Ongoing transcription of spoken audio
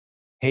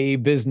Hey,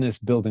 business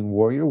building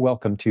warrior.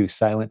 Welcome to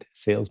Silent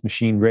Sales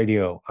Machine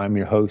Radio. I'm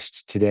your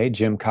host today,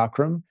 Jim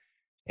Cockrum.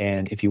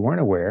 And if you weren't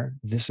aware,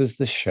 this is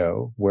the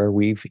show where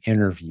we've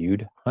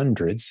interviewed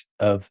hundreds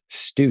of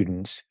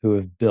students who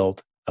have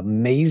built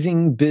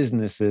amazing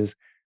businesses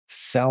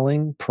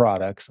selling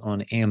products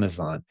on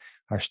Amazon.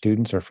 Our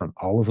students are from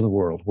all over the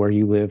world. Where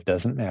you live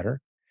doesn't matter.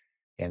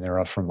 And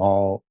they're from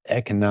all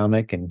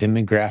economic and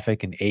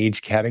demographic and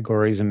age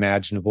categories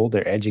imaginable.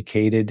 They're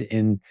educated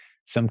in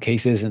some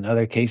cases, in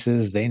other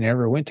cases, they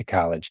never went to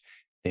college.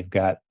 They've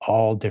got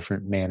all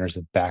different manners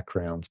of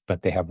backgrounds,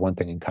 but they have one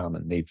thing in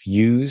common. They've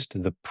used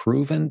the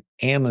proven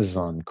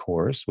Amazon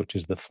course, which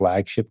is the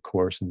flagship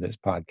course of this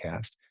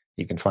podcast.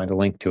 You can find a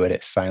link to it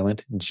at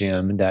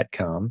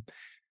silentjimdotcom.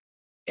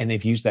 And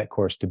they've used that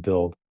course to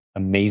build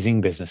amazing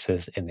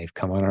businesses. And they've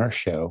come on our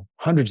show,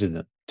 hundreds of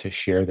them, to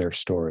share their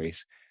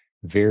stories.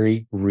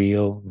 Very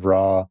real,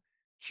 raw.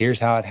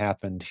 Here's how it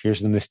happened. Here's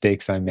the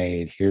mistakes I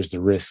made. Here's the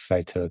risks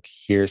I took.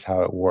 Here's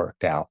how it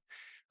worked out.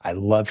 I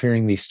love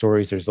hearing these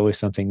stories. There's always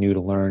something new to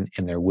learn.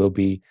 And there will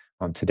be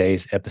on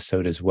today's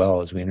episode as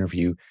well, as we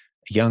interview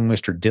young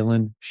Mr.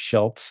 Dylan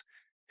Schultz,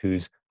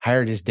 who's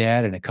hired his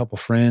dad and a couple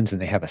friends,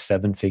 and they have a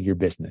seven-figure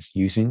business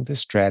using the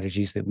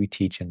strategies that we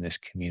teach in this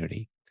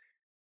community.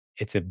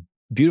 It's a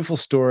beautiful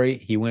story.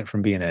 He went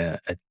from being a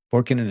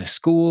working in a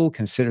school,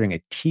 considering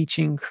a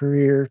teaching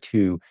career,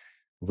 to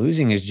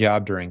losing his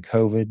job during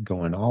COVID,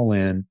 going all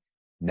in.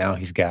 Now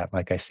he's got,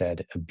 like I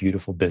said, a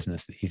beautiful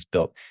business that he's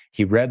built.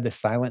 He read the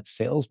Silent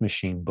Sales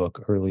Machine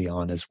book early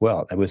on as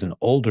well. That was an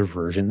older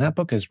version. That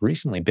book has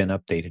recently been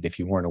updated. If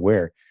you weren't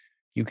aware,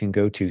 you can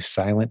go to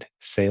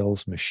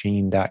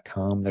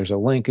silentsalesmachine.com. There's a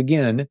link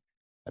again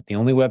at the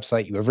only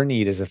website you ever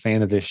need as a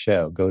fan of this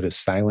show. Go to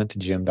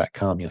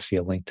silentjim.com. You'll see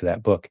a link to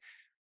that book.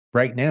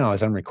 Right now,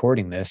 as I'm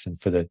recording this,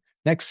 and for the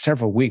next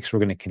several weeks, we're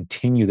going to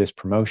continue this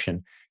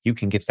promotion. You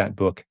can get that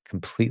book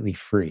completely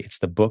free. It's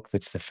the book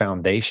that's the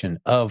foundation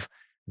of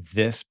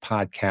this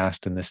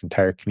podcast and this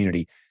entire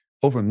community.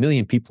 Over 1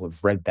 million people have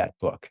read that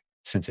book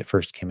since it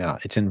first came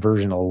out. It's in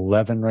version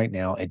 11 right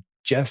now. It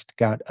just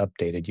got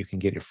updated. You can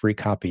get a free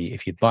copy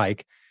if you'd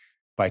like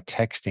by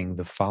texting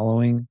the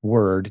following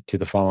word to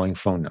the following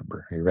phone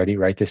number. Are you ready?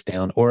 Write this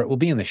down, or it will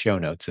be in the show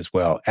notes as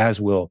well, as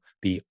will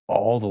be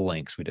all the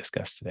links we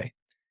discussed today.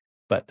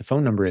 But the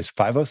phone number is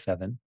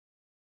 507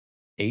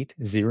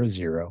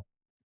 800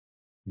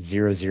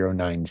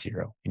 0090.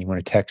 And you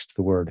want to text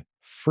the word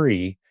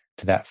free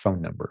to that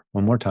phone number.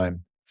 One more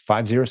time,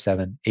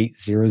 507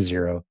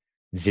 800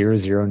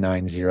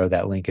 0090.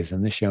 That link is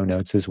in the show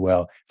notes as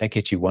well. That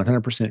gets you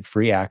 100%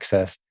 free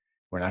access.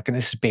 We're not going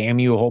to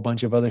spam you a whole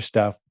bunch of other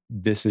stuff.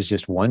 This is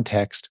just one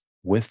text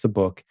with the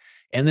book.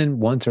 And then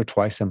once or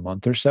twice a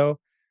month or so,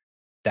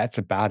 that's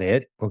about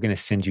it. We're going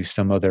to send you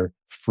some other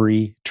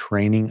free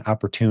training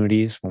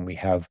opportunities when we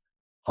have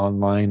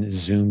online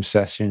Zoom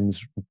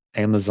sessions,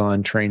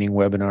 Amazon training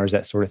webinars,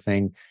 that sort of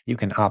thing. You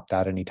can opt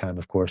out anytime,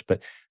 of course,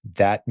 but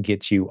that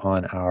gets you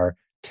on our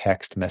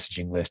text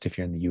messaging list if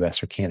you're in the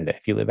US or Canada.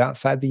 If you live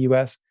outside the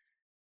US,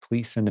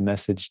 please send a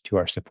message to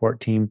our support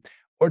team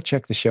or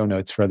check the show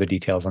notes for other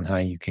details on how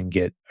you can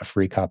get a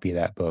free copy of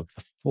that book,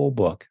 the full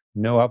book,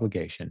 no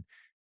obligation.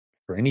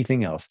 For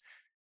anything else,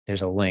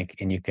 there's a link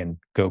and you can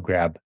go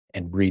grab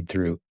and read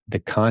through the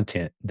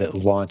content that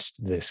launched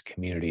this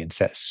community and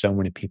set so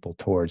many people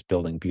towards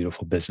building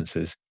beautiful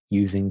businesses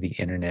using the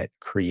internet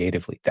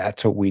creatively.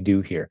 That's what we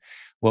do here.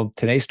 Well,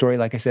 today's story,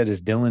 like I said,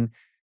 is Dylan.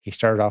 He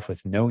started off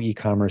with no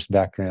e-commerce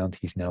background.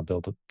 He's now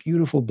built a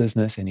beautiful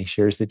business, and he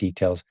shares the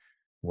details,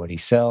 what he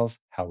sells,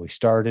 how he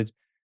started,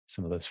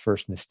 some of those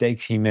first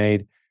mistakes he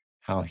made,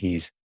 how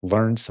he's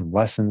learned some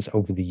lessons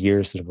over the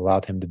years that have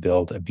allowed him to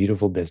build a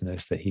beautiful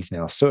business that he's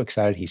now so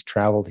excited. He's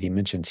traveled. He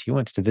mentions he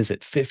wants to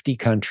visit 50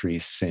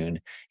 countries soon.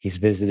 He's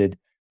visited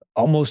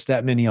almost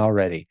that many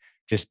already,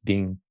 just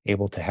being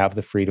able to have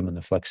the freedom and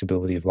the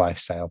flexibility of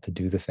lifestyle to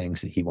do the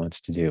things that he wants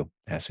to do.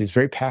 So he's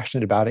very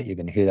passionate about it. You're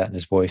going to hear that in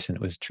his voice. And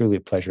it was truly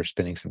a pleasure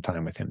spending some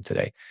time with him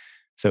today.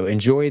 So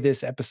enjoy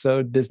this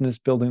episode, Business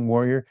Building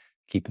Warrior.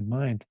 Keep in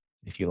mind,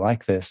 if you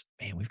like this,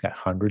 man, we've got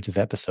hundreds of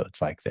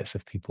episodes like this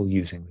of people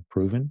using the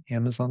proven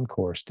Amazon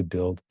course to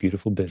build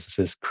beautiful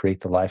businesses,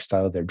 create the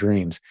lifestyle of their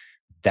dreams.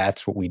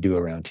 That's what we do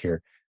around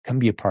here. Come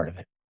be a part of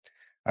it.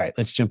 All right,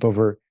 let's jump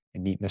over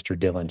and meet Mr.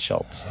 Dylan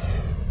Schultz.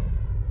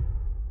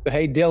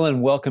 Hey, Dylan,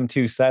 welcome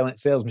to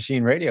Silent Sales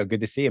Machine Radio. Good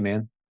to see you,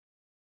 man.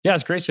 Yeah,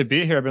 it's great to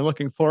be here. I've been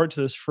looking forward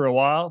to this for a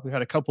while. We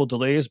had a couple of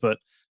delays, but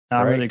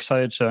I'm really Right.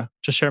 excited to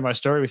share my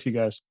story with you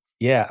guys.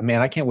 Yeah,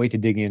 man, I can't wait to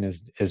dig in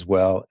as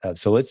well.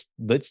 So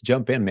let's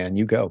jump in, man.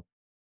 You go.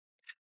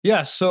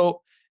 Yeah,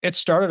 so it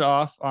started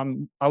off.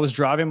 I was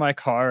driving my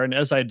car, and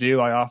as I do,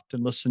 I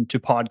often listen to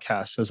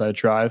podcasts as I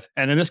drive.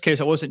 And in this case,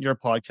 it wasn't your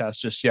podcast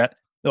just yet,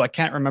 though I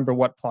can't remember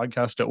what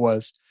podcast it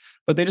was.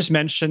 But they just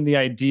mentioned the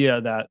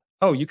idea that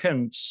you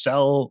can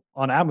sell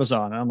on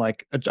Amazon. And I'm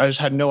like, I just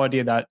had no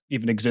idea that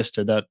even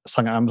existed. That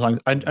selling on Amazon,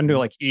 I knew Mhm.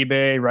 like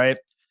eBay, right,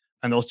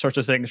 and those sorts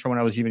of things from when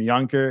I was even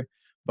younger.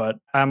 But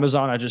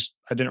Amazon, I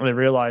didn't really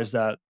realize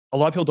that. A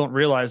lot of people don't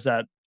realize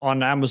that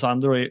on Amazon,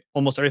 literally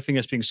almost everything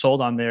that's being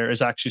sold on there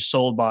is actually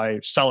sold by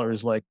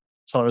sellers like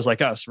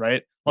us,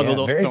 right? A lot of Yeah,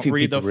 people very don't few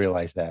read people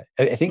realize that.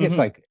 I think it's Mhm.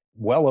 like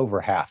well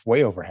over half,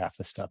 way over half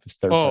the stuff is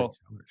third party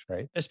Oh, sellers,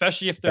 right?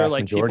 especially if they're Vast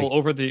like people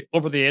majority.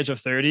 over the age of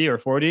 30 or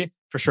 40,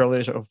 for sure, the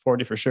age of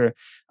 40 for sure.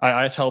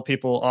 I tell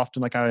people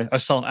often, like, I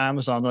sell on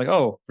Amazon, they're like,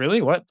 "Oh,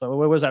 really? What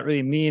does that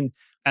really mean?"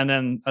 And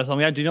then I tell them,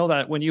 "Yeah, do you know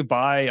that when you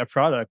buy a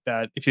product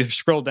that if you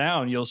scroll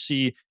down, you'll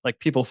see like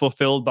people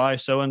fulfilled by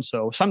so and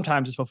so.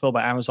 Sometimes it's fulfilled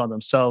by Amazon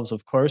themselves,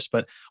 of course,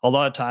 but a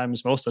lot of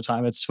times, most of the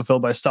time, it's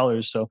fulfilled by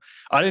sellers." So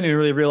I didn't even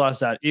really realize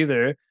that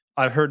either.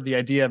 I've heard the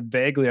idea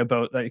vaguely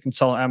about that you can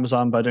sell on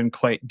Amazon, but I didn't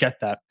quite get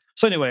that.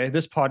 So anyway,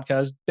 this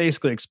podcast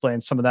basically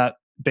explained some of that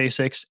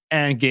basics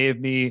and gave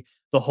me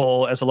the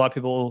whole, as a lot of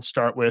people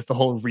start with, the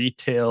whole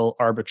retail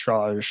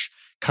arbitrage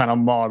kind of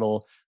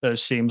model that it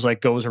seems like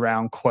goes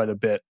around quite a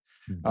bit.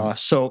 Mhm.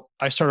 So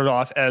I started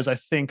off, as I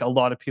think a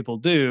lot of people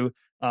do,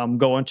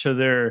 going to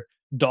their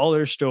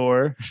dollar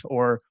store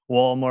or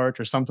Walmart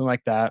or something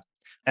like that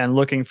and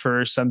looking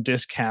for some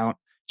discount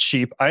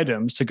cheap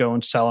items to go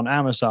and sell on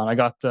Amazon. I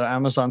got the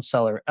Amazon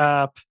seller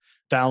app,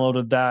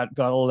 downloaded that,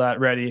 got all that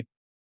ready.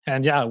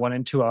 And yeah, I went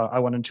into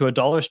a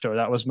dollar store.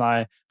 That was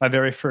my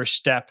very first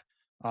step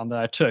that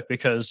I took,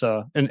 because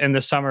in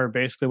the summer,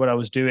 basically what I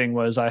was doing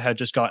was I had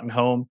just gotten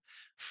home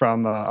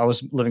from I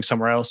was living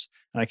somewhere else,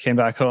 and I came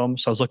back home.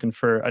 So I was looking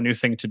for a new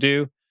thing to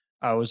do.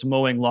 I was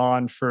mowing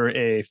lawn for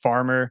a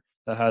farmer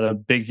that had a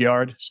big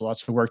yard, so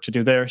lots of work to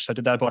do there. So I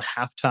did that about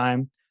half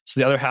time. So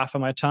the other half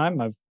of my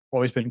time, I've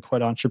always been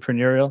quite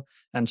entrepreneurial,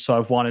 and so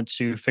I've wanted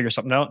to figure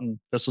something out. And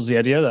this was the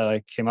idea that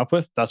I came up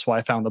with. That's why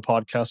I found the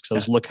podcast, because I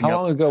was looking How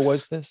up. long ago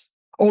was this?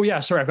 Oh yeah,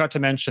 sorry, I forgot to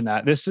mention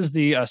that this is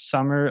the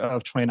summer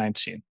of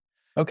 2019.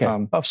 Okay,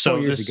 about 4 So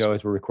years this, ago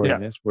as we're recording yeah.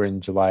 this. We're in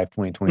July of Mhm.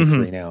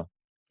 2023 now.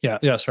 Yeah,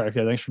 yeah, sorry.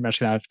 Yeah, thanks for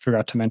mentioning that. I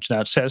forgot to mention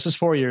that. So this is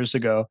 4 years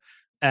ago.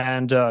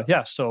 And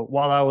yeah, so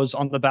while I was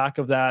on the back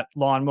of that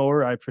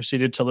lawnmower, I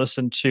proceeded to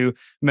listen to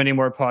many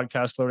more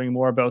podcasts, learning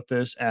more about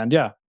this. And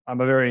yeah, I'm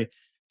a very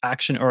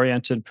action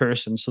oriented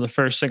person. So the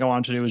first thing I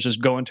wanted to do was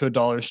just go into a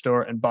dollar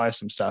store and buy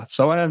some stuff.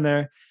 So I went in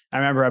there. I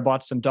remember I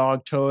bought some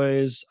dog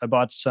toys. I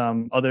bought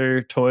some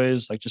other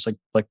toys, like just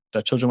like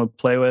that children would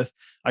play with.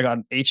 I got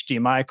an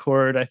HDMI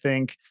cord, I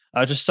think.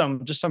 Just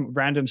some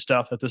random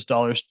stuff that this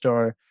dollar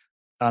store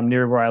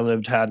near where I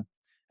lived had.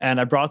 And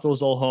I brought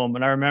those all home.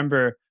 And I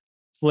remember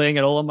laying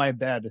it all on my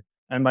bed.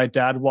 And my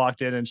dad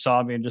walked in and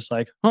saw me and just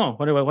like, "Oh,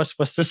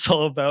 what's this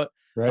all about?"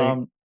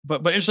 Right.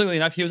 But interestingly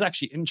enough, he was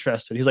actually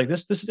interested. He's like,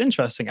 "This is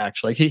interesting,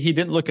 actually." Like, he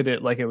didn't look at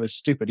it like it was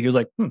stupid. He was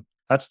like, "Hmm,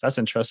 that's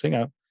interesting.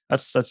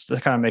 That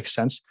kind of makes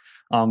sense."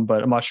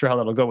 But I'm not sure how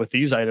that'll go with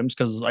these items,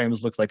 because those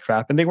items look like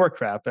crap, and they were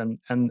crap, and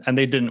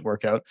they didn't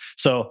work out.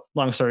 So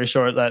long story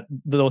short, that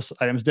those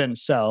items didn't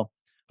sell.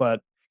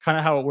 But kind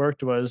of how it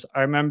worked was,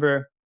 I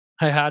remember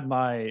I had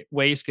my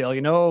weigh scale.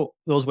 You know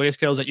those weigh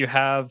scales that you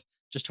have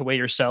just to weigh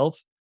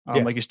yourself,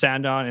 Yeah. like you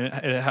stand on,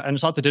 and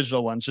it's not the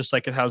digital ones. Just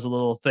like it has a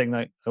little thing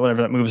that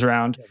whatever that moves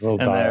around Yeah, little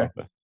in dial.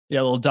 there.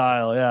 Yeah, a little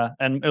dial. Yeah,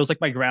 and it was like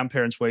my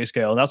grandparents' weigh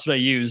scale. That's what I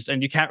used,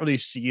 and you can't really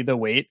see the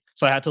weight,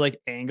 so I had to like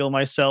angle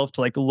myself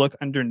to like look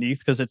underneath,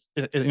 because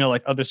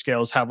like other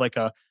scales have like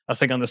a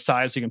thing on the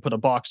side, so you can put a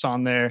box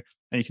on there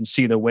and you can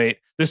see the weight.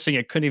 This thing,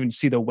 I couldn't even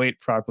see the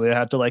weight properly. I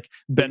had to like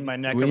bend my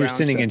neck When you're around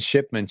sending to. in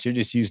shipments, you're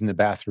just using the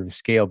bathroom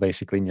scale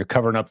basically, and you're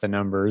covering up the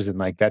numbers, and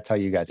like that's how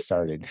you got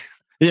started.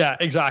 Yeah,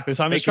 exactly.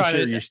 So I'm just Making trying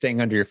sure to. you're staying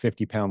under your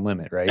 50-pound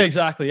limit, right?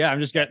 Exactly. Yeah, I'm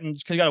just getting,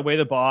 because you got to weigh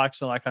the box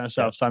and all that kind of Yeah.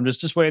 stuff. So I'm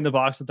just weighing the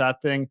box with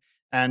that thing,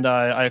 and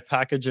I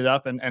package it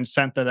up and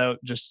sent that out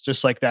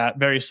just like that,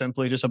 very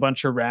simply, just a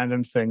bunch of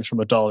random things from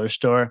a dollar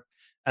store.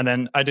 And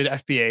then I did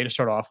FBA to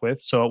start off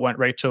with, so it went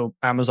right to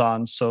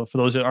Amazon. So for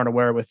those that aren't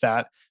aware with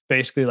that,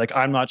 basically, like,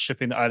 I'm not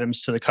shipping the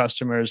items to the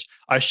customers.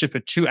 I ship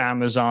it to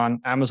Amazon.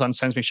 Amazon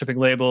sends me shipping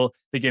label.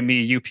 They give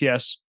me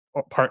UPS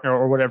partner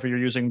or whatever you're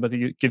using, but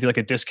they give you like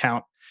a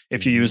discount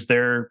if you Mhm. use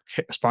their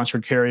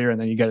sponsored carrier, and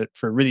then you get it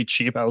for really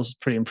cheap. I was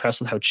pretty impressed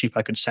with how cheap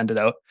I could send it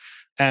out.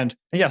 And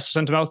yeah, so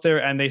sent them out there,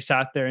 and they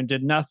sat there and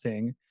did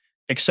nothing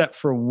except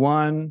for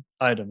one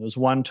item. It was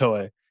one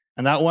toy.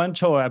 And that one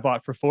toy I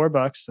bought for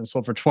 $4 and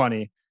sold for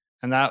 20.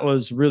 And that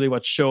was really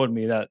what showed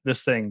me that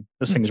this Hmm.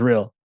 thing's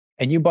real.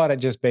 And you bought it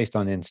just based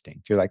on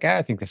instinct. You're like,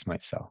 I think this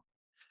might sell.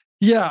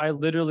 Yeah, I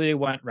literally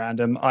went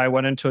random. I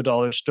went into a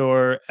dollar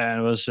store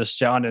and was just,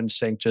 yeah, on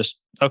instinct, just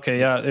okay,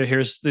 Yeah. yeah,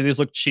 here's these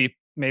look cheap.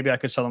 Maybe I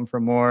could sell them for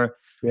more.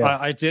 Yeah.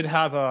 I did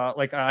have a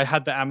like I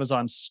had the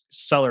Amazon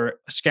seller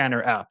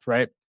scanner app,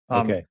 right?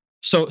 Um, Okay.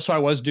 so I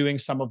was doing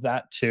some of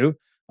that too.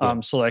 Yeah.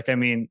 So like, I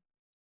mean,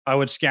 I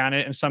would scan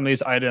it, and some of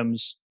these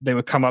items, they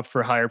would come up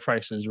for higher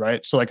prices,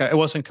 right? So like, it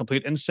wasn't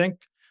complete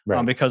instinct,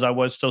 Right. because I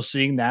was still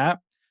seeing that.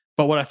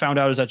 But what I found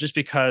out is that just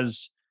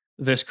because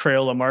this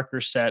Crayola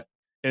marker set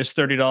is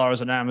 $30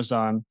 on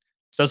Amazon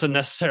doesn't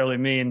necessarily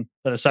mean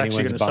that it's actually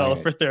Anyone's going to sell buying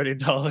it it. for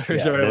 $30 Yeah. or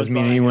It anyone's doesn't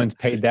mean buying it. anyone's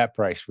paid that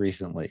price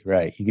recently.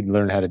 Right. You can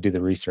learn how to do the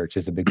research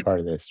is a big part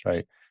of this.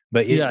 Right.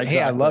 But Yeah, hey, I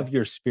exactly. love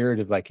your spirit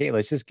of like, hey,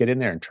 let's just get in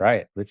there and try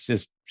it. Let's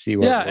just see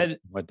what Yeah, works and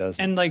what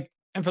doesn't. and like,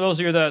 and for those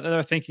of you that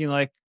are thinking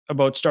like,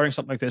 about starting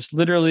something like this.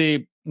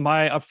 Literally,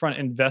 my upfront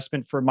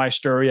investment for my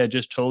story I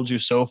just told you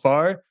so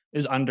far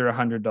is under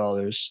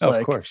 $100. Oh, of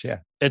Like course, yeah.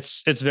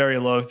 it's very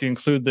low if you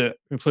include the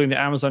including the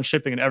Amazon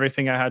shipping and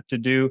everything I had to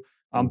do.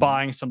 Mhm.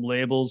 Buying some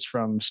labels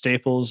from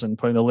Staples and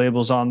putting the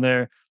labels on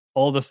there.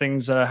 All the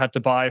things that I had to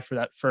buy for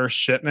that first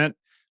shipment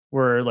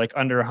were like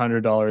under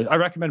 $100. I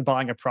recommend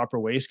buying a proper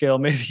weigh scale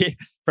maybe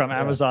from Yeah.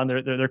 Amazon.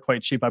 They're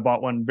quite cheap. I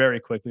bought one very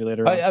quickly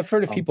later on. I've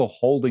heard of Um, people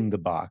holding the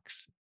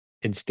box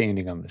and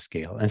standing on the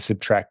scale and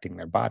subtracting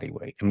their body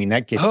weight. I mean,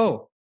 that gets you,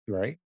 oh,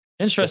 right?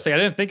 So interesting. I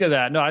didn't think of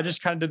that. No, I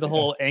just kind of did the yeah.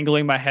 whole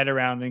angling my head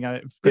around and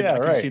Yeah, I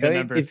could see right. the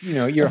number. If,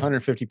 you're a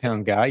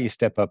 150-pound guy, you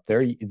step up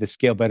there, the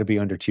scale better be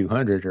under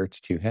 200 or it's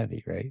too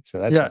heavy, right? So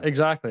that's Yeah, what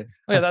exactly.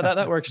 Oh, yeah,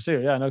 that works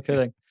too. Yeah, no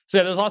kidding. So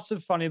yeah, there's lots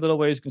of funny little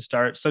ways you can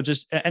start. So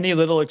just any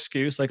little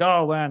excuse like,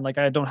 oh man, like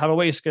I don't have a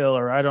weigh scale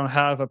or I don't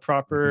have a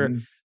proper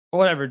Mhm.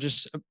 whatever.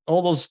 Just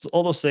all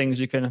those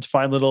things you can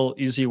find little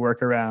easy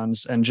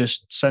workarounds and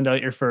just send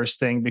out your first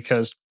thing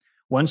because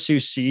once you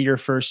see your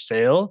first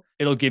sale,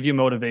 it'll give you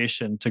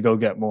motivation to go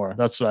get more.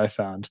 That's what I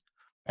found.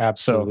 So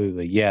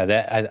Absolutely. Yeah,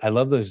 that I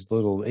love those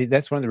little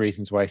that's one of the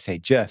reasons why I say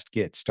just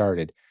get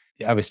started.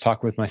 I was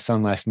talking with my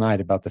son last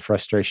night about the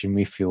frustration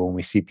we feel when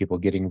we see people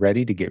getting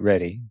ready to get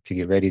ready, to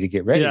get ready to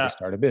get ready to yeah.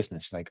 start a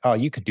business. Like, oh,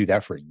 you could do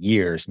that for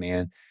years,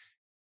 man.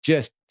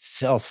 Just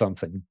sell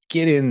something.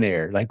 Get in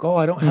there. Like, oh,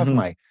 I don't have Hmm.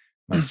 my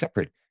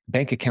separate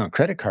bank account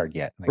credit card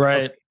yet. Like,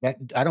 Right. okay, that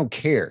I don't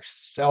care.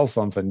 Sell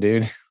something,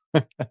 dude.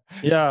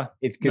 Yeah.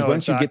 It's because No,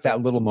 once you get exactly.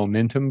 that little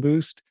momentum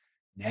boost,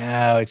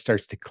 now it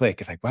starts to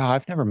click. It's like, wow,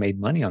 I've never made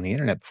money on the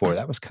internet before.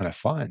 That was kind of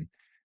fun.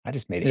 I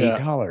just made Yeah.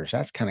 $8.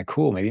 That's kind of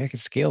cool. Maybe I could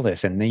scale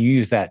this. And then you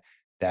use that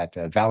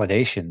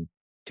validation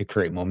to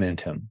create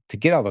momentum to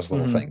get all those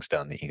little Mhm. things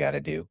done that you got to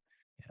do.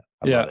 Yeah,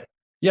 I Yeah. love it.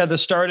 Yeah, the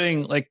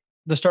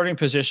starting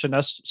position,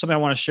 that's something I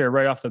wanna share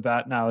right off the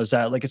bat now is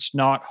that, like, it's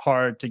not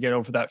hard to get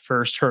over that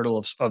first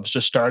hurdle of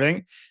just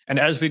starting, and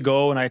as we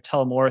go and I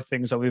tell more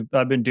things that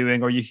I've been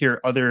doing or you hear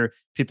other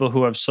people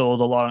who have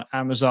sold a lot on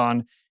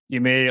Amazon,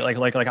 you may like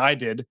I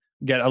did,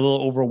 get a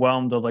little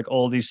overwhelmed of, like,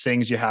 all these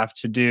things you have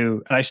to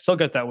do, and I still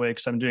get that way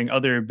because 'cause I'm doing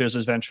other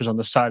business ventures on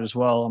the side as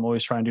well. I'm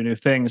always trying to do new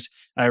things,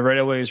 and I right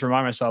away just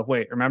remind myself,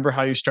 "Wait, remember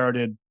how you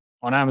started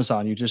on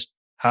Amazon? You just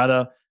had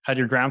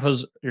your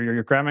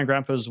grandma and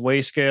grandpa's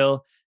weigh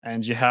scale,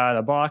 and you had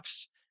a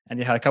box, and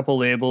you had a couple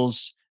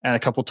labels and a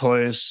couple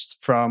toys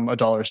from a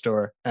dollar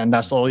store, and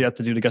that's all you Mhm. have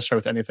to do to get started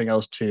with anything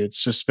else too.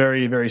 It's just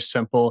very very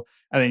simple,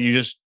 and then you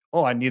just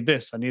oh I need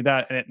this, I need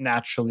that, and it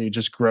naturally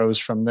just grows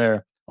from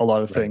there. A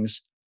lot of Right.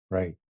 things.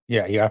 Right.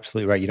 Yeah, you're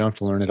absolutely right. You don't have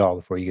to learn it all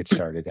before you get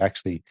started.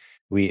 Actually,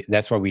 we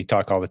that's why we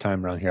talk all the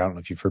time around here. I don't know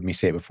if you've heard me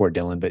say it before,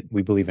 Dylan, but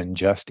we believe in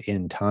just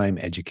in time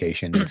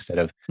education instead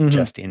of Hmm.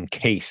 just in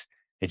case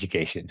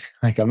education.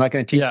 Like, I'm not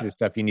going to teach you Yeah, this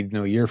stuff you need to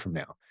know a year from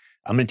now.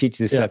 I'm going to teach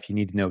you this yeah, stuff you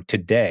need to know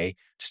today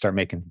to start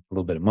making a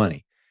little bit of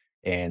money.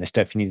 And the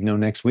stuff you need to know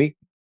next week,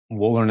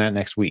 we'll learn that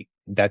next week.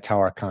 That's how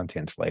our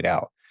content's laid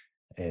out.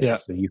 yeah.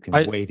 So you can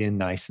I wade in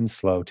nice and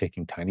slow,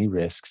 taking tiny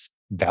risks,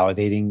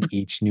 validating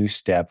each new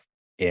step,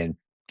 and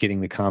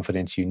getting the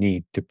confidence you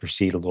need to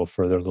proceed a little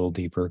further, a little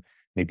deeper,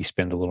 maybe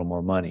spend a little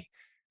more money.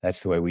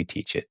 That's the way we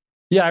teach it.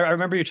 Yeah, I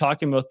remember you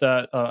talking about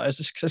that.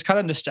 It's kind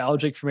of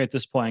nostalgic for me at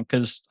this point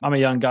because I'm a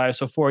young guy,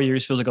 so 4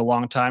 years feels like a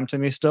long time to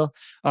me still.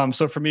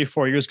 So for me,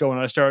 4 years ago when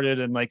I started,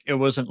 and like it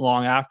wasn't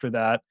long after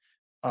that,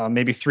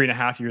 maybe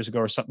 3.5 years ago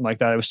or something like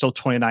that. It was still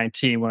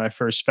 2019 when I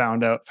first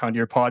found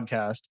your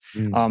podcast.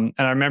 Mm.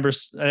 And I remember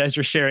as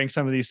you're sharing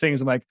some of these things,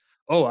 I'm like,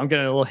 oh, I'm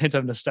getting a little hint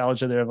of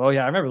nostalgia there. Of oh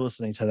yeah, I remember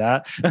listening to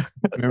that.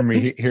 Remember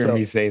hearing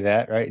me So say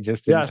that, right?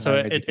 Just in yeah, so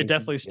time it education.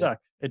 definitely Yeah, stuck.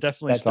 It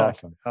definitely that's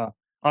stuck. awesome.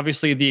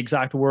 Obviously, the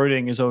exact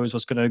wording is always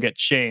what's going to get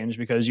changed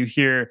because I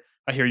hear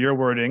your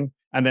wording,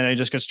 and then it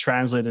just gets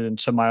translated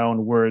into my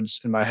own words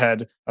in my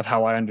head of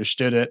how I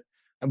understood it.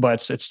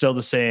 But it's still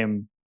the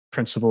same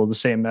principle, the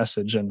same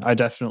message, and I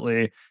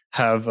definitely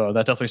have that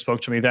definitely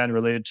spoke to me then,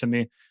 related to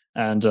me,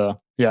 and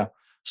yeah.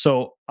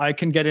 So I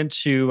can get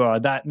into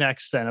that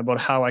next then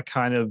about how I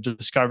kind of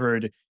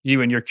discovered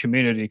you and your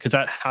community because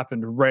that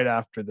happened right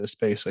after this,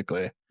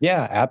 basically.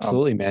 Yeah, Um,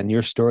 absolutely, man.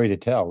 Your story to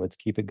tell. Let's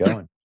keep it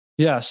going.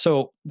 yeah,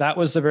 so that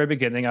was the very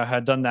beginning. I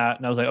had done that,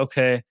 and I was like,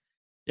 okay,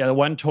 yeah, the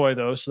one toy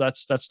though, so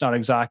that's not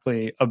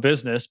exactly a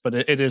business, but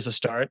it is a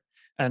start.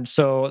 And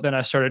so then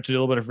I started to do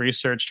a little bit of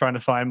research, trying to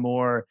find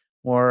more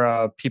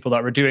people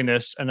that were doing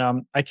this. And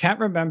I can't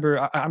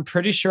remember. I'm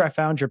pretty sure I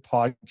found your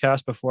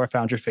podcast before I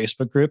found your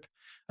Facebook group.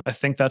 I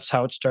think that's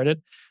how it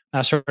started.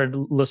 I started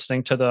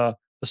listening to the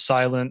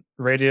silent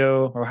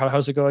radio, or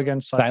how's it go again?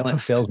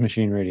 Silent sales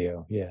machine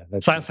radio. Yeah,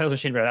 that's Silent it. Sales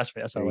Machine Radio. That's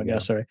There that you one. Yeah, go.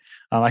 sorry.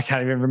 I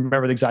can't even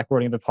remember the exact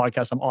wording of the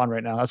podcast I'm on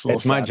right now. That's a little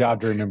It's my sad.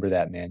 job to remember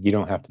that, man. You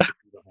don't have to.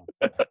 You don't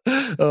have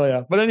to. Oh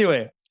yeah. But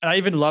anyway, and I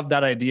even love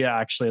that idea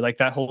actually. Like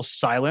that whole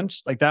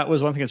silence. Like that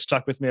was one thing that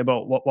stuck with me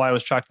about why I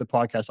was tracked to the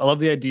podcast. I love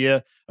the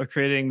idea of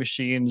creating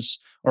machines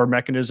or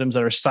mechanisms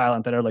that are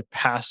silent, that are like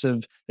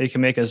passive, that you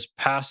can make as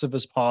passive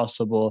as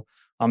possible.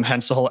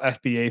 Hence the whole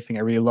FBA thing. I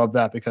really love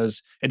that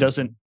because it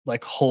doesn't Mhm.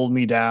 like hold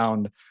me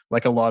down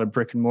like a lot of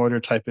brick and mortar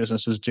type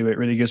businesses do. It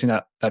really gives me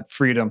that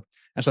freedom.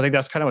 And so I think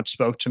that's kind of what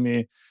spoke to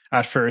me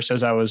at first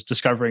as I was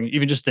discovering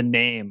even just the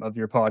name of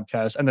your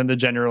podcast and then the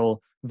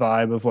general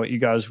vibe of what you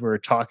guys were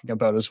talking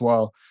about as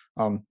well.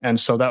 And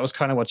so that was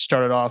kind of what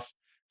started off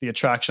the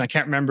attraction. I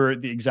can't remember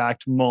the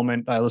exact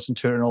moment I listened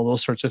to it and all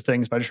those sorts of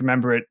things, but I just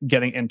remember it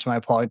getting into my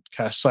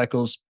podcast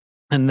cycles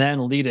and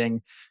then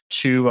leading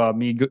to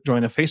me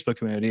join the Facebook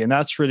community. And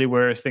that's really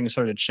where things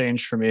started to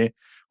change for me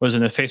was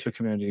in the Facebook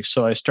community.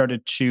 So I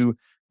started to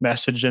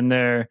message in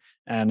there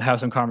and have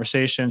some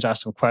conversations,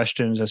 ask some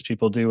questions as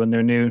people do when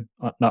they're new,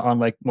 not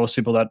unlike most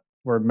people that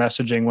were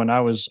messaging when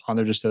I was on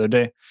there just the other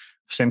day,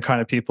 same kind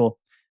of people.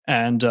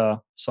 And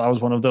so I was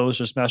one of those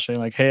just messaging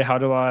like, hey, how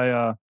do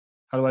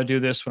I do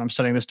this when I'm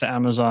sending this to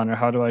Amazon, or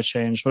how do I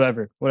change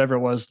whatever it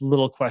was,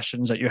 little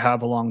questions that you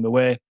have along the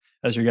way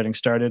as you're getting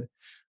started,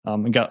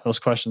 and got those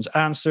questions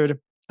answered.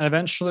 And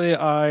eventually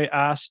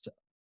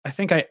I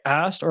think I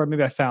asked, or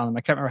maybe I found them.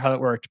 I can't remember how that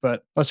worked,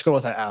 but let's go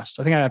with I asked.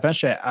 I think I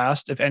eventually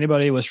asked if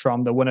anybody was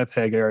from the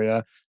Winnipeg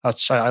area.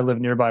 I live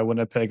nearby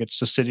Winnipeg. It's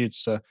the city.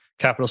 It's the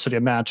capital city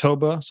of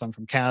Manitoba. So I'm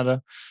from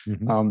Canada.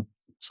 Mhm. Um,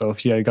 so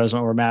if you guys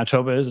know where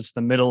Manitoba is, it's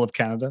the middle of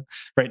Canada,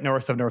 right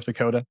north of North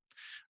Dakota.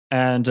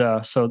 And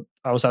so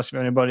I was asking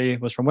if anybody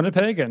was from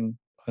Winnipeg, and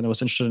I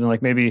was interested in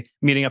like maybe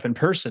meeting up in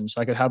person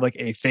so I could have like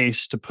a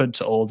face to put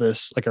to all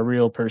this, like a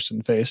real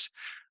person face.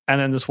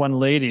 And then this one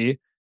lady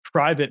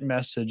private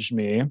messaged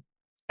me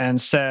and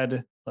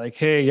said, like,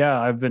 hey, yeah,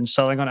 I've been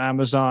selling on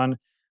Amazon,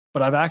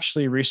 but I've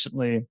actually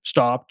recently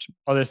stopped.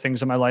 Other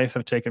things in my life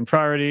have taken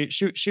priority.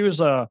 She was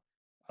I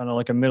don't know,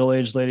 like a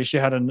middle-aged lady. She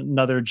had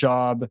another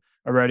job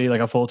already,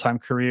 like a full-time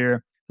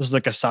career. This was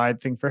like a side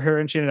thing for her,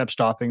 and she ended up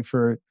stopping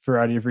for a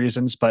variety of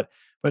reasons. But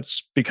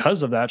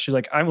because of that, she's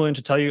like, I'm willing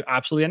to tell you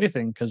absolutely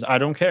anything because I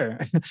don't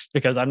care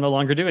because I'm no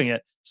longer doing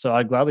it. So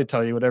I'd gladly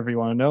tell you whatever you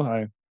want to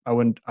know.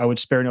 I would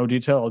spare no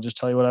detail. I'll just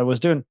tell you what I was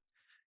doing.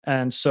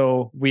 And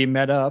so we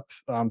met up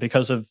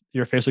because of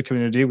your Facebook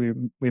community.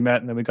 We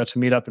met and then we got to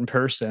meet up in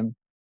person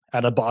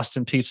at a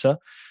Boston Pizza,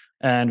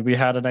 and we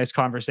had a nice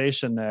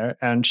conversation there.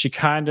 And she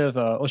kind of,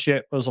 well, she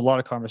it was a lot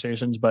of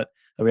conversations, but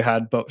that we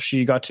had. But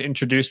she got to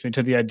introduce me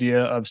to the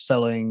idea of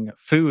selling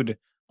food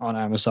on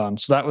Amazon.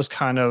 So that was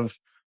kind of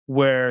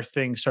where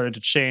things started to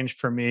change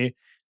for me.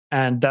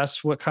 And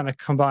that's what kind of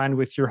combined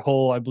with your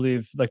whole, I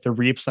believe, like the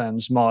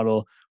replens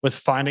model with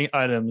finding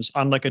items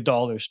unlike a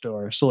dollar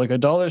store. So like a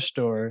dollar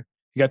store,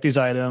 you get these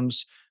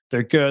items,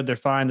 they're good, they're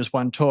fine. There's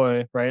one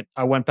toy, right?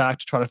 I went back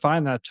to try to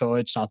find that toy.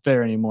 It's not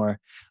there anymore.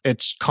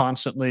 It's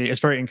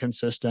very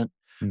inconsistent.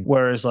 Mm.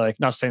 Whereas, like,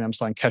 not saying I'm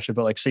selling ketchup,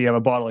 but like, say you have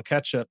a bottle of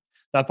ketchup,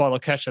 that bottle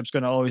of ketchup's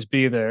going to always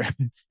be there,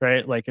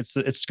 right? Like,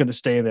 it's going to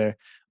stay there.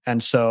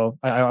 And so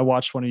I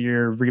watched one of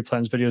your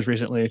replens videos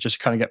recently, just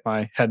to kind of get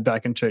my head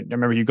back into it. I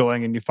remember you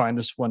going and you find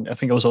this one. I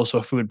think it was also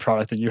a food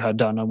product that you had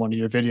done on one of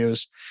your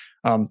videos,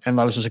 and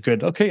that was just a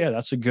good. Okay, yeah,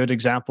 that's a good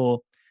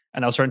example.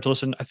 And I was starting to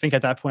listen. I think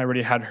at that point I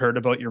already had heard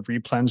about your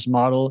replens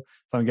model,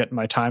 if I'm getting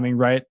my timing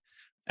right.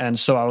 And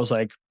so I was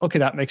like, okay,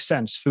 that makes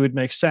sense. Food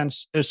makes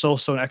sense. It's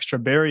also an extra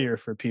barrier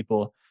for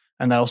people.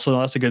 And that's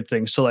a good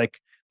thing. So like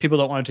people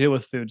don't want to deal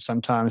with food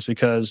sometimes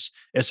because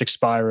it's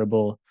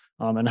expirable,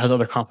 and has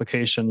other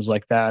complications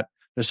like that.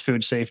 There's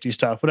food safety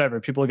stuff,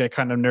 whatever. People get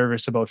kind of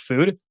nervous about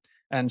food.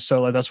 And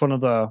so like that's one of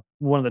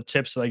the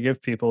tips that I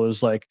give people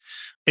is like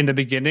in the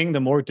beginning, the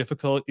more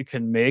difficult you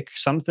can make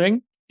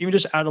something, even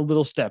just add a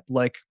little step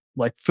like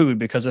food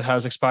because it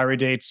has expiry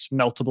dates,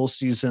 multiple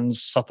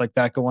seasons, stuff like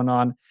that going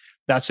on.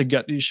 That's a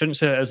good. You shouldn't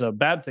say it as a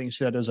bad thing.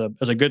 See that as a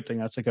good thing.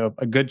 That's like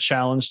a good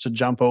challenge to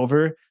jump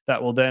over.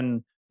 That will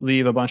then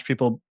leave a bunch of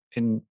people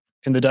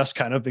in the dust,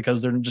 kind of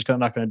because they're just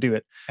not going to do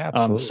it.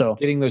 Absolutely. So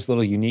Getting those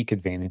little unique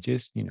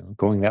advantages,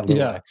 going that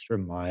little yeah, extra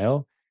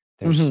mile,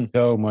 there's hmm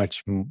so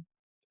much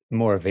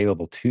more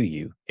available to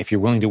you. If you're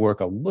willing to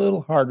work a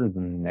little harder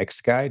than the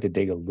next guy to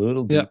dig a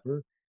little yeah,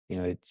 deeper,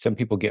 some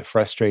people get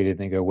frustrated and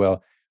they go,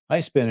 well, I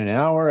spent an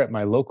hour at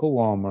my local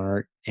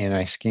Walmart and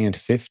I scanned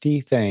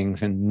 50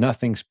 things and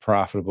nothing's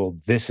profitable.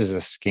 This is a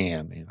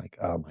scam. And you're like,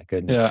 oh my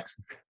goodness.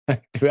 yeah. Oh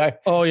Do I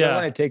want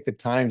yeah, to take the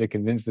time to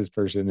convince this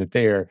person that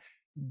they are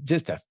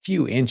just a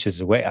few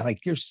inches away? I'm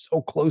like, you're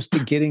so close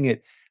to getting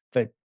it.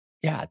 But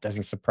yeah, it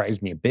doesn't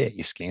surprise me a bit.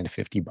 You scanned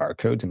 50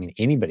 barcodes. I mean,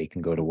 anybody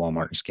can go to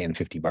Walmart and scan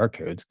 50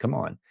 barcodes. Come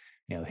on.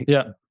 Hey,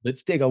 yeah,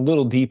 let's dig a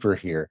little deeper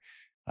here.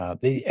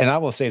 And I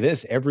will say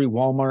this, every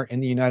Walmart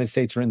in the United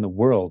States or in the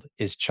world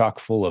is chock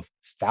full of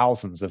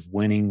thousands of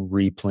winning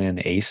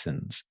replen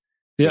ASINs.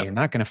 yeah, You're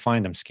not going to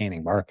find them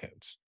scanning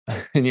barcodes,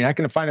 and you're not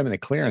going to find them in the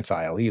clearance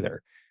aisle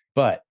either.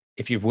 But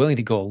if you're willing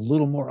to go a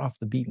little more off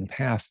the beaten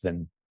path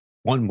than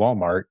one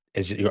Walmart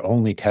as your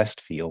only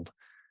test field,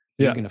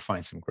 you're yeah, going to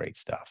find some great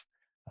stuff.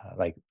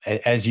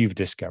 As you've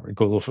discovered,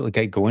 go a little,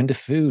 okay, go into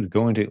food,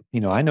 go into,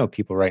 I know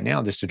people right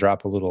now, just to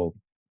drop a little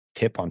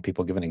tip on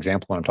people, give an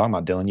example what I'm talking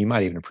about, Dylan, you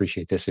might even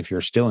appreciate this if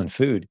you're still in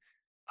food.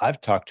 I've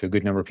talked to a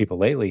good number of people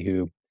lately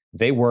who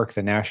they work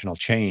the national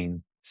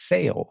chain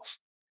sales.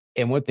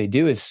 And what they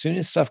do is, as soon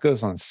as stuff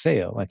goes on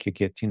sale, like you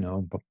get,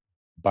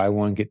 buy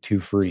one, get two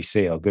free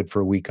sale, good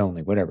for a week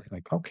only, whatever.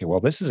 Like, okay, well,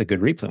 this is a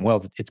good replen.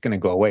 Well, it's going to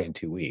go away in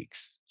 2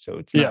 weeks. So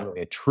it's not Yeah.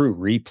 really a true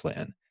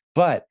replen.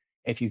 But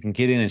if you can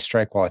get in and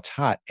strike while it's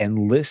hot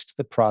and list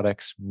the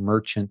products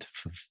merchant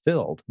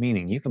fulfilled,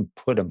 meaning you can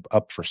put them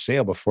up for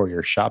sale before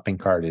your shopping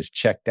cart is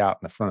checked out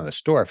in the front of the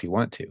store if you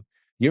want to,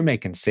 you're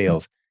making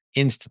sales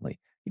instantly.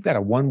 You've got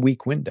a 1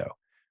 week window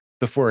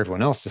before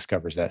everyone else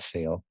discovers that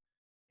sale,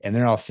 and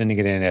they're all sending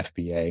it in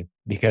FBA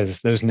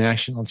because those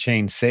national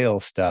chain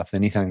sales stuff,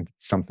 anytime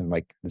something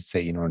like, let's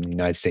say, in the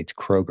United States,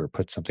 Kroger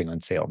puts something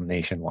on sale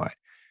nationwide,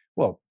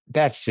 well,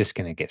 that's just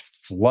going to get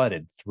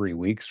flooded 3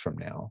 weeks from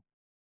now.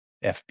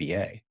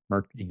 FBA,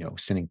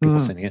 sending people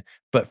Mhm. sending it.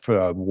 But for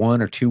a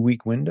 1 or 2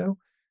 week window,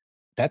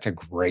 that's a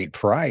great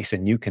price,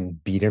 and you can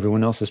beat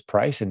everyone else's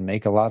price and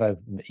make a lot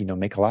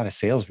of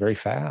sales very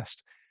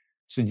fast.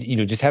 So,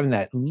 just having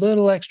that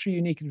little extra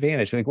unique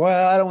advantage, like,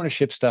 well, I don't want to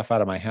ship stuff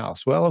out of my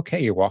house. Well,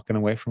 okay, you're walking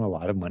away from a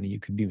lot of money you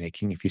could be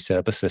making if you set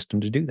up a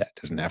system to do that.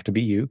 Doesn't have to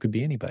be you, it could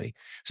be anybody.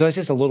 So that's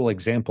just a little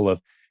example of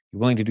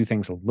you're willing to do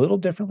things a little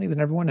differently than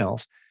everyone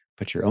else,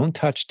 put your own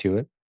touch to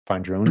it,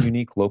 find your own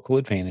unique local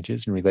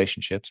advantages and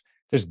relationships.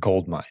 There's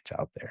gold mines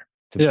out there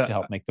to Yeah.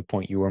 help make the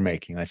point you were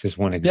making. That's just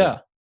one Yeah.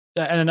 example.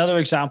 Yeah, and another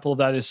example of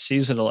that is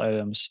seasonal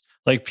items.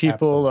 Like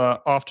people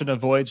Absolutely. often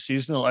avoid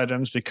seasonal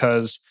items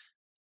because,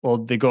 well,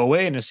 they go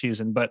away in a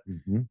season. But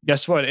Mhm.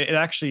 guess what? It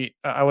actually,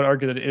 I would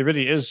argue that it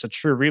really is a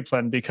true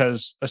replen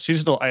because a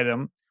seasonal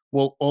item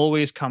will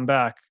always come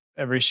back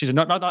every season.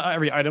 Not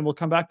every item will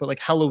come back, but like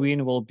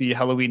Halloween will be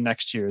Halloween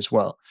next year as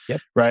well,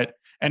 Yep. right?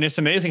 And it's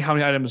amazing how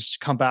many items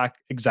come back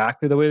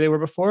exactly the way they were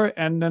before,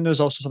 and then there's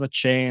also some that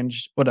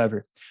change,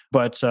 whatever.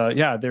 But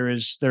yeah, there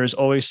is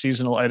always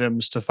seasonal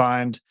items to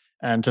find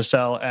and to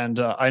sell. And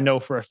I know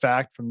for a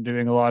fact from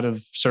doing a lot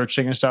of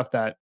searching and stuff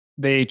that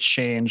they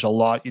change a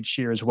lot each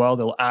year as well.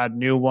 They'll add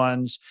new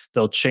ones,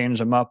 they'll change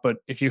them up. But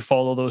if you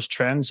follow those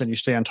trends and you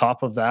stay on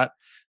top of that,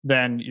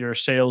 then your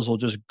sales will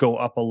just go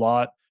up a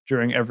lot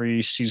during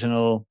every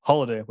seasonal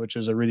holiday, which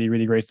is a really,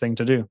 really great thing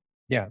to do.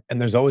 Yeah, and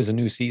there's always a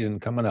new season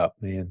coming up,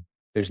 man.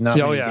 There's not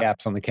Yeah, oh many yeah.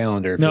 gaps on the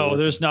calendar if you're No,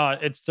 there's looking.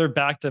 not. It's they're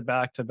back to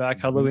back to back,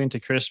 Mhm. Halloween to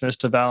Christmas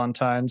to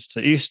Valentine's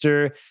to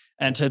Easter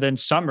and to then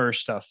summer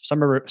stuff,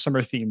 summer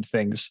themed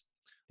things.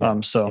 Yeah,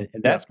 So and yeah.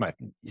 that's my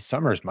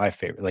summer is my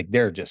favorite. Like,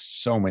 there are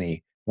just so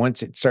many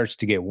once it starts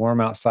to get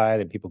warm outside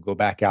and people go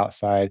back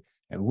outside,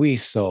 and we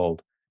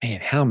sold,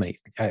 man, how many?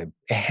 It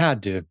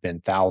had to have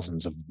been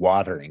thousands of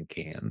watering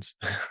cans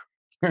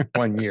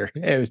one year.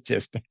 It was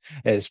just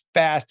as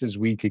fast as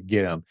we could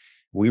get them.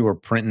 We were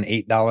printing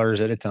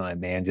 $8 at a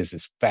time, man, just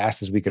as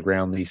fast as we could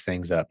round these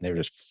things up. And they were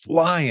just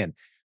flying.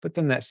 But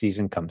then that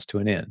season comes to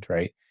an end,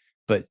 right?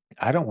 But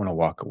I don't want to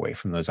walk away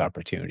from those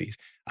opportunities.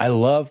 I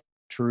love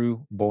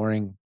true,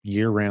 boring,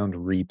 year-round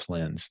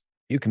replens.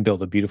 You can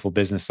build a beautiful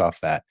business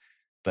off that.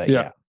 But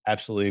Yeah. yeah,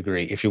 absolutely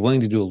agree. If you're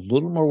willing to do a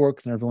little more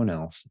work than everyone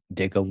else,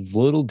 dig a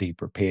little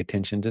deeper, pay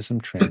attention to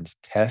some trends,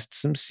 test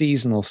some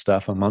seasonal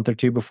stuff a month or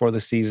two before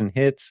the season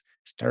hits,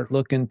 start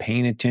looking,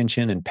 paying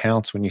attention, and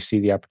pounce when you see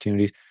the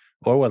opportunities.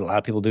 Or what a lot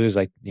of people do is,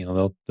 like,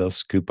 they'll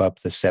scoop up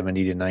the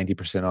 70 to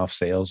 90% off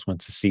sales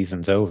once the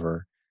season's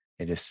over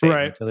and just save them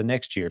Right. till the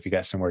next year if you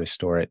got somewhere to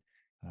store it.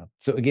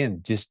 So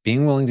again, just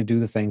being willing to do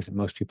the things that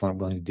most people aren't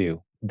willing to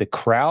do. The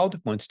crowd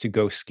wants to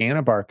go scan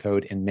a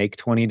barcode and make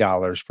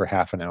 $20 for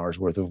half an hour's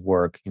worth of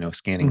work,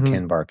 scanning Mhm.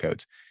 10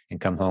 barcodes and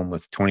come home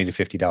with $20 to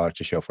 $50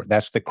 to show for it.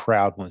 That's what the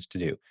crowd wants to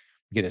do.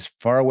 Get as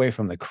far away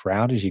from the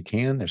crowd as you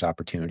can. There's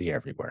opportunity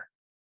everywhere.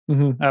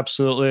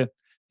 Absolutely.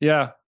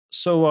 Yeah.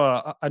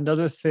 So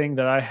another thing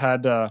that I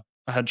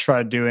had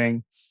tried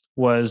doing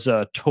was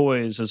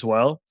toys as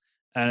well,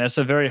 and it's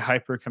a very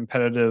hyper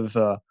competitive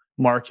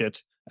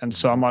market, and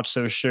so I'm Mhm. not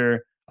so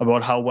sure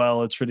about how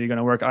well it's really going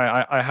to work.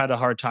 I had a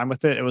hard time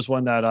with it. It was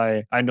one that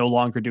I no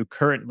longer do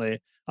currently,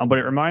 but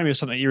it Mhm. reminded me of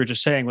something you were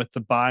just saying with the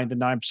buying the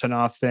 9%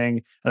 off thing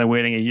and then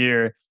waiting a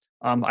year.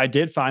 I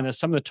did find that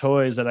some of the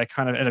toys that I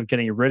kind of ended up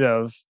getting rid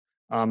of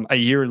a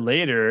year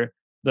later,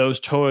 those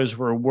toys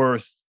were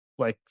worth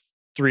like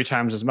 3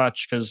 times as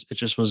much because it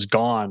just was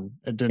gone.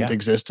 It didn't Yeah.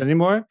 exist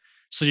anymore.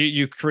 So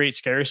you create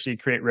scarcity,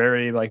 create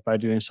rarity, like, by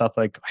doing stuff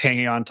like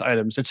hanging on to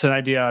items. It's an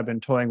idea I've been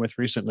toying with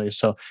recently.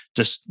 So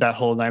just that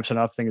whole 9%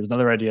 off thing is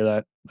another idea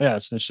that, yeah,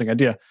 it's an interesting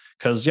idea.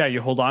 Because yeah,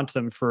 you hold on to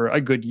them for a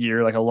good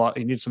year, like a lot.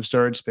 You need some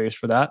storage space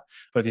for that.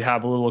 But if you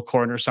have a little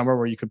corner somewhere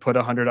where you could put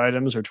 100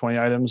 items or 20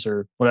 items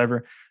or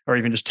whatever, or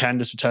even just 10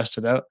 just to test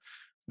it out,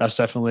 that's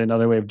definitely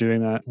another way of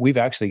doing that. We've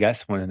actually got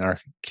someone in our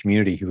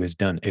community who has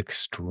done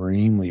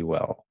extremely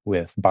well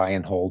with buy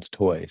and hold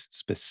toys,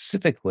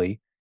 specifically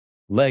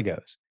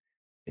Legos.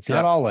 It's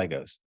not Yeah. all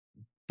Legos,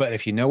 but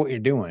if you know what you're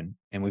doing,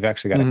 and we've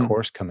actually got a Mhm.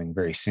 course coming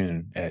very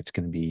soon. It's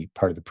going to be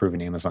part of the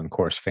Proven Amazon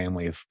course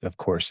family of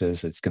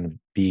courses. It's going to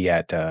be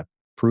at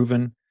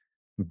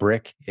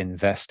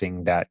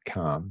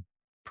provenbrickinvesting.com.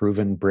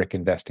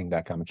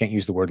 Provenbrickinvesting.com. I can't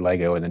use the word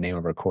Lego in the name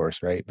of our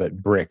course, right?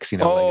 But bricks,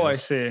 Oh, I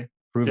Legos. see. Yeah.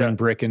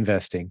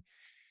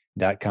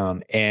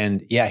 Provenbrickinvesting.com.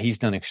 And yeah, he's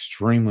done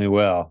extremely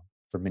well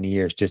for many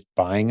years, just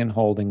buying and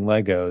holding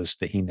Legos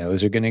that he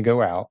knows are going to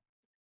go out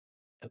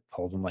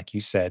hold them, like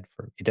you said,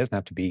 for it doesn't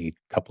have to be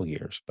a couple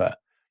years, but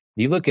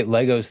you look at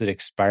Legos that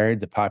expired,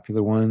 the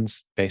popular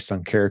ones based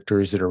on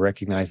characters that are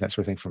recognized, that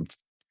sort of thing from a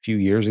few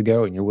years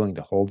ago, and you're willing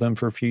to hold them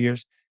for a few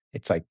years.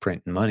 It's like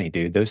printing money,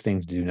 dude. Those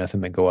things do nothing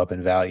but go up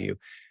in value.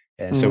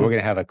 And so we're Mhm.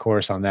 going to have a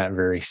course on that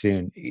very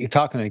soon. You're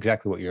talking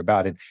exactly what you're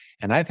about.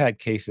 And I've had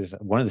cases.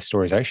 One of the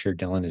stories I shared,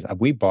 Dylan, is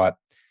we bought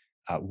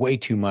way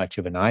too much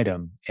of an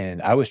item,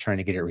 and I was trying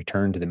to get it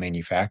returned to the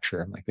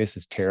manufacturer. I'm like, this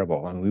is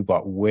terrible. I mean, we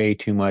bought way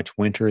too much.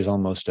 Winter is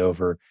almost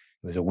over.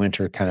 It was a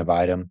winter kind of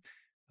item,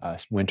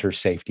 winter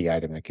safety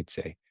item, I could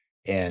say.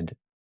 And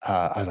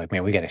I was like,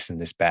 man, we got to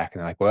send this back. And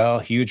they're like, well,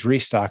 huge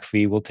restock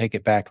fee. We'll take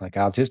it back. Like,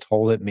 I'll just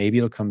hold it. Maybe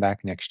it'll come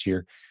back next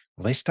year.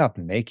 Well, they stopped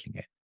making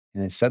it.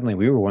 And then suddenly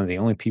we were one of the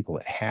only people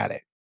that had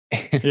it.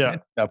 And Yeah.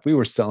 that stuff we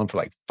were selling for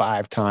like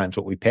 5 times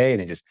what we paid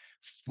and just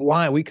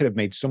flying. We could have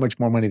made so much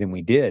more money than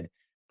we did.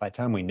 By the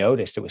time we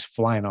noticed, it was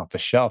flying off the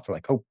shelf. We're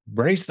like, "Oh,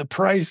 raise the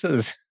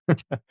prices."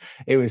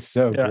 It was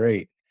so Yeah.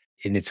 great,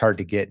 and it's hard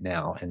to get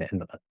now, and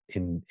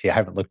I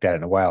haven't looked at it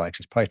in a while.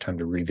 Actually, it's probably time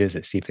to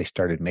revisit, see if they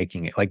started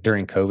making it. Like,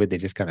 during COVID, they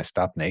just kinda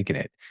stopped making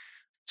it.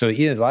 So,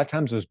 yeah, a lot of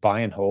times those buy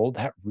and hold,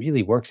 that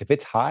really works. If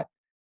it's hot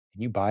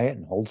and you buy it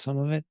and hold some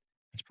of it,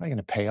 it's probably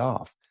gonna pay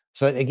off.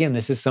 So, again,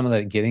 this is some of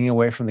the getting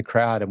away from the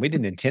crowd, and we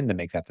didn't intend to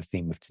make that the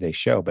theme of today's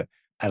show, but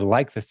I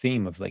like the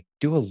theme of, like,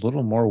 do a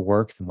little more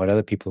work than what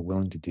other people are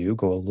willing to do,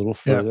 go a little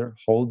Yeah. further,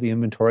 hold the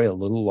inventory a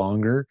little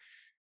longer,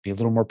 be a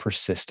little more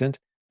persistent.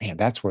 Man,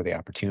 that's where the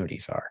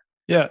opportunities are.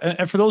 Yeah,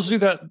 and for those of you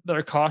that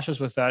are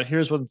cautious with that,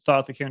 here's one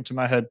thought that came into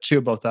my head too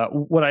about that.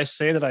 When I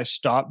say that I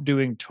stopped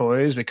doing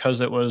toys because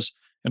it was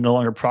no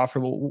longer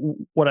profitable,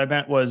 what I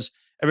meant was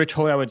every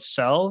toy I would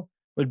sell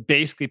would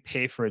basically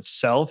pay for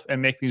itself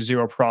and make me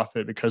zero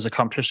profit because the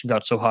competition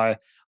got so high.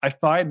 I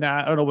find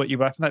that, I don't know what you,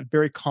 but I find that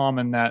very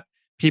common that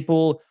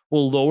people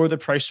will lower the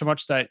price so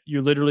much that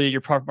you literally,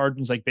 your profit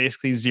margin is like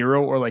basically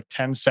zero or like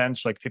 10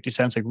 cents, like 50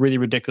 cents, like really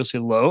ridiculously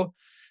low.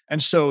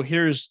 And so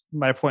here's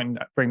my point in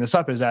bringing this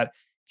up is that,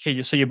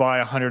 okay, so you buy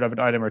 100 of an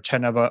item or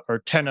 10 of a or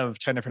 10 of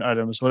 10 different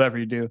items, whatever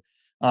you do.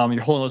 You're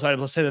holding those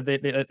items. Let's say that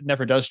it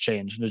never does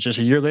change. And it's just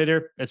a year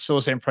later, it's still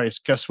the same price.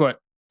 Guess what?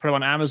 Put them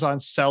on Amazon,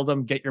 sell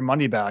them, get your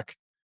money back.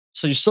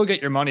 So you still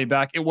get your money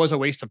back. It was a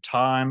waste of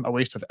time, a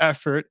waste of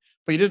effort,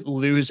 but you didn't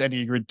lose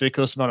any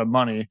ridiculous amount of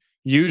money.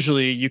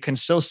 Usually you can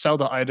still sell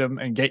the item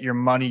and get your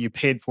money you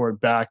paid for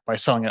it back by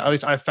selling it. At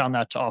least I've found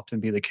that to often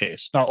be the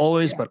case. Not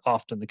always, Yeah. but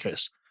often the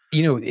case.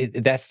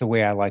 That's the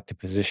way I like to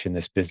position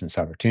this business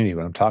opportunity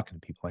when I'm talking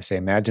to people. I say,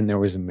 imagine there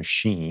was a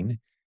machine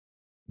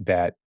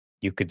that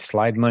you could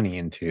slide money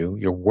into.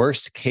 Your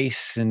worst case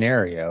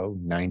scenario,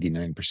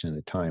 99% of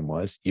the time,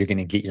 was you're going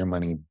to get your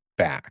money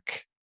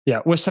back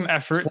Yeah, with some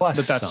effort, plus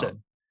but that's it.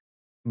 some,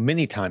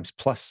 many times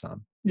plus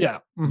some. Yeah.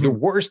 Your Mhm.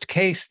 worst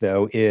case,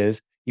 though,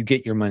 is you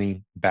get your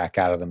money back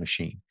out of the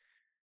machine.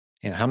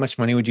 And how much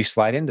money would you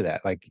slide into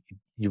that? Like,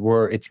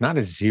 it's not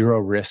a zero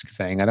risk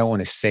thing. I don't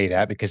want to say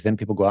that because then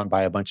people go out and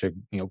buy a bunch of,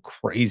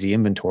 crazy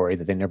inventory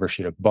that they never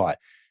should have bought.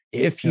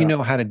 If you Yeah.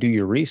 know how to do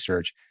your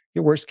research,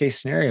 your worst case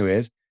scenario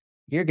is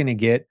you're going to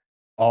get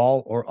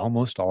all or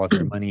almost all of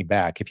your money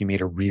back if you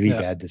made a really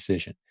Yeah. bad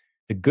decision.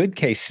 The good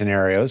case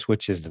scenarios,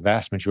 which is the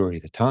vast majority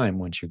of the time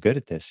once you're good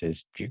at this,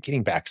 is you're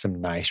getting back some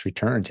nice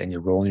returns and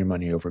you're rolling your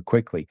money over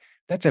quickly.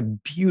 That's a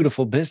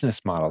beautiful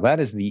business model. That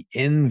is the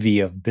envy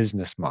of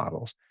business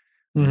models.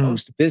 Mhm.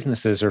 Most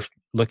businesses are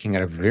looking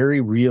at a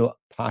very real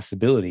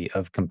possibility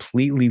of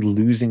completely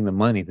losing the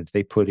money that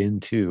they put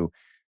into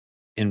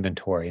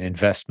inventory and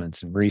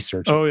investments and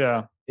research, and Oh,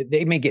 yeah.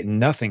 they may get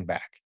nothing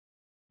back.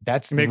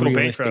 That's You the may go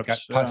realistic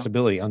bankrupt. Yeah.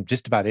 possibility on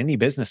just about any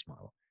business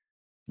model.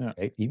 Yeah.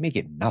 Right? You may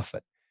get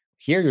nothing.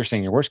 Here, you're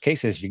saying your worst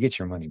case is you get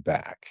your money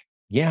back.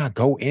 Yeah,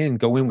 go in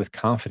with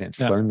confidence,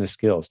 Yeah. learn the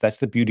skills. That's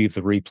the beauty of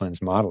the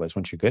replens model is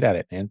once you're good at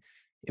it, man,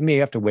 you may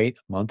have to wait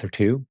a month or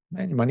two,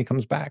 and your money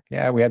comes back.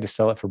 Yeah, we had to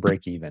sell it for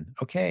break even.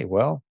 Okay,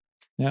 well,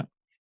 Yeah.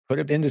 put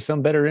it into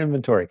some better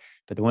inventory.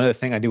 But the one other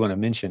thing I do want to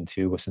mention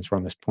too, since we're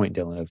on this point,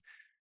 Dylan, of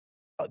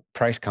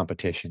price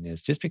competition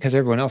is just because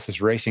everyone else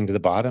is racing to the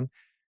bottom,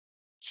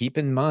 keep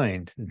in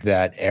mind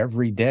that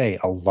every day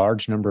a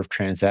large number of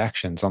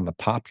transactions on the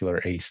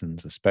popular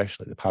ASINs,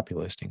 especially the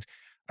popular listings,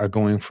 are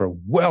going for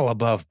well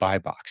above buy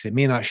box. It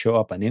may not show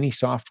up on any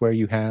software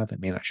you have. It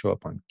may not show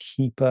up on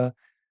Keepa.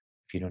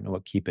 If you don't know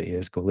what Keepa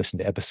is, go listen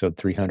to episode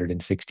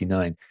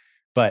 369.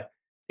 But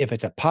if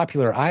it's a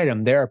popular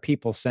item, there are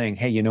people saying,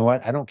 hey, you know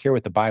what? I don't care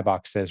what the buy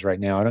box says right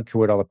now. I don't care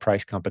what all the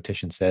price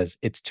competition says.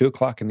 It's 2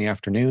 o'clock in the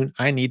afternoon.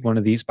 I need one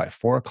of these by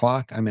 4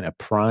 o'clock. I'm in a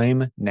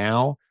prime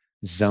now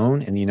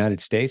zone in the United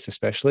States,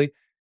 especially.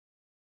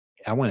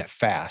 I want it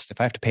fast. If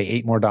I have to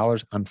pay $8 more,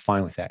 I'm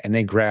fine with that. And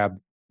they grab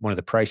one of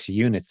the pricey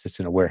units that's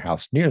in a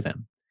warehouse near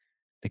them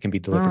that can be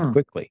delivered Mm.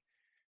 quickly.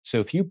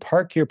 So if you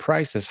park your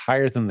prices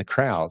higher than the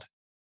crowd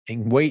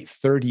and wait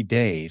 30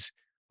 days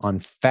on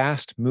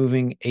fast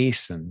moving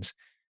ASINs,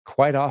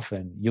 quite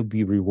often you'll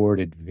be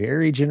rewarded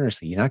very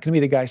generously. You're not going to be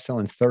the guy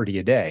selling 30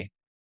 a day,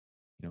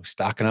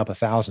 stocking up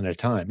 1,000 at a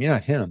time. You're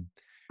not him.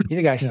 You're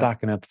the guy Yeah.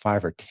 stocking up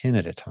 5 or 10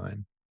 at a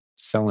time.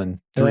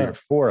 selling 3 or Yeah.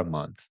 4 a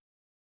month,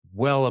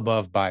 well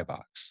above buy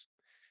box,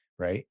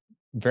 right?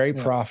 Very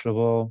Yeah.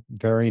 profitable,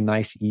 very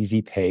nice,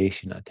 easy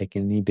pace. You're not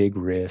taking any big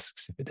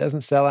risks. If it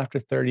doesn't sell after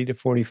 30 to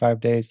 45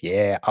 days,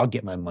 yeah, I'll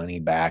get my money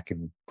back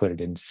and put it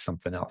into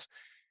something else.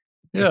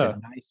 It's a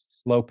Yeah. nice,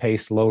 slow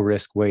pace, low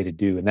risk way to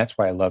do. And that's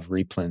why I love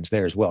replens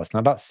there as well. It's not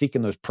about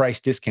seeking those price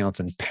discounts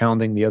and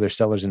pounding the other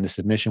sellers into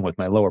submission with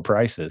my lower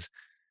prices.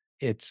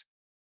 It's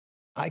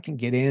I can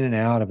get in and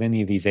out of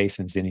any of these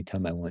ASINs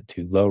anytime I want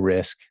to. Low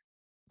risk,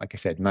 like I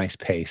said, nice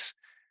pace.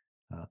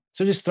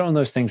 So just throwing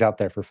those things out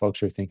there for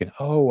folks who are thinking,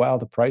 oh, wow,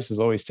 the price is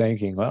always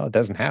tanking. Well, it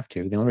doesn't have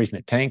to. The only reason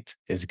it tanked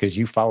is because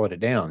you followed it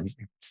down.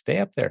 Stay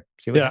up there,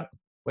 see what Yeah. happens.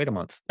 Wait a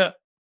month. Yeah.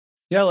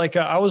 Yeah, like,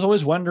 I was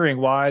always wondering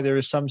why there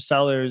were some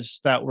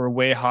sellers that were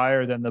way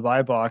higher than the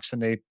buy box,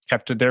 and they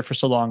kept it there for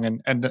so long,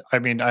 and I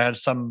mean, I had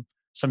some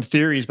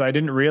theories, but I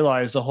didn't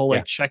realize the whole, Yeah.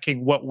 like,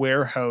 checking what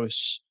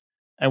warehouse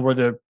and where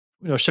the,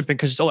 shipping,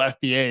 because it's all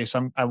FBA,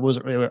 so I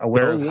wasn't really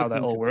aware Go of how that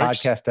listen all to works.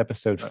 podcast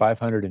episode But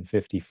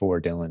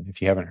 554, Dylan.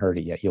 If you haven't heard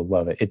it yet, you'll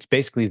love it. It's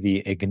basically the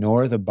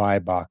ignore the buy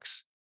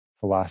box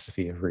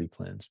philosophy of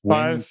replens.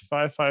 When you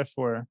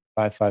 5554,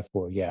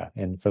 554, yeah.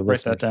 And for write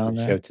that listeners to down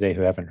the show there. today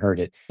who haven't heard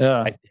it,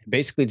 Yeah. I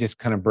basically just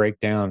kind of break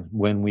down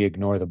when we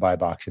ignore the buy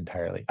box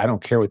entirely. I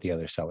don't care what the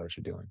other sellers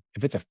are doing.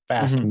 If it's a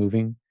fast Mhm.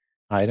 moving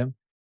item,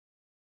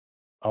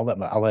 I'll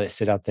let it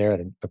sit out there at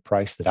a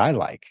price that I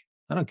like.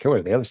 I don't care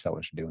what the other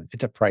sellers are doing.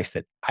 It's a price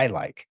that I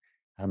like.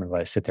 I'm going to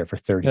let it sit there for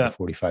 30 to Yeah.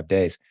 45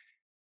 days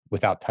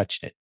without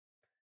touching it.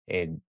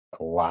 And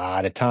a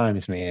lot of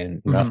times,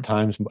 man, enough Mhm.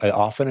 times,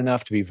 often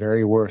enough to be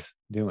very worth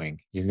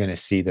doing, you're going to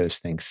see those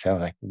things sell.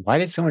 Like, why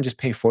did someone just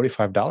pay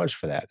 $45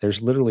 for that?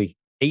 There's literally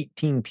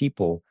 18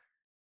 people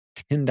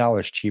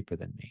 $10 cheaper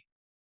than me.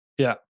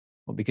 Yeah.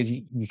 Well, because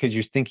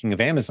you're thinking of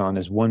Amazon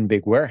as one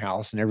big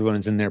warehouse and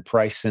everyone's in their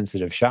price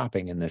sensitive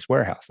shopping in this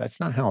warehouse. That's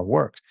not how it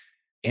works.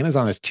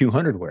 Amazon has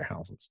 200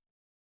 warehouses,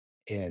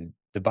 and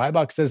the buy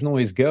box doesn't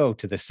always go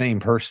to the same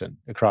person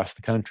across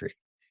the country.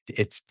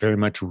 It's very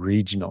much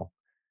regional,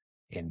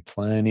 and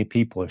plenty of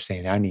people are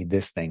saying, "I need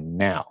this thing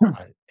now," Hmm.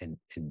 and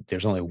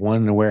there's only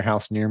one in a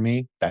warehouse near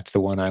me. That's the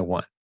one I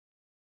want.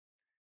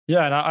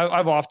 Yeah, and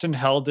I've often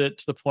held it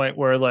to the point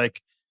where,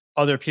 like,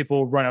 other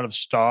people run out of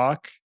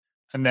stock,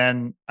 and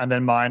then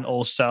mine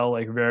will sell,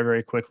 like, very,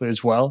 very quickly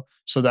as well.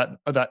 So that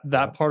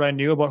Yep. part I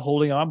knew about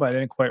holding on, but I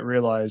didn't quite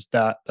realize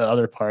that the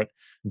other part.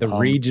 The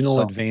regional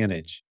So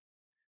advantage.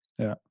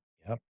 yeah, Yep.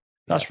 Yeah.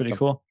 that's really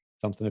cool.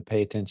 Something to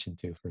pay attention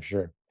to for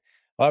sure.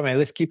 All right, Yeah.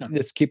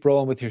 let's keep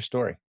rolling with your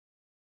story.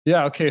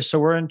 Yeah, okay, so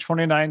we're in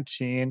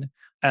 2019,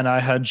 and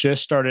I had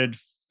just started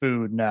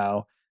food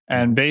now,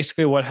 and Mhm.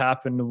 basically what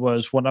happened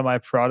was one of my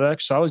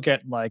products, so I was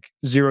getting, like,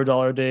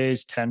 $0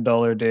 days,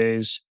 $10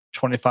 days,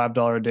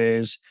 $25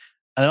 days,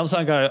 and then all of a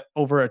sudden I got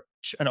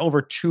an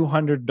over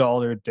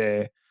 $200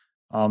 day.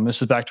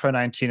 This is back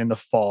 2019 in the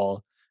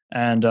fall,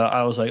 and,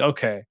 I was like,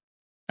 "Okay,"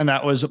 and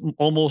that was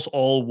almost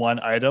all one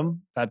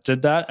item that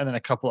did that, and then a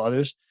couple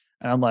others,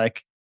 and I'm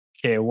like,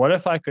 "Okay, what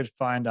if I could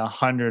find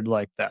 100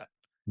 like that?"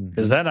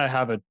 'Cause Mhm. then I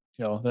have a,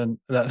 then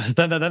that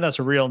then that's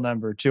a real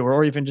number too,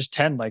 or even just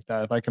 10 like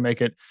that. If I can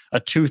make it a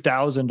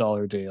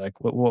 $2,000 day,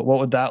 like, what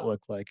would that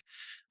look like?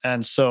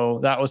 And so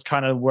that was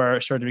kind of where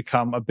it started to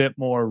become a bit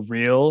more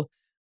real,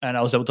 and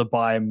I was able to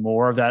buy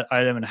more of that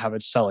item and have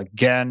it sell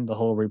again, the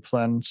whole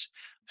replens.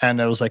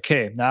 And I was like,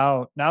 "Hey,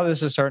 now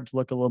this is starting to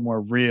look a little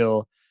more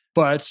real,"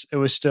 but it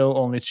was still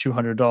only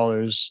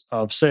 $200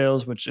 of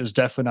sales, which is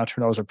definitely not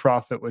 $200 of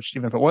profit, which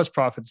even if it was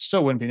profit, it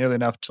still wouldn't be nearly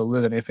enough to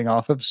live anything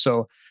off of.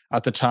 So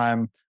at the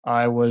time,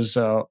 I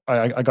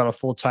got a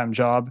full-time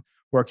job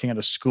working at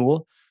a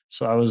school.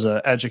 So I was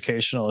an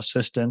educational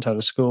assistant at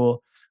a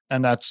school,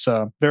 and that's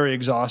a very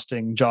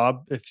exhausting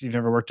job if you've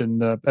never worked in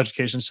the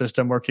education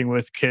system, working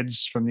with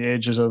kids from the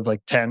ages of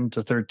like 10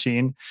 to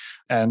 13.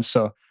 And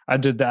so I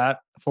did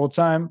that full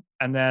time.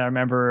 And then I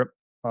remember,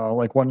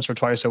 like, once or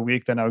twice a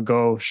week, then I would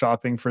go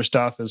shopping for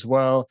stuff as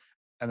well.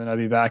 And then I'd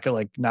be back at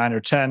like 9 or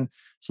 10.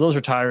 So those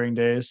were tiring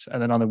days.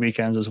 And then on the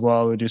weekends as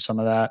well, we would do some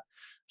of that.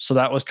 So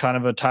that was kind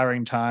of a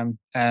tiring time,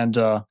 and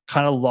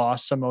kind of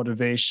lost some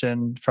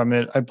motivation from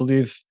it. I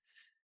believe, if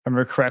I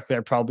remember correctly,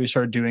 I probably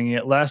started doing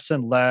it less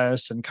and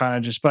less, and kind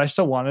of just, but I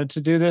still wanted to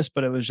do this,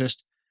 but it was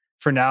just,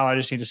 for now, I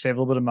just need to save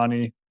a little bit of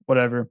money,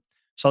 whatever.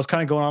 So I was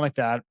kind of going on like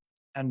that.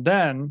 And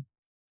then,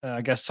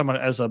 I guess, somewhat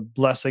as a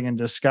blessing in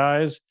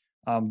disguise,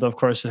 though of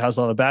course it has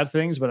a lot of bad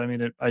things, but I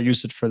mean, I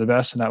used it for the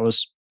best, and that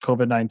was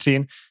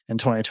COVID-19, and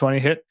 2020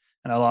 hit,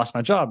 and I lost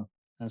my job.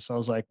 And so I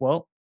was like,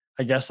 well,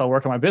 I guess I'll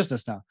work on my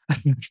business now.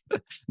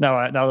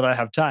 Now that I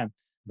have time.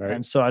 Right.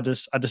 And so I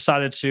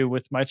decided to,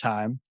 with my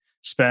time,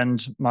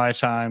 spend my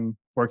time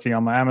working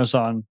on my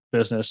Amazon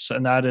business,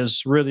 and that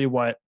is really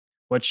what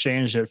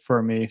changed it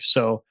for me.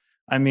 So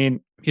I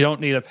mean, you don't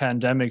need a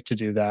pandemic to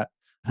do that,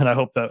 and I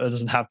hope that it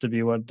doesn't have to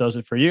be what does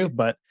it for you.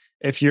 But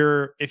if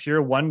you're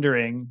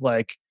wondering,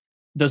 like,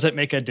 does it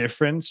make a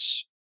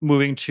difference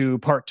moving to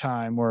part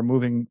time or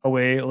moving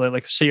away?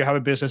 Like, say you have a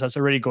business that's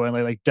already going,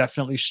 like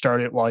definitely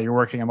start it while you're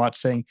working. I'm not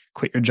saying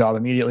quit your job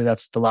immediately.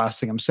 That's the last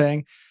thing I'm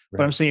saying.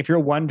 But I'm Right. saying if you're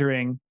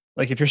wondering,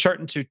 like if you're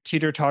starting to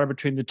teeter totter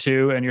between the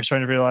two and you're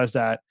starting to realize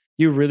that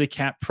you really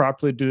can't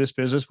properly do this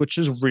business, which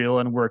is real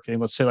and working.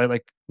 Let's say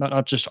like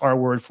not just our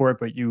word for it,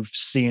 but you've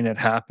seen it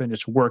happen.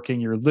 It's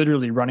working. You're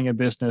literally running a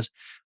business,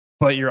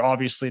 but you're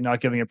obviously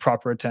not giving it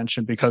proper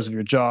attention because of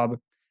your job,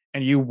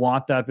 and you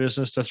want that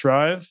business to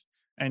thrive,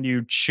 and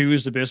you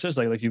choose the business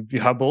like you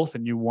have both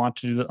and you want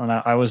to do that. And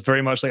I was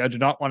very much like, I do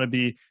not want to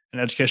be an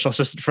educational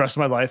assistant for the rest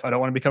of my life. I don't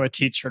want to become a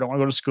teacher. I don't want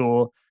to go to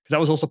school, because that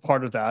was also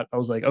part of that. I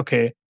was like,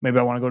 okay, maybe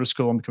I want to go to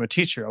school and become a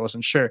teacher. I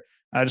wasn't sure.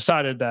 I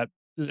decided that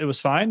it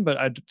was fine,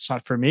 but it's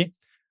not for me.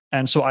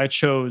 And so I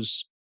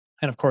chose,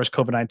 and of course,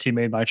 COVID-19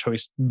 made my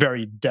choice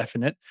very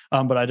definite.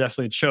 But I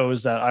definitely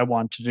chose that I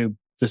want to do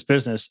this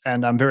business.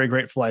 And I'm very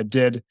grateful I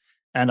did.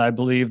 And I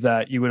believe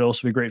that you would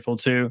also be grateful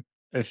too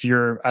if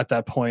you're at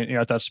that point, you're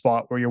at that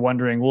spot where you're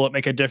wondering, will it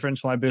make a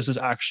difference when my business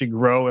actually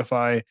grow if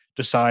I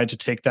decide to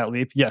take that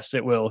leap? Yes,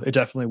 it will. It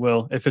definitely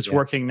will. If it's Yeah.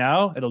 working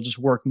now, it'll just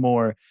work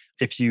more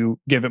if you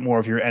give it more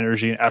of your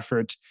energy and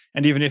effort.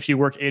 And even if you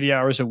work 80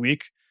 hours a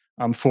week,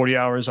 40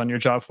 hours on your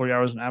job, 40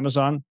 hours on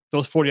Amazon,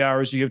 those 40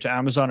 hours you give to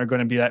Amazon are going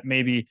to be at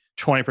maybe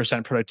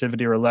 20%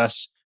 productivity or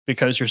less,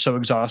 because you're so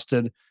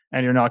exhausted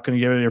and you're not going to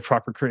give it your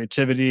proper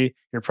creativity,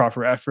 your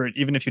proper effort.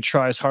 Even if you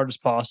try as hard as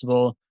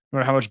possible, no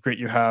matter how much grit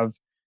you have,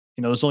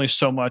 there's only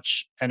so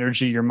much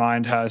energy your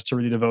mind has to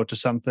really devote to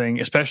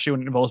something, especially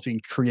when it involves being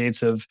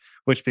creative,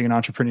 which being an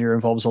entrepreneur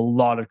involves a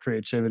lot of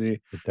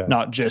creativity, It does.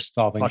 not just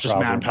Solving not just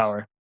problems.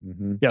 manpower.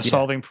 Yeah, Yeah.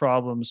 solving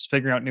problems,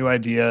 figuring out new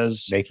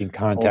ideas, Making all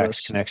contacts,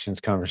 this. connections,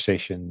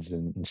 conversations,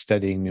 and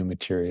studying new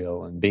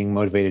material and being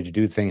motivated to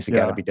do things that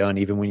got to Yeah. be done,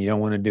 even when you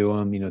don't want to do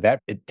them. That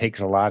it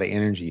takes a lot of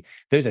energy.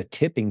 There's a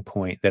tipping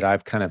point that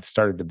I've kind of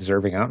started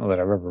observing. I don't know that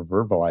I've ever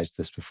verbalized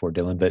this before,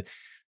 Dylan, but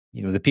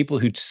the people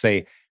who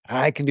say,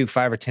 I can do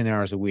 5 or 10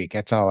 hours a week,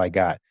 that's all I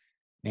got.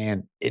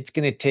 Man, it's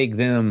going to take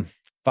them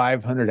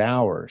 500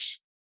 hours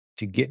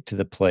to get to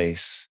the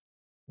place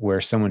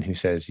where someone who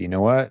says, you know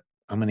what,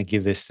 I'm going to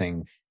give this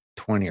thing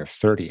 20 or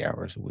 30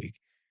 hours a week.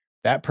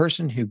 That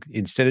person who,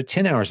 instead of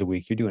 10 hours a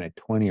week, you're doing it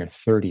 20 or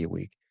 30 a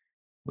week.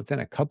 Within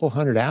a couple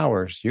hundred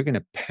hours, you're going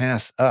to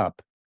pass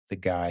up the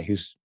guy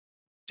who's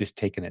just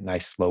taking it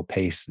nice, slow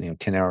pace,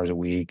 10 hours a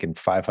week and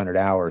 500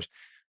 hours.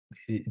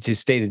 To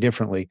state it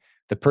differently,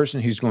 the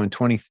person who's going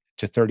 20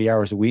 to 30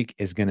 hours a week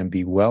is going to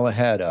be well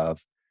ahead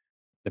of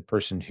the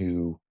person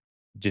who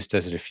just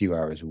does it a few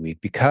hours a week,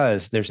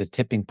 because there's a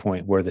tipping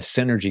point where the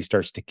synergy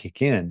starts to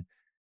kick in.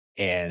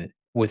 And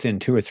within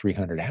 2 or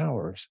 300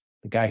 hours,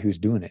 the guy who's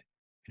doing it,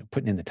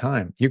 putting in the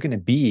time, you're going to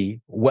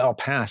be well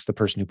past the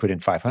person who put in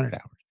 500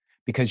 hours,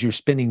 because you're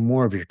spending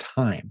more of your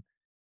time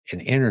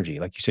and energy,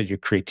 like you said, your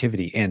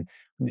creativity. And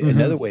Hmm.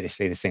 another way to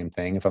say the same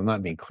thing, if I'm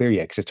not being clear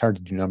yet, because it's hard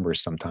to do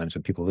numbers sometimes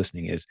when people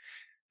listening, is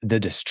the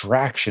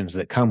distractions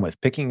that come with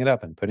picking it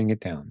up and putting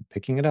it down,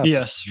 picking it up and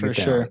Yes, putting for it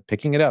down, sure.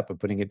 picking it up and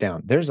putting it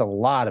down. There's a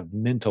lot of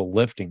mental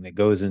lifting that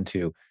goes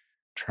into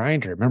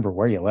trying to remember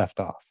where you left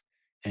off.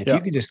 And if Yeah.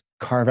 you could just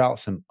carve out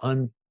some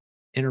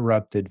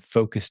uninterrupted,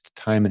 focused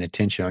time and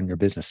attention on your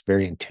business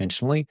very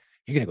intentionally,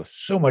 you're going to go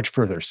so much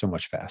further, so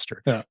much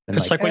faster Yeah. than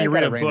Cause like, like when I you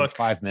read got a a random book,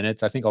 5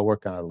 minutes. I think I'll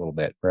work on it a little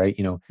bit, right?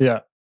 yeah.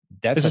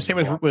 That's It's a the same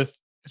with lot.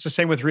 it's the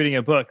same with reading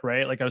a book,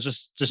 right? Like I was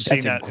just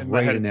seeing That's a that in my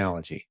great head.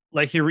 analogy.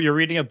 Like you're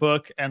reading a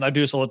book, and I do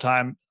this all the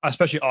time,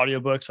 especially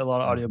audiobooks, a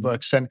lot of Mhm.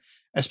 audiobooks. And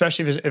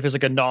especially if it's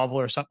like a novel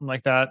or something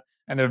like that,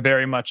 and they're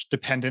very much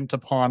dependent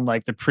upon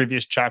like the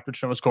previous chapter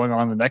to know what's going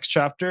on in the next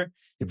chapter.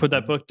 You put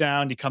that Mhm. book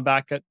down, you come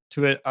back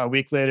to it a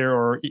week later,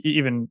 or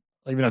even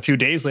a few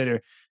days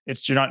later.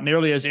 You're not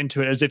nearly as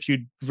into it as if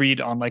you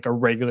read on like a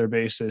regular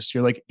basis.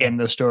 You're like Yeah. in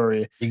the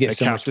story, You get and it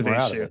so much more out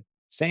captivates of you. it.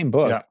 Same Yeah,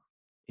 book,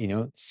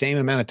 same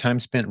amount of time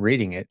spent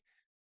reading it,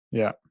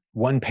 yeah,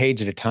 one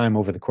page at a time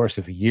over the course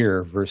of a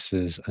year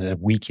versus a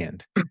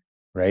weekend,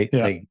 right?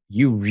 yeah, Like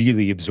you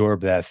really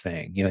absorb that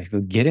thing. Like,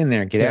 get in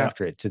there, get yeah,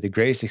 after it to the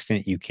greatest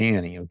extent you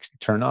can.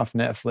 Turn off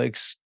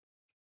Netflix.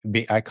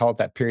 I call it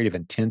that period of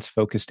intense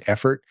focused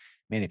effort.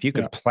 Man, if you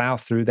yeah, could plow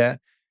through that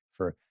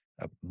for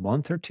a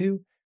month or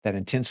two, that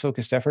intense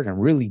focused effort,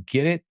 and really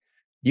get it,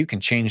 you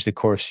can change the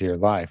course of your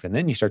life. And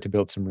then you start to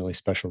build some really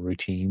special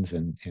routines,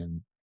 and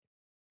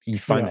you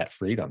find yeah. that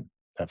freedom,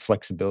 that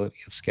flexibility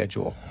of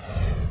schedule.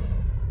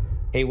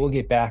 Hey, we'll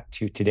get back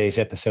to today's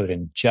episode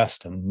in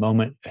just a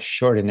moment. A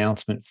short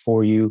announcement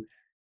for you.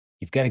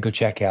 You've got to go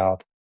check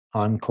out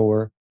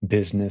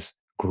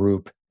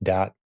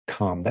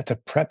encorebusinessgroup.com. That's a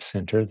prep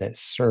center that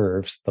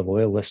serves the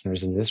loyal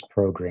listeners of this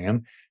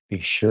program. Be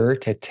sure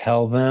to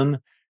tell them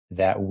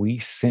that we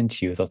sent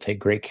you. They'll take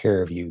great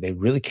care of you. They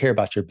really care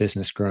about your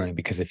business growing,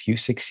 because if you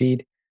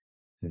succeed,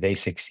 they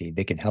succeed.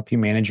 They can help you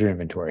manage your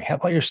inventory,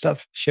 have all your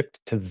stuff shipped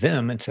to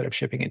them instead of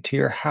shipping it to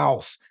your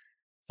house.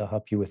 They'll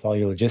help you with all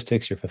your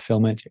logistics, your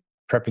fulfillment,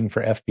 prepping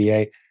for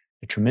FBA.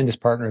 A tremendous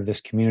partner of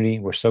this community.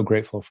 We're so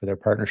grateful for their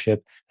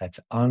partnership. That's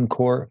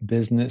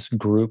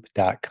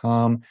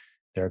encorebusinessgroup.com.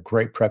 They're a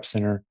great prep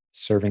center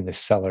serving the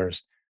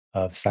sellers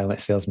of Silent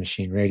Sales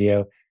Machine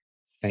Radio.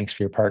 Thanks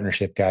for your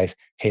partnership, guys.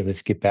 Hey,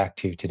 let's get back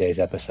to today's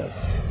episode.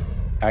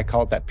 I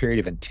call it that period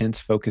of intense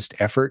focused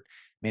effort.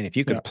 Man, if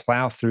you can Yeah.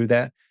 plow through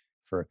that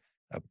for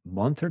a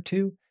month or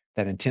two,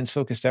 that intense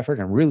focused effort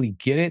and really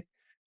get it,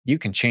 you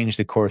can change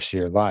the course of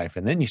your life.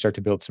 And then you start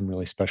to build some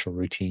really special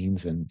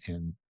routines and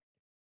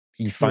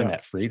you find Yeah.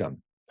 that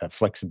freedom, that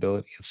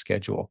flexibility of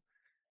schedule.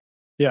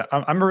 Yeah,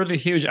 I'm a really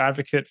huge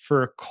advocate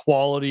for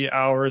quality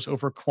hours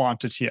over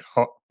quantity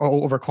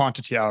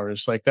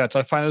hours. Like that's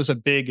I find there's a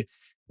big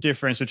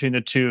difference between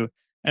the two,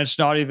 and it's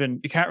not even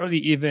you can't really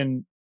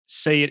even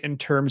say it in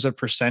terms of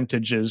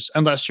percentages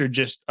unless you're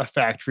just a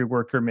factory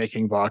worker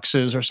making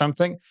boxes or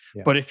something.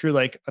 Yeah. But if you're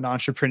like an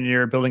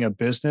entrepreneur building a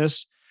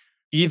business,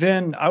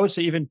 even I would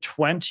say even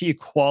 20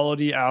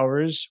 quality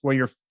hours where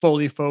you're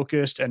fully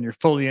focused and you're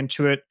fully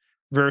into it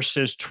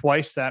versus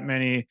twice that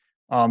many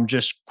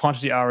just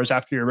quantity hours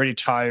after you're already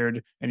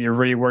tired and you've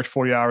already worked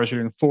 40 hours,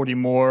 you're doing 40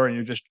 more and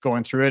you're just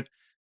going through it.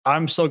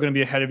 I'm still going to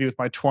be ahead of you with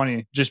my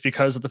 20 just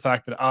because of the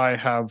fact that I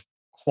have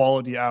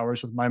quality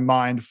hours with my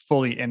mind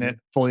fully in Mhm. it,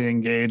 fully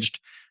engaged.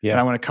 And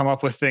Yeah, I want to come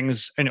up with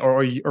things and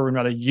or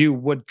rather you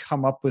would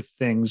come up with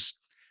things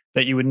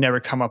that you would never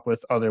come up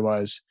with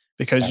otherwise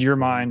because your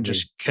mind absolutely.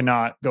 just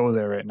cannot go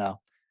there right now.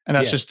 And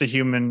that's Yeah. just the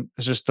human,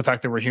 it's just the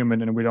fact that we're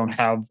human and we don't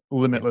have Yeah.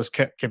 limitless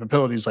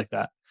capabilities like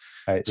that.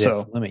 That's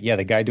So, the limit. Yeah,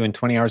 the guy doing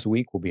 20 hours a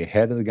week will be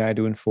ahead of the guy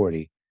doing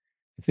 40.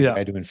 If the yeah,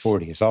 guy doing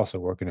 40 is also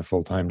working a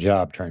full-time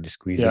job trying to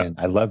squeeze yeah. in.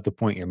 I love the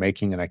point you're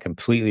making, and I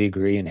completely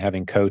agree. And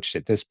having coached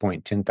at this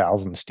point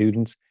 10,000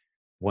 students,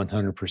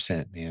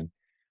 100%, man.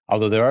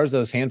 Although there are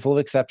those handful of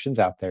exceptions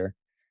out there.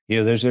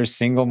 There's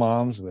single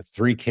moms with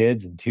 3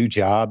 kids and 2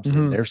 jobs, and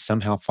Mhm. they're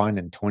somehow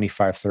finding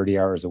 25, 30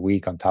 hours a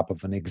week on top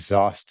of an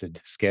exhausting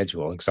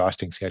schedule,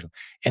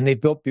 and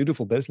they've built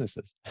beautiful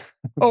businesses.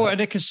 Oh, But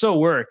and it can still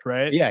work,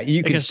 right? yeah,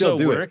 you It can can still still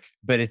do it, work.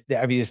 but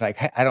I mean, it's like,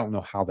 I don't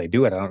know how they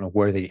do it. I don't know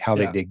how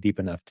they Yeah. dig deep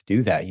enough to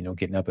do that,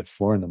 getting up at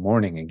 4 in the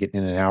morning and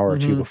getting in an hour or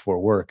 2 Mhm. before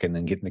work and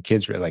then getting the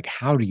kids ready. Like,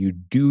 how do you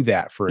do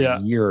that for a Yeah.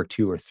 year or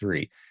 2 or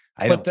 3?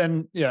 I But don't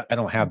then yeah. I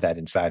don't have that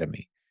inside of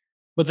me.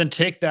 But then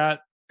take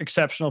that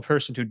exceptional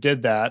person who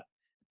did that,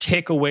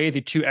 take away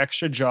the 2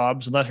 extra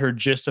jobs and let her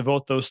just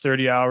devote those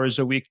 30 hours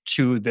a week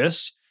to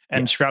this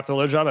and Yes, scrap the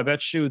other job. I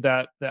bet you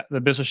that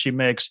the business she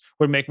makes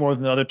would make more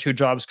than the other 2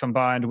 jobs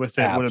combined with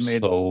it would have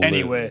made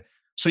anyway. absolutely.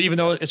 So even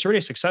though Yeah, it's already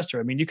a success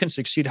story, I mean, you can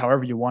succeed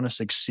however you want to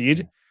yeah.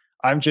 succeed.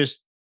 I'm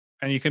just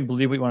and you can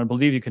believe what you want to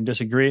believe, you can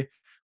disagree,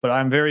 but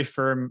I'm very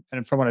firm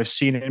and from what I've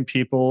seen in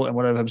people and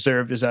what I've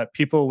observed is that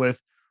people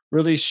with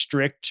really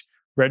strict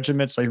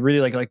regiments, like really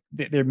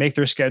they make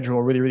their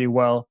schedule really, really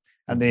well.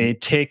 And Mhm. they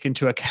take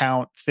into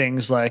account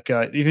things like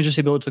even just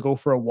the ability to go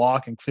for a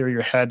walk and clear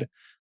your head.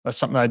 That's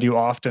something I do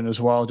often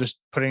as well. Just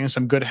putting in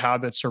some good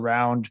habits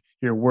around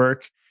your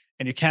work.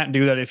 And you can't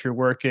do that if you're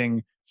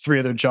working 3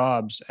 other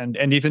jobs. And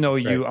even though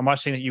That's right. I'm not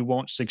saying that you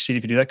won't succeed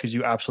if you do that, because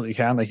you absolutely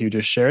can, like you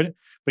just shared,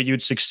 but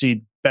you'd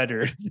succeed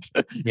better.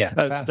 Yeah,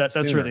 That's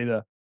really sooner,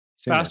 the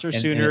sooner, faster, and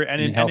sooner,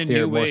 and in a in healthier,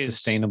 new more ways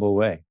sustainable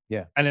way.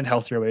 Yeah. and in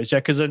healthier ways. Yeah,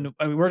 because then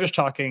I mean, we're just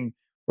talking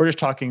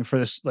for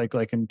this like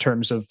in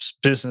terms of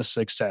business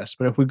success.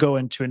 But if we go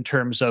into in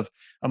terms of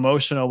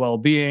emotional well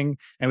being,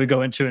 and we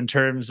go into in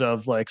terms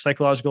of like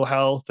psychological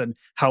health and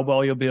how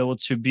well you'll be able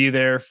to be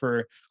there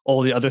for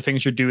all the other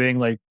things you're doing,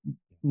 like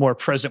more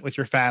present with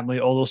your family,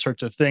 all those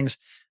sorts of things.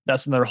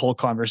 That's another whole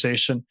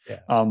conversation. Yeah.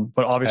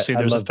 But obviously, I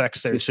there's love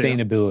effects there too.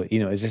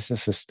 sustainability. Is this a Yeah.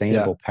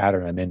 sustainable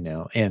pattern I'm in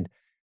now? And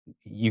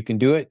you can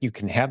do it. You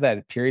can have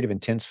that period of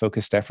intense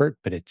focused effort,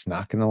 but it's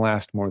not going to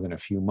last more than a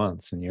few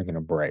months and you're going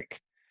to break.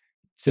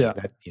 So Yeah.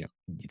 that,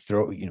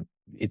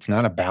 it's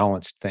not a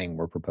balanced thing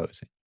we're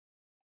proposing.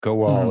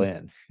 Go all Mhm.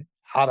 in,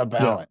 out of Yeah.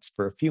 balance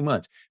for a few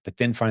months, but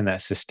then find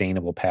that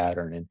sustainable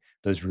pattern and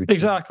those routines.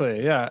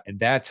 Exactly. Yeah. And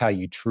that's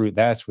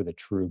where the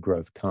true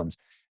growth comes.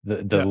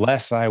 The Yeah.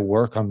 less I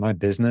work on my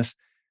business,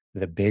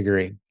 the bigger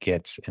it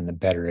gets and the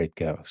better it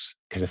goes.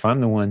 Because if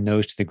I'm the one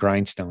nose to the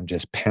grindstone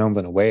just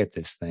pounding away at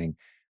this thing,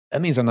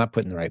 that means I'm not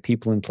putting the right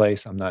people in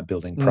place. I'm not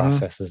building Hmm.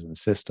 processes and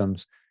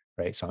systems,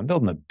 right? So I'm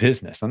building a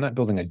business. I'm not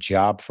building a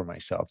job for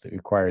myself that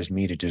requires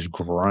me to just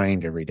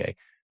grind every day.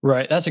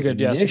 Right. Because That's a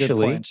good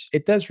initially, point.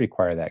 it does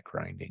require that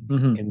grinding,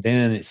 Hmm. and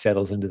then it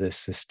settles into this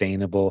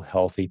sustainable,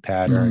 healthy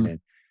pattern, Hmm. and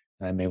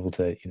I'm able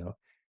to,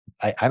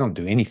 I don't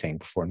do anything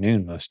before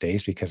noon most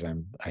days because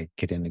I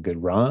get in a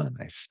good run,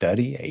 I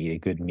study, I eat a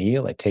good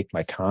meal, I take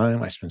my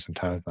time, I spend some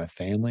time with my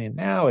family, and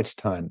now it's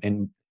time.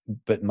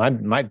 But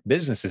my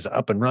business is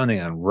up and running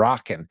and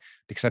rocking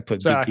because I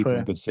put good people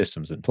and Exactly. good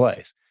systems in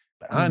place.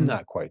 But I'm Mhm.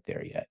 not quite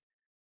there yet.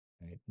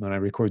 Right? When I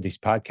record these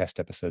podcast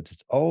episodes,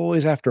 it's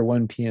always after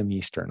 1 p.m.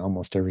 Eastern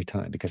almost every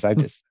time because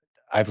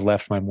I've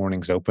left my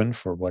mornings open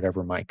for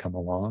whatever might come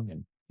along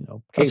and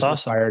That's occasional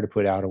awesome. fire to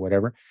put out or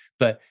whatever.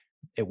 But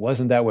it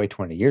wasn't that way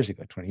 20 years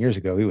ago. 20 years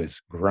ago, it was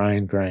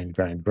grind, grind,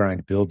 grind,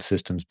 grind, build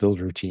systems, build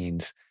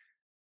routines,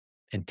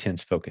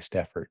 intense focused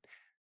effort.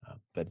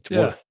 But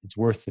Yeah. it's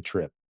worth the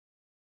trip.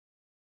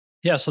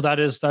 Yeah, so that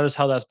is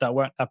how that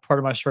went. That part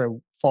of my story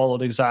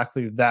followed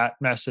exactly that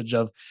message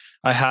of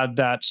I had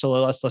that. So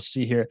let's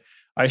see here.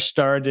 I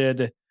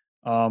started.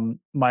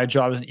 My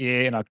job as an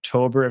EA in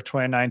October of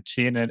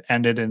 2019, and it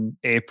ended in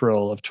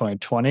April of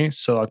 2020.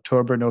 So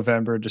October,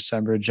 November,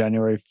 December,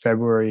 January,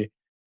 February,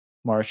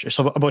 March.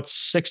 So about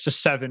 6 to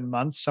 7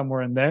 months,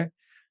 somewhere in there,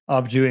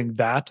 of doing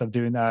that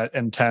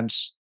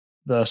intense,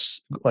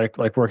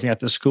 like working at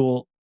the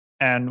school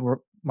and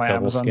my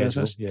Double Amazon schedule.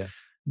 business, Yeah.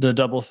 the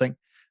double thing.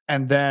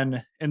 And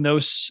then in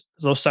those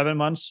 7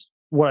 months,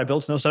 what I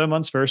built in those 7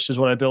 months versus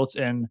what I built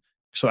in.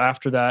 So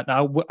after that,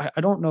 now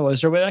I don't know.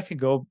 Is there a way I could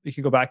go? You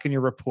can go back in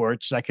your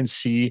reports and I can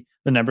see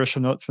the numbers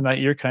from that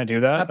year. Can I do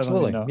that? I don't even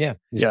Absolutely. know. Yeah.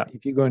 Just Yeah,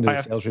 if you go into I the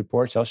have. sales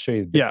reports, I'll show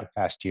you Yeah, the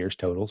past year's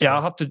totals. yeah. Yeah.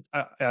 I'll have to.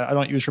 I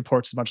don't use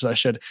reports as much as I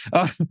should,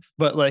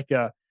 but like,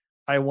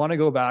 I want to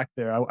go back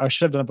there. I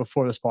should have done it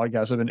before this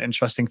podcast. It'd been an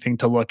interesting thing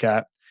to look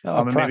at. No,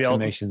 And maybe I'll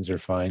approximations are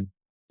fine.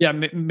 yeah,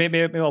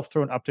 maybe I'll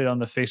throw an update on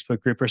the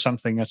Facebook group or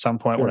something at some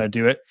point when I Sure.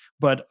 do it.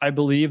 But I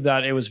believe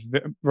that it was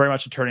very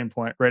much a turning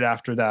point right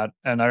after that.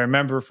 And I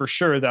remember for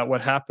sure that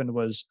what happened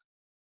was,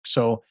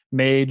 so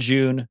May,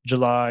 June,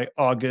 July,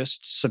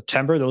 August,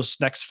 September, those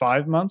next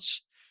 5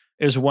 months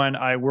is when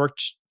I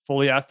worked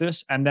fully at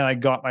this. And then I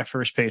got my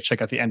first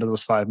paycheck at the end of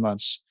those 5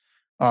 months.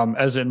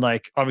 As in,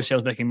 like, obviously I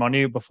was making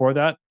money before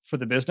that for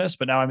the business,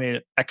 but now I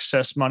made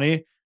excess money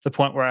to the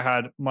point where I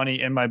had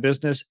money in my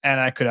business and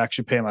I could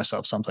actually pay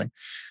myself something.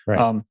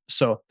 Right.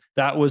 So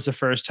that was the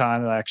first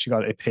time that I actually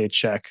got a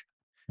paycheck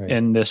Right.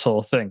 in this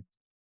whole thing.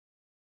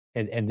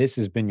 And this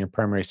has been your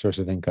primary source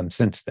of income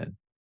since then.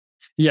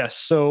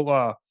 Yes.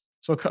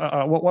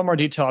 One more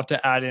detail I have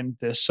to add in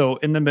this. So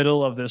in the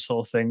middle of this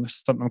whole thing,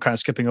 something I'm kind of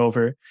skipping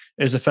over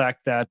is the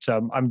fact that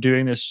I'm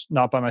doing this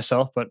not by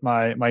myself, but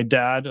my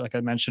dad, like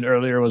I mentioned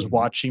earlier, was Mhm.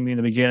 watching me in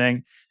the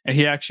beginning, and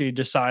he actually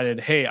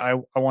decided, hey, I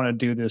want to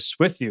do this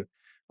with you.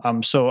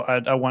 So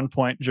at one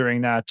point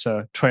during that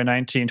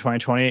 2019,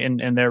 2020,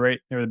 and they're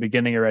right near the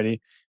beginning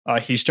already,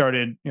 he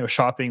started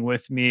shopping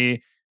with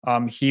me.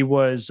 He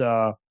was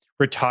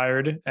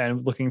retired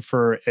and looking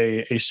for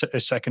a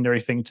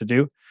secondary thing to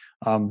do.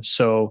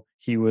 So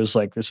he was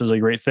like, this is a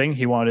great thing.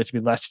 He wanted it to be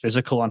less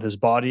physical on his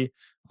body.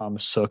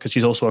 So because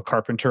he's also a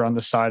carpenter on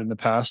the side in the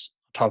past,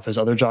 on top of his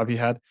other job he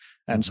had.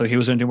 And so Mhm. he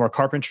was going to do more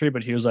carpentry,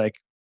 but he was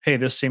like, hey,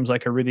 this seems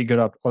like a really good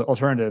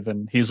alternative.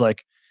 And he's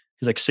like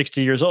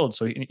 60 years old.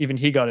 So even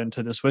he got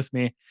into this with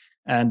me.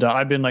 And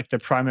I've been like the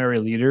primary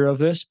leader of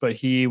this, but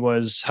he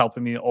was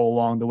helping me all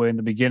along the way in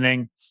the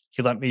beginning.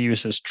 He let me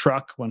use his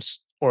truck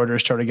once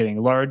orders started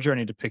getting larger. I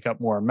need to pick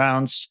up more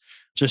amounts,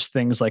 just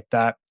things like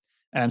that.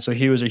 And so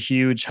he was a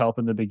huge help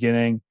in the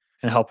beginning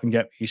and helping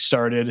get me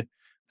started.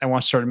 And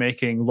once I started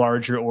making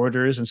larger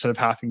orders instead of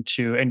having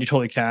to, and you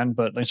totally can,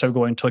 but instead of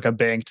going to like a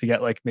bank to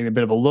get like maybe a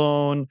bit of a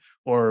loan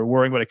or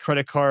worrying about a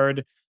credit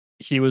card,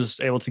 he was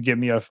able to give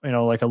me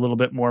like a little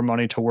bit more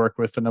money to work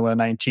with than what a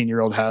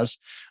 19-year-old has.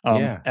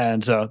 Yeah.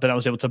 And then I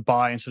was able to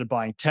buy, instead of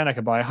buying 10, I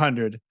could buy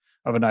 100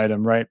 of an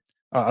item, right?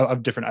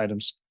 Of different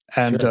items.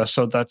 And Sure.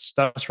 so that's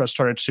where I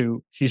started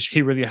to.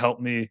 He really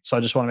helped me. So I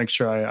just want to make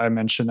sure I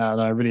mention that.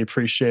 And I really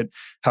appreciate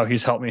how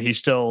he's helped me. He's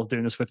still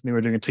doing this with me. We're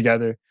doing it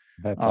together.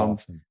 That's Um,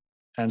 awesome.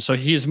 and so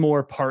he's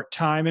more part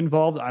time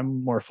involved.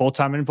 I'm more full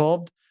time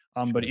involved.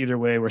 But Sure. either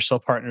way, we're still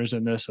partners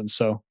in this. And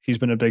so he's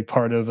been a big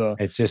part of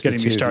It's just the getting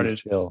me two of you started.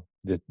 still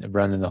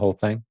running the whole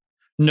thing?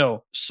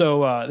 No.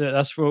 So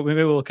that's what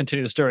maybe we'll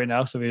continue the story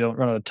now, so we don't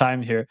run out of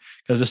time here,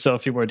 because there's still a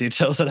few more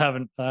details that I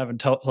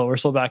haven't told. So we're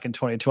still back in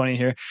 2020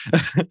 here,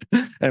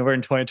 and we're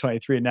in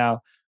 2023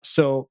 now.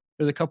 So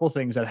there's a couple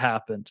things that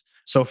happened.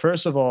 So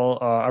first of all,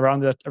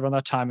 around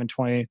that time in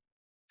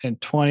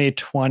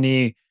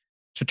 2020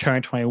 to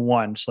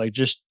 2021, so like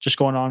just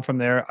going on from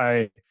there,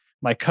 I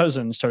my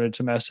cousin started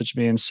to message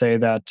me and say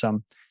that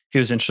he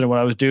was interested in what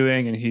I was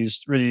doing, and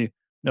he's really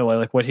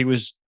like what he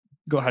was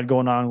had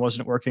going on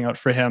wasn't working out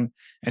for him,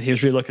 and he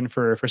was really looking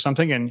for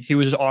something, and he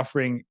was just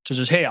offering to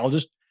just, hey, I'll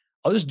just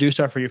do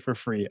stuff for you for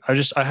free.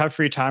 I have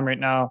free time right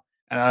now,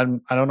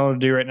 and I don't know what to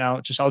do right now.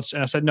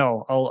 And I said,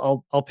 no,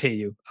 I'll pay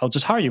you. I'll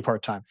just hire you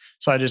part time.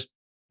 So I just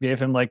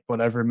gave him like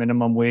whatever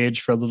minimum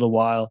wage for a little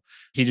while.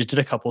 He just did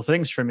a couple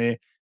things for me.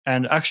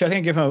 And actually,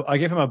 I think I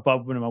gave him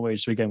above minimum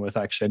wage to begin with.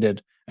 Actually, I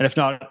did, and if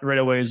not right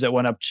away, it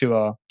went up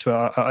to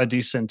a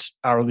decent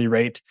hourly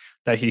rate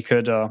that he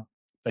could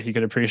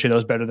appreciate. That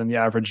was better than the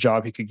average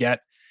job he could get.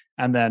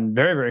 And then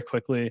very, very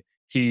quickly,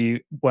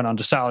 he went on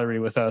to salary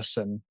with us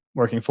and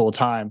working full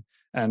time.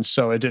 And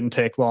so it didn't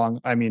take long.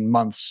 I mean,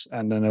 months.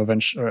 And then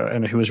eventually,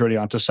 and he was already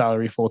on to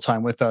salary full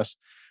time with us.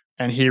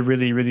 And he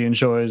really, really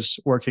enjoys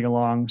working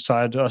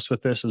alongside us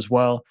with this as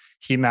well.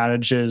 He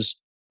manages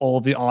all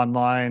the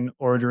online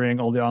ordering,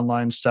 all the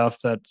online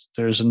stuff that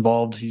there's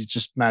involved. He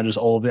just manages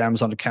all of the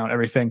Amazon account,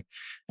 everything,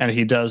 and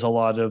he does a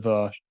lot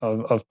of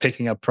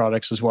picking up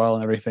products as well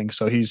and everything.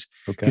 So Okay. he's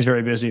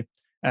very busy,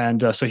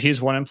 and so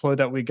he's one employee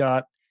that we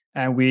got,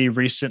 and we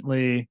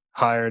recently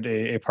hired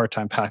a part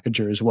time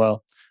packager as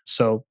well.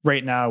 So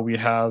right now we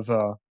have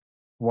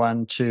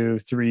one, two,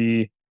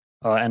 three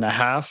and a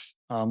half,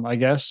 I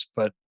guess,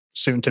 but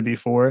soon to be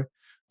four,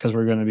 because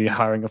we're going to be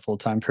hiring a full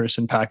time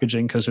person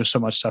packaging, because there's so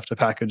much stuff to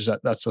package that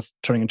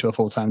turning into a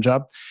full time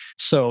job.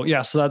 So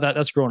yeah, so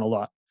that's grown a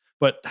lot.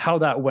 But how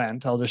that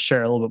went, I'll just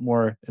share a little bit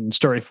more in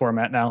story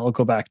format. Now I'll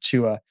go back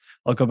to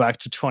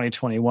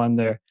 2021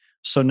 there.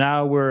 So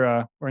now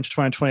we're into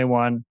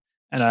 2021,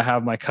 and I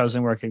have my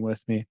cousin working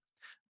with me,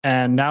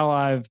 and now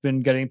I've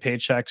been getting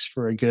paychecks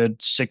for a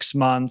good 6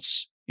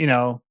 months.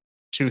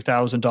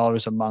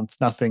 $2,000 a month,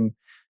 nothing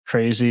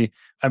crazy.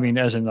 I mean,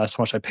 as in that's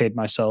how much I paid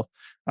myself,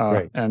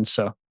 Right. and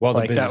so While the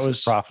like that business is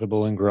was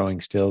profitable and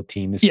growing still,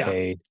 team is yeah,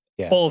 paid.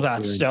 Yeah, but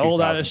you're in all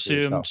that 2000 for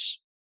yourself. assumes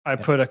I Yeah.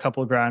 put a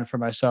couple of grand for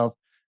myself,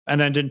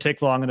 and then it didn't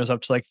take long, and it was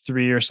up to like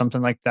 3 or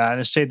something like that,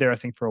 and it stayed there, I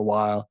think, for a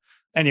while.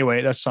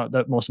 Anyway, that's not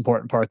the most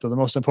important part, though. The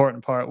most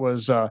important part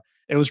was,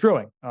 it was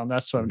growing.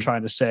 That's what I'm Mhm.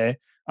 trying to say.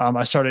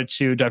 I started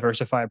to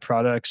diversify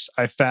products.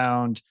 I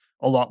found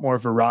a lot more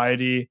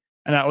variety,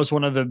 and that was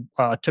one of the,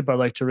 tip I'd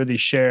like to really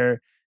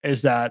share,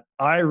 is that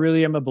I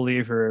really am a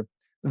believer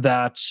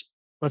that,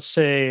 let's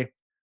say,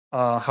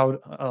 how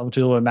I'll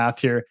do a little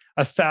math here.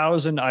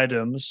 1,000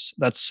 items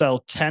that sell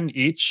 10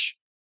 each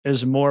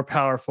is more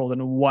powerful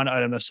than one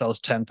item that sells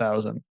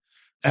 10,000.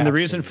 And the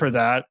reason for Absolutely.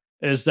 that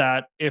is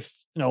that if,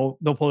 they'll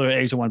pull their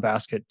eggs in one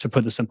basket, to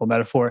put the simple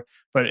metaphor,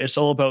 but it's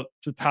all about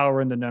the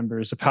power in the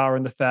numbers, the power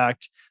in the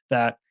fact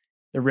that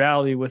the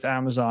reality with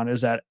Amazon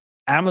is that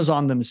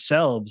Amazon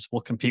themselves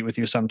will compete with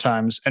you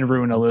sometimes and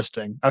ruin a Mhm.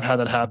 listing. I've had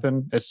that Mhm.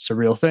 happen. It's a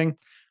real thing,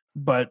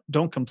 but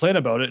don't complain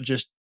about it.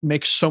 Just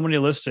make so many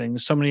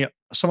listings,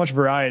 so much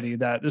variety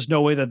that there's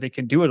no way that they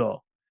can do it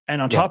all.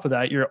 And on Yeah. top of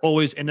that, you're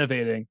always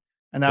innovating.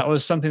 And that Yep.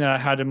 was something that I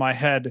had in my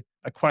head,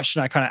 a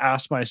question I kind of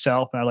asked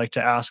myself, and I like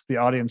to ask the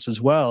audience as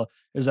well,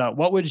 is that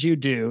what would you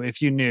do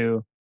if you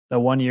knew that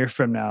 1 year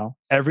from now,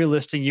 every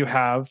listing you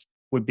have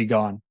would be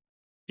gone?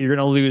 You're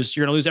gonna lose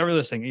every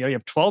listing. You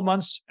have 12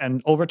 months,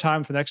 and over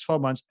time for the next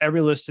 12 months,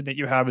 every listing that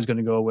you have is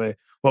gonna go away.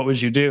 What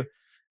would you do?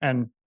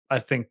 And I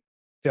think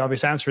the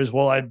obvious answer is,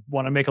 well, I'd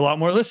want to make a lot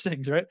more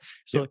listings, right?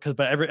 So Yep. because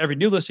but every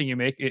new listing you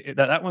make,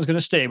 that one's gonna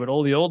stay, but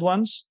all the old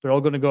ones, they're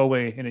all gonna go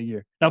away in a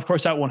year. Now, of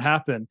course, that won't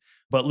happen,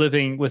 but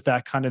living with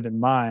that kind of in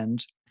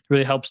mind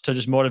really helps to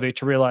just motivate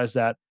to realize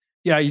that,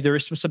 yeah, there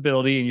is some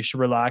stability and you should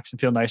relax and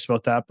feel nice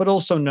about that, but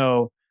also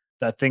know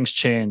that things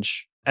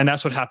change. And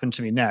that's what happened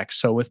to me next.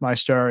 So with my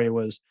story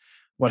was,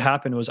 what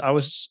happened was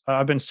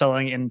I've been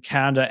selling in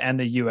Canada and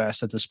the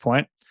US at this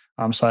point.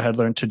 So I had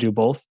learned to do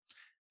both.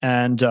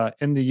 And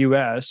in the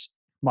US,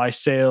 my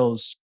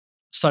sales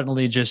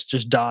suddenly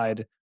just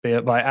died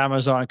by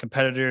Amazon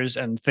competitors,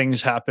 and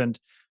things happened,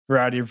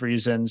 variety of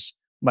reasons.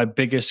 My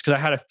biggest, because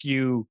I had a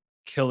few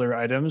killer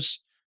items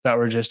that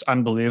were just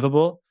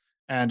unbelievable,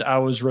 and I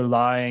was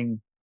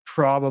relying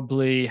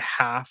probably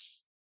half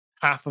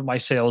of my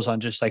sales on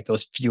just like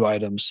those few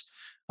items,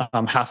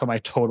 half of my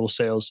total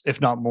sales,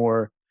 if not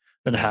more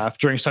than Right. half.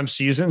 During some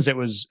seasons, it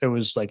was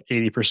like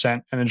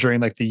 80%, and then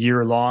during like the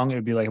year long, it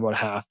would be like about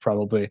half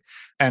probably.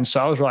 And so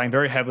I was relying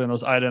very heavily on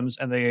those items,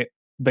 and they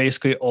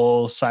basically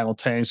all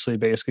simultaneously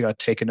basically got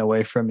taken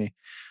away from me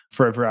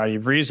for a variety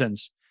of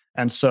reasons.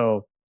 And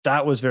so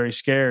that was very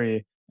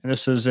scary. And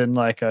this was in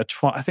like I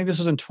think this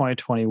was in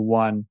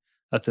 2021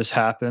 that this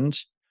happened.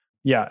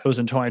 Yeah, it was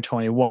in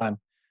 2021.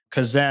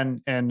 Because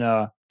then in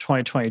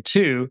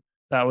 2022,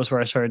 that was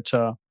where I started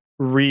to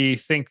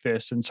rethink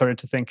this and started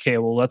to think, okay,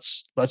 well,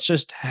 let's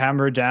just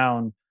hammer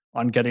down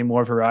on getting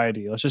more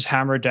variety. Let's just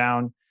hammer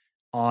down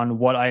on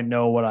what I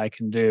know, what I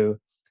can do.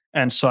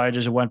 And so I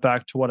just went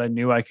back to what I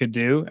knew I could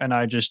do, and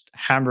I just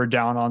hammered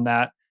down on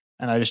that,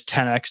 and I just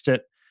 10x'd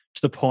it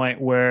to the point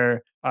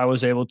where I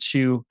was able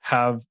to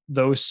have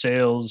those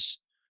sales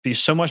be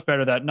so much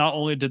better that not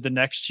only did the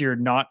next year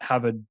not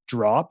have a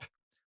drop,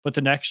 but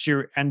the next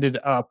year ended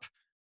up,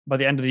 by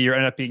the end of the year,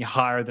 ended up being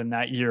higher than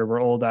that year where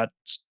all that,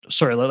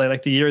 sorry,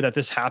 like the year that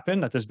this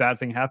happened, that this bad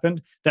thing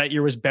happened, that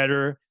year was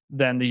better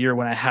than the year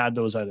when I had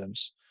those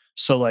items.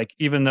 So like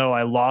even though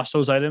I lost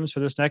those items for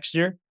this next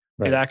year,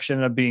 it Right. actually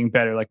ended up being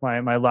better. Like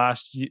my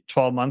last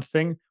 12-month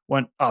thing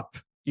went up,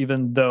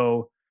 even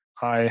though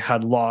I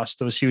had lost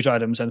those huge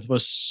items and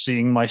was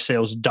seeing my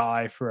sales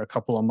die for a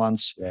couple of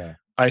months. Yeah.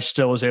 I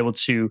still was able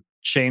to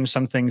change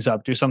some things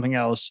up, do something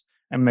else,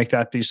 and make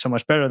that be so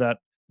much better that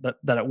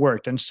it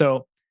worked. And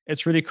so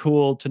it's really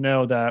cool to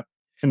know that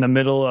in the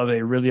middle of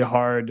a really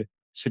hard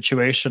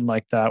situation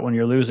like that, when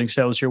you're losing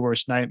sales, your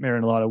worst nightmare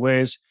in a lot of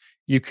ways,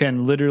 you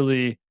can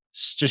literally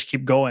just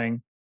keep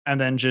going and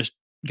then just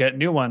get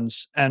new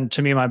ones. And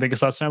to me, my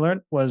biggest lesson I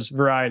learned was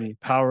variety,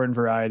 power and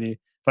variety.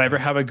 If I ever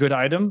Yeah. have a good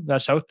item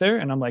that's out there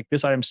and I'm like,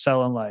 this item's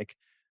selling like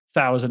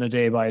 1,000 a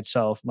day by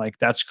itself, I'm like,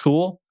 that's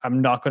cool.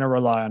 I'm not going to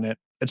rely on it.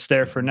 It's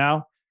there for Mhm.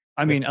 now.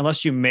 I Yep. mean,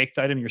 unless you make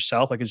the item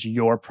yourself, like it's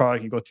your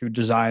product, you go through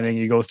designing,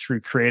 you go through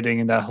creating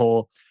and that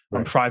whole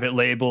Right. private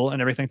label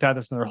and everything like that.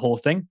 That's another whole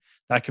thing.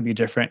 That could be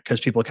different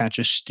because people can't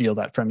just steal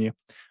that from you.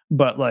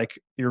 But like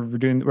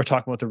we're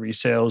talking about the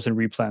resales and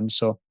replens.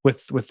 So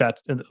with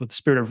that, with the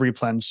spirit of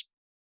replens,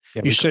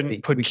 Yeah. you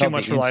shouldn't put We too call it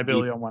much the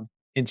reliability on one.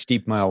 inch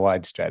deep, mile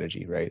wide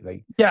strategy, right?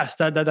 Like Yes,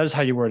 that is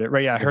how you word it,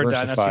 right? Yeah, I heard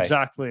that, and that's diversify.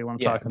 exactly what I'm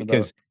Yeah, talking about.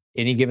 because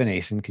any given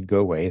ASIN could go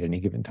away at any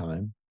given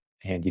time,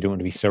 and you don't want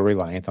to be so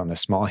reliant on a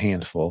small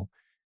handful.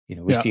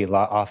 We Yeah, see a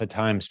lot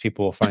oftentimes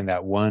people will find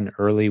that one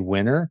early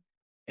winner,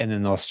 and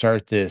then they'll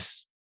start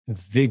this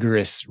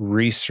vigorous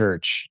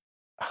research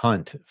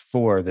hunt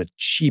for the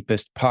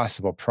cheapest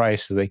possible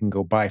price so they can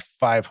go buy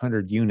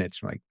 500 units.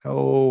 I'm like,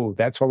 oh,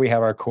 that's why we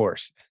have our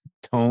course.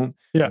 Don't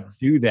Yeah.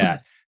 do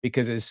that,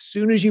 because as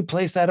soon as you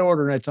place that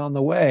order and it's on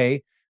the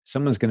way,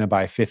 someone's going to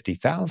buy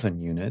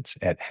 50,000 units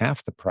at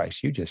half the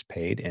price you just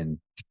paid and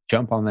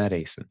jump on that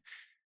ASIN.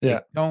 Yeah.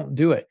 Like, don't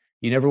do it.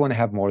 You never want to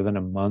have more than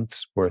a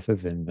month's worth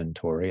of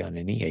inventory on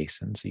any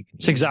ASINs. You can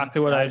It's even leave exactly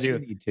it what out I if you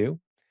do. need to,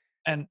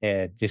 And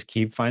and just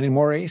keep finding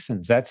more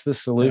ASINs. That's the yeah.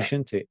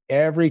 solution to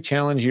every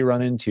challenge you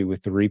run into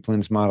with the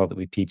replens model that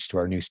we teach to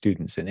our new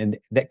students. And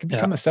that can Yeah.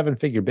 become a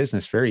seven-figure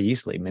business very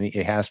easily.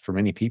 It has for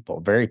many people,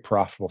 very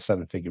profitable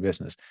seven-figure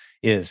business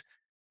is,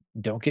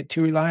 don't get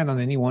too reliant on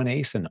any one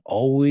ASIN.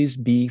 Always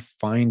be Yeah.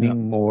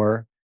 finding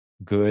more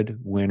good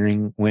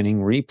winning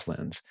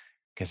replens,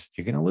 because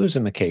you're going to lose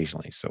them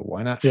occasionally. So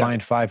why not Yeah.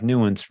 find five new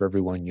ones for every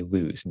one you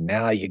lose?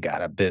 Now you got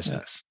a Yeah.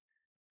 business.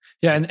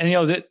 Yeah, and you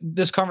know,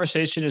 this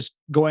conversation is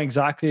going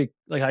exactly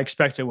like I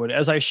expected it would.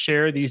 As I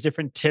share these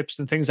different tips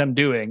and things I'm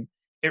doing,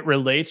 it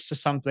relates to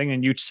something,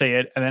 and you say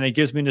it, and then it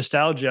gives me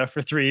nostalgia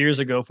for 3 years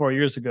ago, 4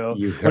 years ago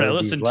You when I heard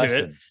these listened to it,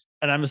 lessons.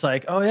 and I'm just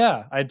like, oh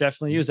yeah, I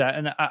definitely use that.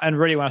 And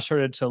really, when I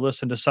started to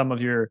listen to some of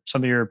your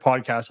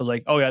podcasts, I was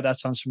like, oh yeah, that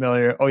sounds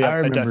familiar. Oh I yeah, I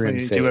remember him definitely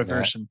do a saying that.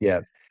 version.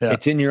 Yeah. Yeah,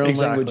 It's in your own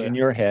language exactly. in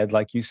your head,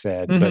 like you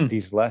said, but Hmm.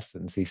 these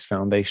lessons, these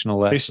foundational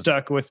They lessons,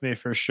 stuck with me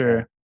for yeah,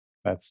 sure.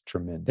 that's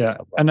tremendous. Yeah, I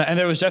love and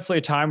there was definitely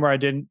a time where I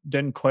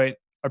didn't quite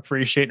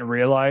appreciate and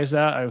realize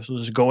that I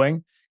was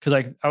going, because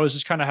like I was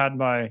just kind of had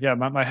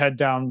my head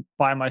down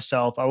by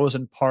myself. I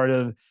wasn't part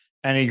of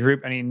any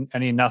group,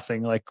 any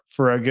nothing. Like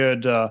for a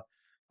good on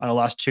the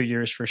last 2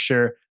 years for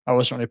sure, I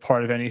wasn't really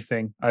part of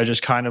anything. I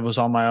just kind of was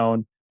on my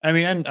own. I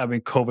mean,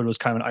 COVID was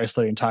kind of an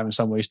isolating time in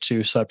some ways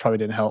too, so that probably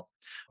didn't help.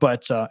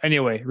 But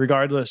anyway,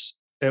 regardless,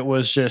 it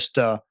was just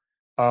a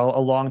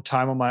long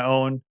time on my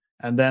own,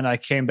 and then I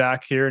came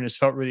back here and it's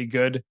felt really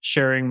good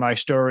sharing my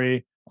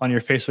story on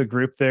your Facebook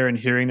group there and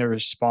hearing the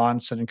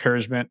response and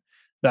encouragement.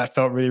 That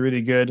felt really,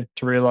 really good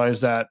to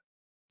realize that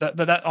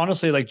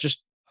honestly, like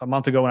just a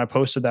month ago when I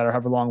posted that, or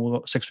however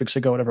long, 6 weeks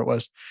ago, whatever it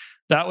was,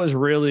 that was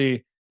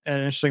really an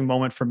interesting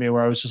moment for me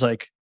where I was just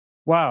like,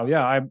 wow,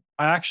 yeah, I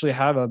actually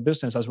have a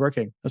business that's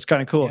working. That's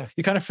kind of cool. Yeah.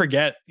 You kind of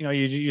forget,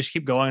 you just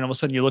keep going. And all of a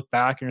sudden you look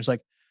back and you're just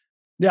like,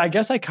 yeah, I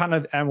guess I kind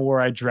of am where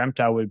I dreamt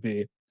I would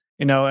be,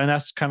 and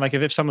that's kind of like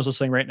if someone's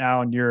listening right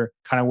now and you're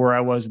kind of where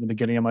I was in the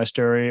beginning of my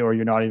story, or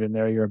you're not even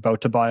there, you're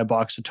about to buy a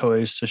box of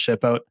toys to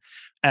ship out,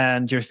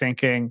 and you're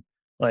thinking,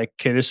 like,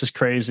 okay, this is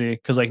crazy.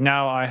 Cause like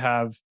now I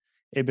have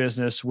a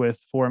business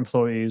with 4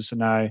 employees,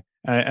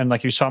 and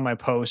like you saw my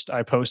post,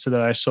 I posted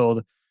that I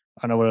sold,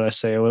 I don't know, what did I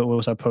say? What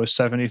was I post?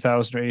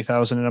 70,000 or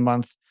 80,000 in a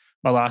month.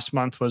 My last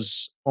month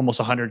was almost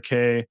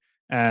 100K.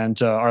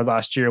 And our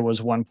last year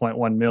was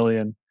 1.1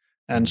 million.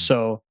 And Mm.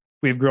 so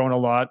we've grown a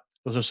lot.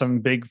 Those are some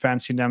big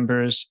fancy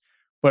numbers,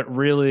 but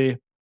really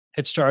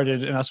it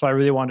started, and that's why I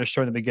really wanted to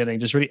show in the beginning,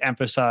 just really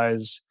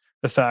emphasize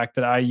the fact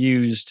that I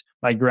used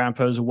my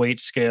grandpa's weight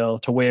scale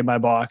to weigh my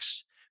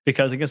box,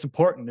 because I think it's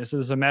important. This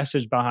is a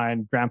message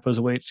behind grandpa's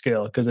weight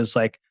scale, because it's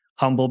like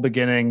humble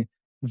beginning,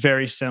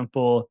 very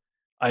simple.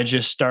 I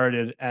just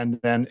started, and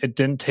then it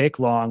didn't take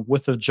long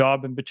with a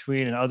job in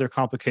between and other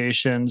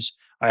complications.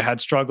 I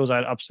had struggles, I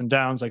had ups and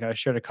downs. Like I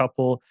shared a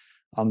couple.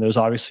 There's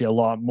obviously a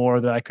lot more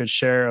that I could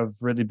share of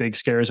really big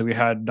scares that we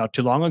had not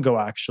too long ago,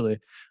 actually.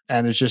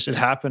 And it's just, it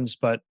happens.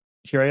 But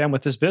here I am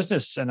with this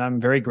business, and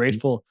I'm very Mm.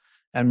 grateful.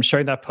 And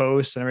sharing that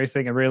post and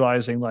everything, and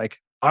realizing like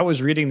I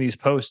was reading these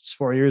posts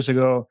 4 years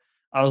ago.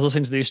 I was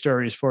listening to these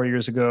stories 4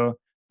 years ago.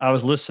 I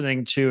was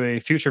listening to a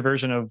future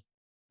version of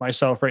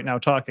myself right now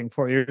talking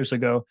 4 years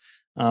ago,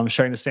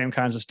 sharing the same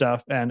kinds of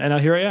stuff. And now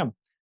here I am.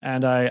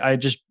 And I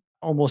just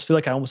almost feel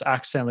like I almost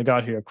accidentally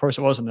got here. Of course,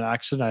 it wasn't an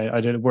accident.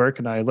 I did work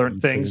and I learned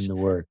You put in things, the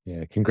work.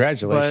 Yeah. but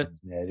Congratulations,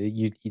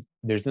 man.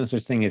 There's no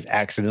such thing as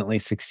accidentally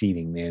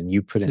succeeding, man.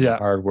 You put in the yeah.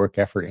 hard work,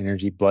 effort,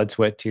 energy, blood,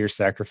 sweat, tears,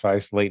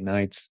 sacrifice, late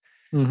nights,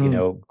 Hmm.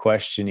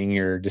 questioning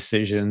your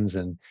decisions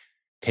and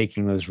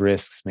taking those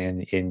risks,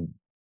 man. And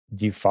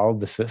you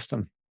followed the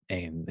system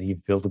and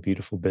you've built a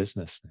beautiful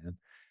business, man.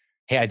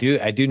 Hey, I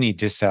do need,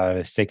 just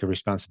sake of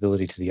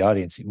responsibility to the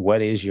audience.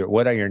 What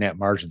are your net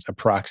margins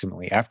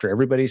approximately after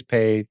everybody's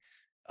paid,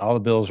 all the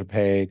bills are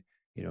paid?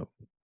 You know,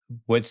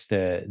 what's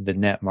the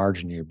net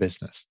margin of your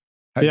business?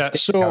 Yeah.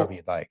 State it however So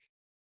you'd like.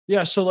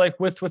 yeah. So like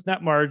with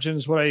net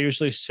margins, what I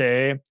usually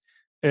say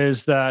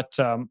is that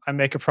I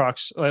make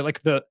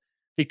like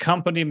the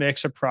company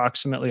makes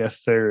approximately a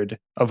third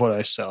of what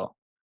I sell.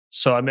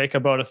 So I make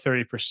about a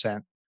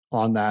 30%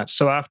 on that.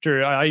 So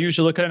after I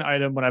usually look at an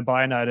item when I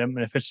buy an item,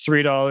 and if it's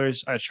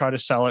 $3, I try to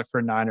sell it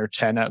for 9 or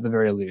 10 at the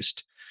very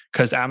least.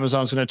 Because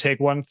Amazon's going to take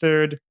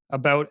 1/3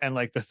 about, and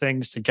like the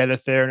things to get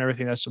it there and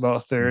everything, that's about a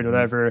third, Mhm,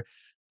 whatever.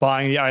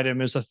 Buying the item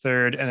is a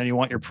third, and then you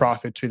want your mhm.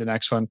 profit to be the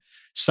next one.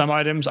 Some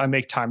items I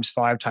make times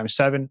five, times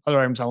seven. Other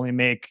items I only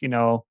make, a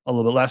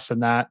little bit less than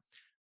that.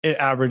 It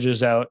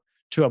averages out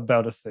to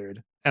about a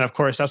third. And of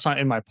course, that's not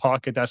in my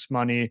pocket. That's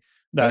money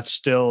that That's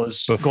still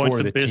is going to before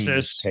the the team is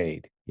business.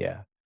 paid.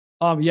 Yeah.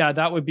 Yeah,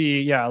 that would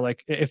be, yeah,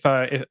 like if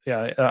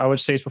yeah, I would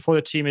say it's before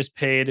the team is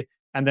paid,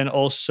 and then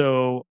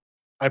also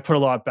I put a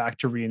lot back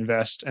to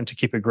reinvest and to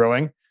keep it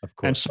growing, Of and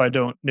course. so I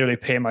don't nearly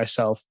pay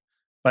myself.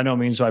 By no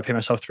means do I pay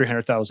myself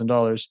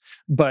 $300,000,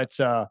 but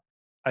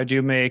I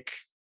do make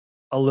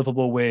a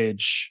livable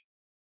wage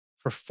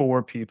for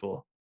 4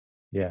 people.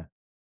 Yeah.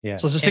 Yeah.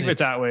 So let's just think of it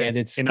that And way,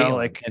 it's you know, scaling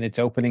like and it's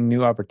opening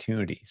new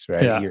opportunities,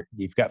 right? yeah,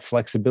 You've got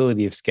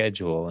flexibility of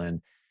schedule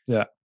and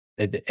yeah,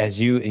 as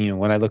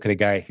when I look at a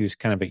guy who's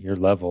kind of at your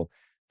level,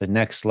 the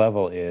next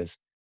level is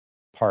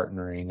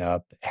partnering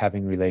up,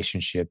 having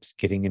relationships,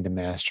 getting into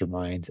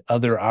masterminds,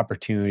 other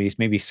opportunities,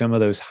 maybe some of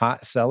those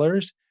hot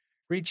sellers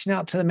reaching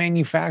out to the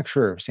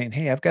manufacturer saying,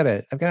 "Hey, I've got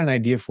an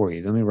idea for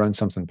you. Let me run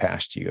something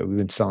past you. We've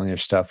been selling your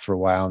stuff for a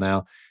while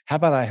now. How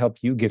about I help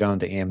you get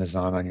onto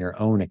Amazon on your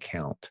own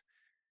account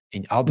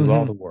and I'll do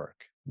all mhm. the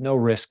work. No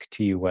risk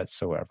to you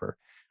whatsoever.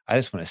 I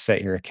just want to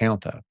set your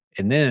account up."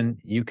 And then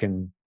you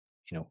can,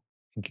 you know,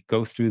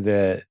 go through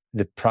the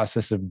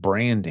process of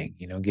branding,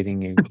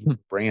 getting a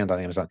brand on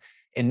Amazon.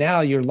 And now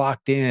you're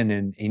locked in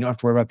and you don't have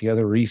to worry about the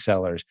other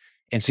resellers.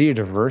 And so you're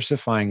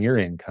diversifying your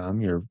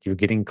income, you're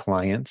getting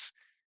clients,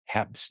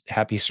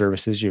 happy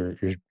services, you're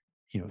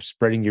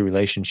spreading your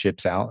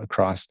relationships out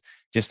across,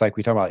 just like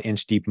we talk about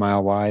inch deep,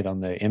 mile wide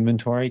on the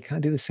inventory, kind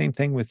of do the same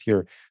thing with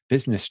your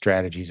business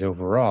strategies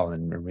overall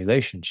and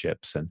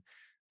relationships. And,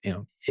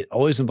 it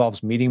always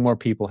involves meeting more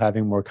people,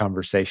 having more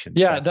conversations.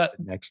 Yeah, That's that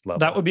the next that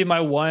level. would be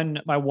my one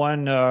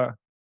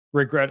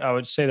regret I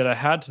would say that I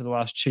had for the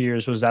last 2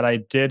 years was that I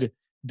did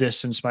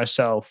distance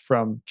myself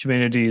from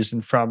communities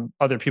and from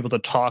other people to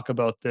talk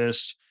about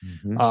this,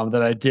 Hmm.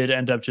 that I did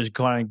end up just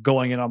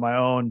going in on my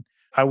own.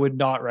 I would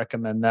not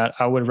recommend that.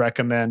 I would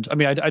recommend, I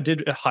mean, I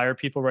did hire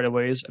people right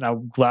away, and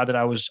I'm glad that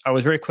I was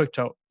very quick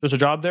to, "There's a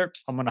job there,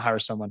 I'm gonna hire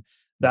someone."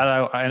 That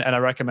Yeah. and I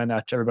recommend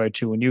that to everybody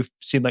too. When you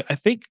seem like,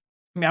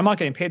 I mean, I'm not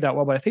getting paid that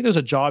well, but I think there's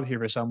a job here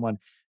for someone.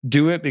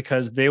 Do it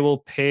because you'll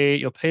pay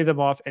them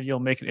off and you'll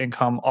make an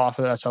income off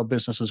of that. That's how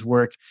businesses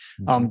work.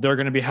 Hmm. They're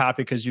going to be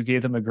happy because you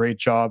gave them a great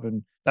job.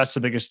 And that's the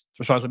biggest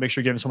responsibility. Make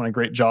sure you're giving someone a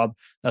great job.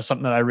 That's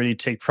something that I really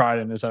take pride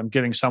in, is that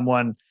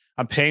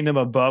I'm paying them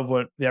above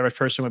what the average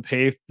person would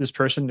pay this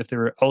person if they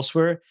were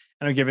elsewhere.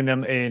 And I'm giving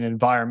them an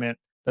environment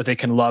that they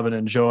can love and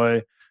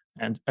enjoy.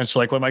 And so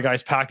like when my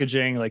guy's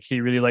packaging, like he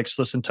really likes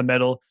to listen to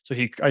metal. So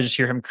I just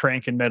hear him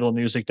cranking metal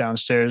music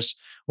downstairs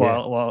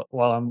Yeah.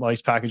 while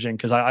he's packaging,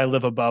 because I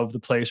live above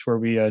the place where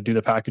we do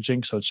the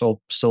packaging, so it's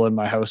all still in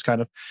my house,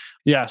 kind of.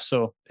 Yeah,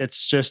 so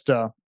it's just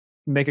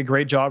make a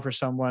great job for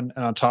someone,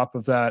 and on top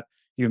of that,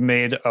 you've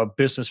made a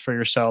business for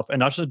yourself, and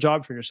not just a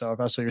job for yourself.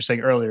 That's what you're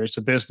saying earlier. It's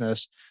a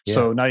business, Yeah.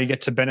 so now you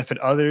get to benefit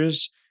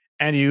others,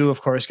 and you, of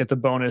course, get the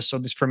bonus. So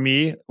this for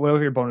me,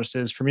 whatever your bonus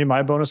is, for me,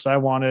 my bonus that I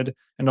wanted,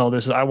 and all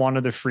this is I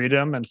wanted the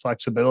freedom and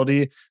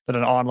flexibility that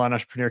an online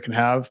entrepreneur can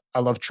have. I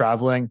love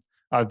traveling.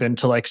 I've been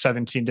to like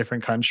 17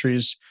 different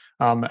countries,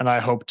 and I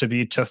hope to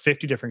be to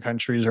 50 different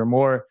countries or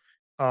more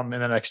in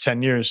the next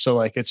 10 years. So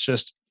like it's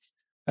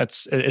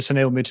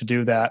enabled me to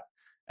do that.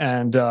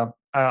 And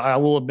I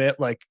will admit,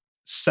 like,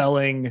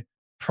 selling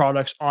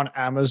products on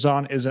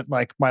Amazon isn't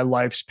like my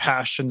life's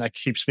passion that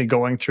keeps me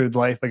going through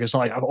life. Like it's not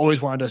like I've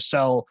always wanted to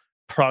sell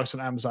products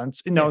on Amazon.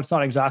 Yeah. It's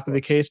not Of exactly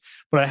the course. case,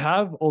 but I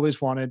have always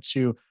wanted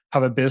to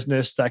have a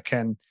business that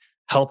can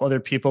help other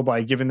people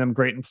by giving them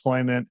great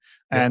employment,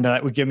 Yep. and that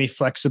it would give me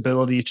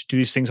flexibility to do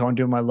these things I want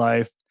to do in my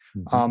life.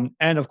 Hmm.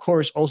 And of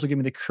course, also give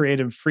me the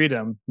creative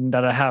freedom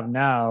that I have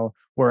now,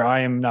 where I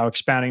am now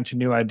expanding to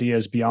new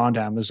ideas beyond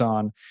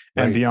Amazon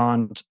and Right.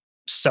 beyond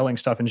selling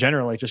stuff in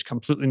general, like just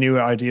completely new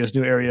ideas,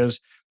 new areas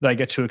that I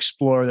get to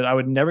explore that I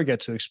would never get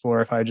to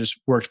explore if I just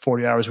worked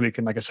 40 hours a week.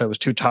 And like I said, was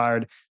too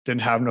tired,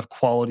 didn't have enough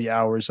quality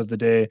hours of the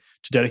day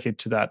to dedicate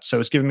to that. So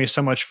it's given me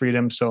so much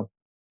freedom. So,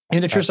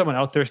 and if you're That, someone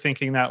out there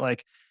thinking that,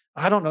 like,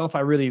 I don't know if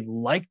I really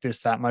like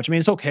this that much. I mean,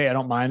 it's okay. I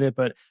don't mind it,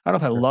 but I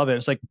don't know if I sure. love it.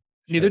 It's like,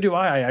 neither Sure. do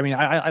I. I mean,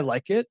 I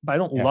like it, but I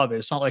don't Yeah. love it.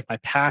 It's not like my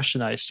passion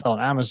that I sell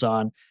on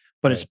Amazon,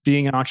 but it's Right.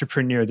 being an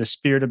entrepreneur, the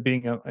spirit of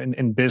being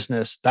in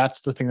business.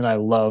 That's the thing that I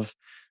love.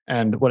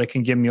 And what it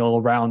can give me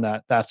all around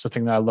that, that's the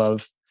thing that I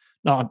love.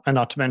 Not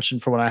to mention,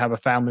 for when I have a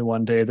family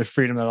one day, the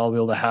freedom that I'll be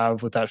able to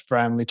have with that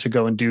family to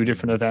go and do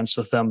different Mhm. events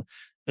with them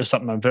is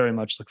something I very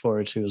much look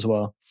forward to as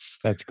well.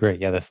 That's great.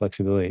 Yeah, the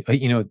flexibility.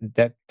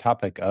 That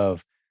topic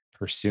of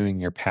pursuing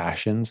your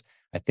passions,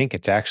 I think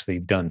it's actually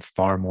done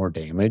far more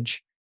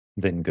damage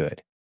than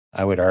good.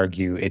 I would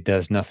argue it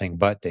does nothing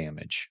but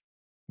damage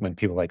when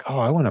people are like, "Oh,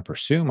 I want to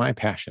pursue my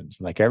passions."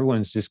 Like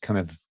everyone's just kind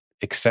of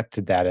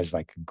accepted that as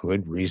like a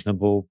good,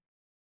 reasonable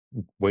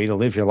way to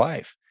live your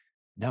life.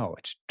 No,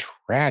 it's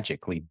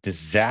tragically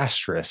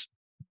disastrous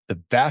the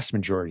vast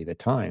majority of the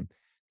time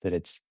that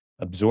it's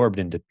absorbed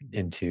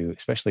into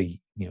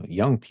especially,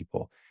 young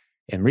people.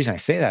 And the reason I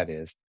say that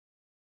is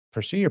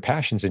pursue your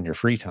passions in your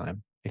free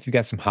time. If you've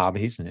got some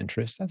hobbies and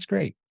interests, that's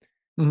great.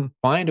 Mhm.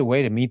 Find a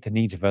way to meet the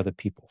needs of other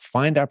people.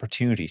 Find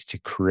opportunities to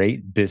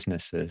create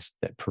businesses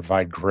that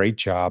provide great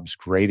jobs,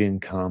 great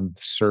income,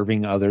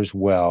 serving others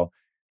well.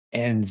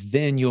 And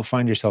then you'll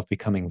find yourself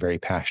becoming very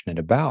passionate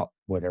about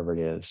whatever it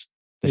is.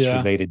 that's Yeah.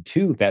 related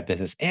to that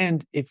business.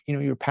 And if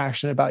you're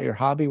passionate about your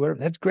hobby, whatever,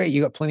 that's great.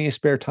 You got plenty of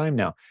spare time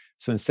now.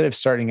 So instead of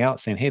starting out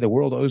saying, hey, the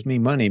world owes me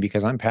money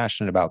because I'm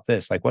passionate about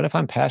this, like what if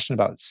I'm passionate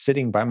about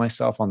sitting by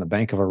myself on the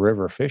bank of a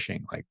river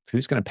fishing? Like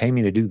who's going to pay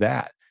me to do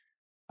that?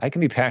 I can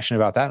be passionate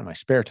about that in my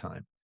spare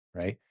time,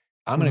 right?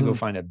 I'm going to go Hmm.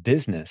 find a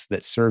business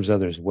that serves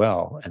others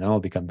well, and I'll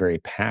become very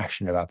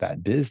passionate about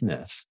that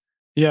business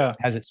Yeah.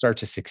 as it starts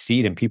to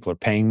succeed and people are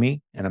paying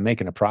me and I'm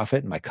making a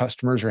profit and my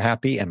customers are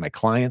happy and my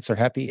clients are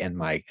happy and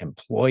my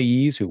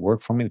employees who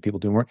work for me, the people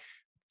doing work,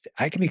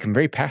 I can become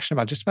very passionate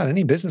about just about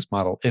any business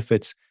model if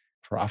it's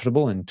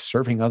profitable and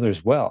serving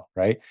others well,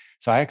 right?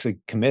 So I actually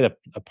commit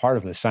a part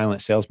of the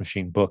Silent Sales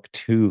Machine book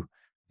to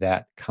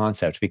that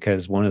concept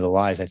because one of the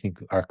lies I think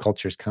our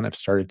culture's kind of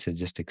started to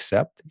just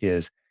accept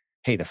is,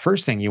 hey, the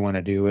first thing you want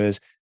to do is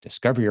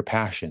discover your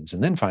passions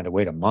and then find a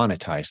way to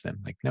monetize them.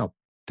 Like, no,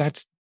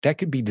 that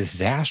could be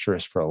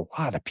disastrous for a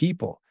lot of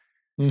people,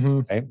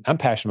 Hmm. right? I'm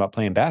passionate about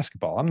playing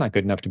basketball. I'm not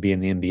good enough to be in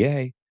the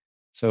NBA.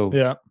 So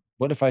Yeah.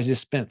 what if I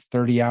just spent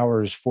 30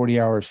 hours, 40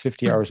 hours,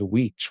 50 hours a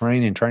week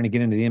training, trying to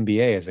get into the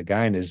NBA as a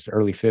guy in his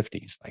early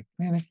 50s? Like,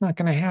 man, it's not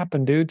going to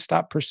happen, dude.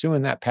 Stop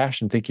pursuing that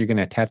passion. Think you're going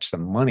to attach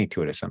some money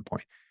to it at some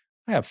point.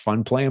 I have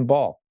fun playing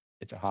ball.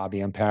 It's a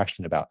hobby I'm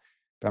passionate about,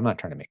 but I'm not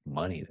trying to make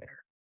money there.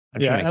 I'm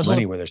trying Yeah. to And make that's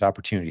money also, where there's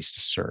opportunities to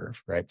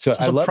serve, right? So it's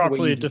I also love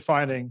properly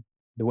defining.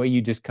 the way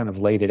you just kind of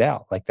laid it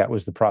out. Like that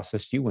was the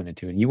process you went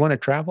into. And you want to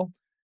travel?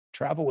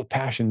 Travel with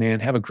passion, man.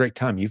 Have a great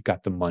time. You've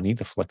got the money,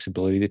 the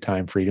flexibility, the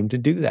time freedom to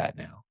do that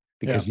now Yeah.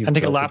 because And you've take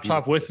a built a laptop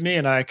beautiful with business. me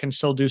and I can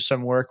still do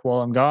some work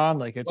while I'm gone.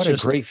 Like it's What a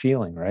just, great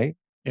feeling, right?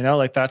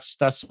 like that's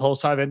the whole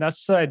side of it. And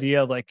that's the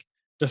idea, like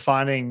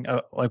defining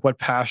like what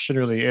passion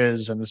really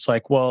is. And it's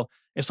like, well,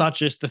 it's not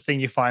just the thing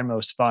you find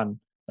most fun.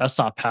 That's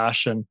not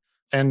passion.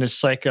 And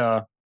it's like,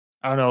 I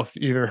don't know if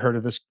you ever heard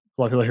of this,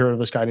 a lot of people heard of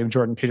this guy named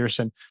Jordan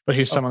Peterson, but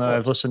he's Of someone that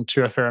I've course. listened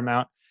to a fair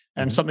amount.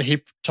 And Mhm. something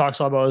he talks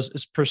a lot about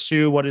is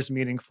pursue what is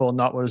meaningful,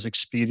 not what is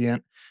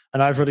expedient.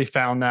 And I've really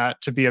found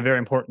that to be a very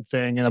important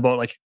thing. And about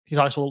like he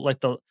talks about like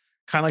the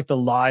kind of like the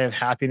lie of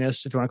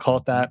happiness, if you want to call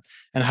it Mhm. that,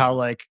 and how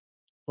like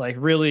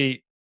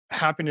really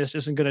happiness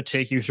isn't going to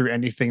take you through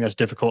anything that's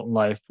difficult in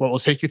life. What will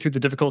take you through the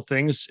difficult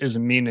things is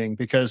meaning,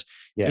 because as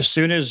Yes.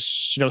 soon as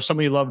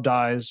somebody you love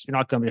dies, you're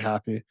not going to be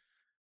happy,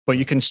 but you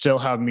Right. can still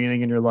have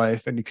meaning in your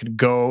life, and you can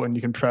go and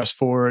you can press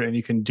forward and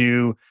you can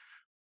do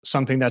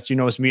something that's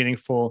is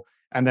meaningful,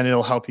 and then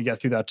it'll help you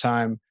get through that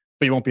time,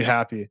 but you won't be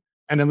happy.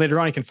 And then later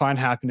on you can find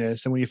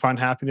happiness, and when you find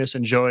happiness,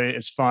 enjoy it.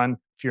 It's fun.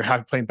 If you're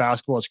happy playing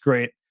basketball, it's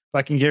great. But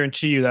I can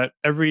guarantee you that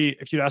every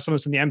if you ask someone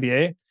who's in the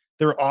NBA,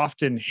 they're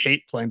often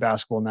hate playing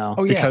basketball now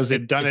Oh yeah, because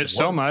they've done it's it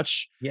so work.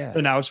 much Yeah.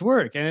 that now it's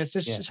work. And it's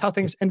just Yeah. it's how It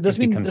things, and it it doesn't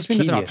mean becomes doesn't mean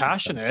that they're not tedious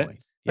at some passionate.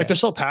 point. Like they're Yeah.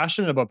 still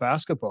passionate about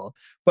basketball,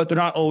 but they're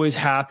not always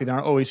happy. They're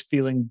not always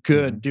feeling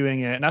good Mhm. doing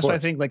it. And Of that's why I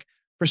course. think like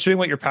pursuing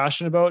what you're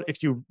passionate about,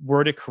 if you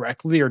word it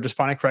correctly or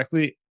define it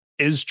correctly,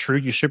 is true.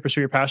 You should pursue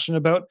your passion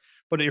about,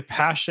 but your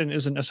passion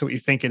isn't necessarily what you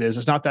think it is.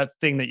 It's not that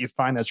thing that you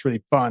find that's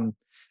really fun.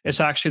 It's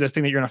Mhm. actually the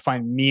thing that you're going to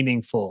find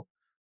meaningful.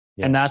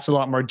 And Yes. that's a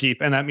lot more deep.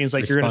 And that means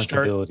like you're going to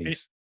start,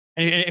 Responsibilities.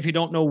 and if you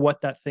don't know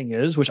what that thing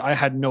is, which I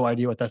had no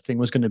idea what that thing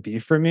was going to be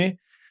for me,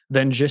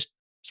 then just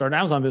start an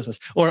Amazon business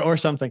or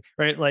something,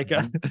 right? Like,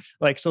 Mhm.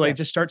 like, so Yeah. like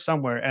just start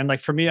somewhere. And like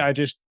for me, Yeah. I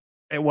just,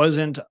 it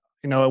wasn't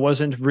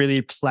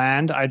really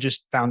planned. I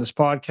just found this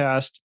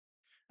podcast,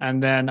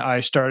 and then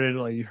I started,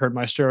 like you heard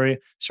my story,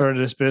 started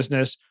this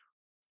business,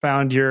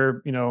 found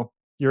your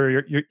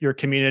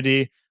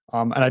community.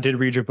 And I did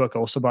read your book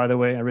also, by the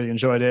way. I really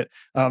enjoyed it,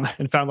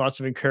 and found lots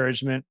of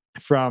encouragement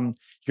from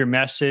your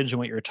message and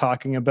what you're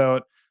talking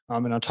about.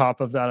 And on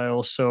top of that, I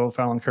also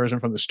found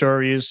encouragement from the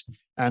stories,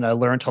 and I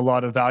learned a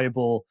lot of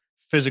valuable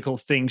physical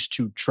things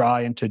to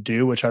try and to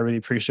do, which I really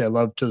appreciate. I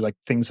love to like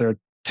things that are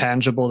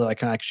tangible that I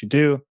can actually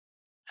do.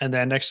 And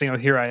then next thing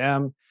here I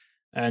am.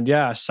 And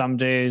yeah, some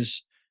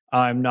days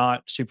I'm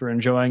not super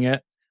enjoying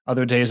it.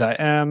 Other days I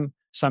am.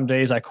 Some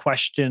days I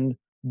question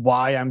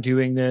why I'm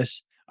doing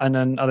this. And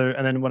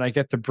then when I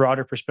get the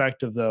broader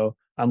perspective though,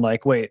 I'm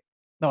like, wait,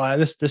 no,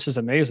 this is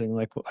amazing.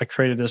 Like I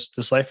created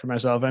this life for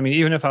myself. I mean,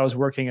 even if I was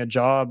working a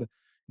job,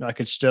 I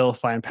could still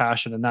find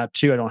passion in that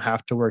too. I don't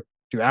have to work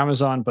through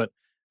Amazon, but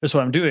this is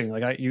what I'm doing.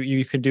 Like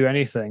you could do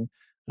anything.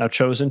 And I've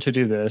chosen to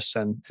do this.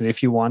 And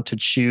if you want to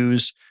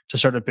choose to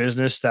start a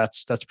business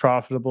that's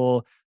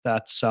profitable,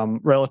 that's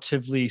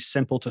relatively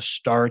simple to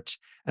start,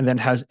 and then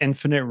has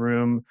infinite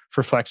room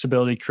for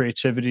flexibility,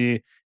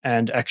 creativity,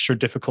 and extra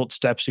difficult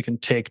steps you can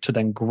take to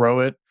then grow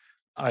it.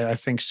 I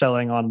think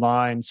selling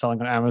online, selling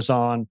on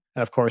Amazon,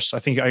 and of course, I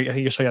think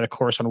you saw you had a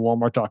course on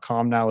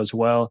Walmart.com now as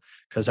well,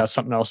 because Mhm. that's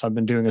something else I've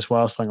been doing as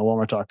well, selling on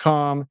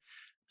Walmart.com.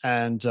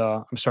 And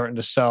I'm starting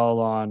to sell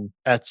on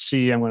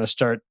Etsy.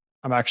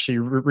 I'm actually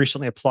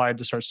recently applied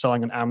to start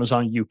selling on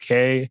Amazon UK,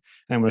 and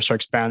I'm going to start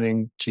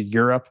expanding to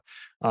Europe.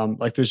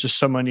 Like there's just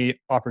so many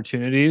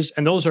opportunities,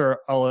 and those are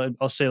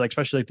I'll say like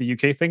especially like the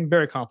UK thing,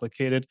 very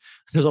complicated.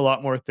 There's a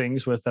lot more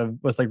things with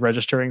like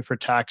registering for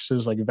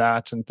taxes like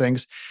VAT and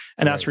things,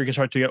 and that's Right. where you can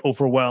start to get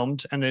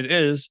overwhelmed, and it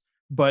is.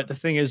 But the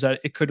thing is that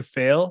it could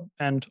fail,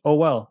 and oh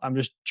well, I'm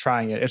just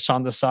trying it. It's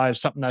on the side,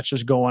 something that's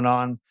just going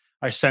on.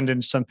 I send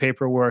in some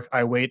paperwork.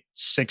 I wait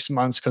 6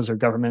 months because they're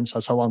governments.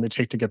 That's how long they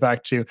take to get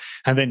back to.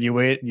 And then you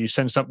wait and you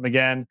send something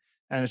again.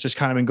 And it's just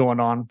kind of been going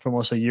on for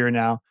almost a year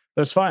now.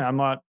 But it's fine. I'm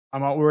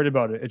not worried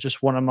about it. It's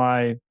just one of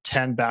my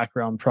 10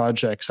 background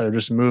projects that are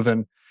just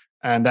moving.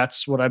 And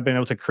that's what I've been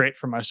able to create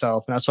for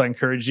myself. And that's why I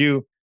encourage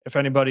you, if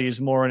anybody is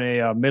more in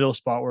a middle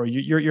spot where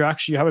you're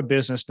actually, you have a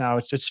business now,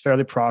 it's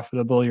fairly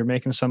profitable, you're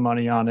making some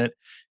money on it,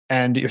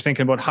 and you're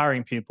thinking about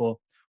hiring people.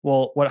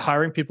 Well, what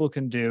hiring people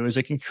can do is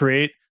it can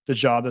create the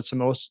job that's the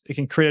most, it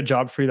can create a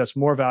job for you that's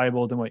more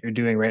valuable than what you're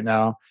doing right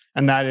now.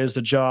 And that is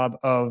the job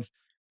of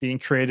being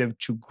creative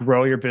to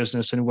grow your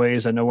business in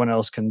ways that no one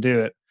else can do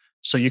it.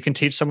 So you can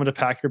teach someone to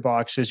pack your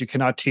boxes. You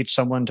cannot teach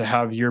someone to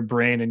have your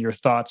brain and your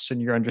thoughts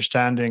and your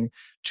understanding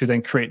to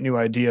then create new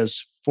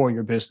ideas for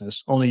your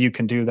business. Only you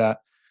can do that.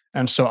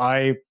 And so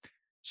I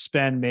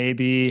spend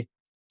maybe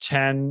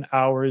 10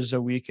 hours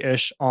a week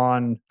ish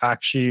on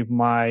actually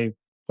my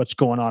what's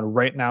going on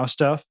right now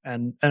stuff.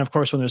 And of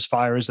course when there's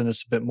fires then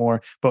it's a bit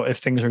more, but if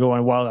things are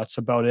going well, that's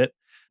about it.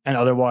 And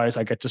otherwise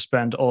I get to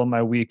spend all of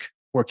my week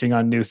working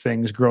on new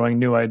things, growing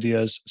new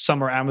ideas.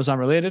 Some are Amazon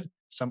related,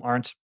 some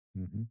aren't.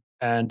 Mhm.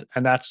 And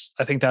that's,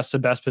 I think that's the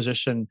best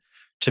position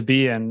to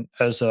be in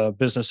as a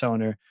business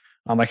owner.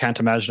 I can't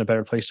imagine a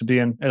better place to be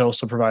in. It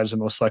also provides the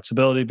most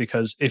flexibility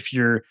because if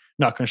you're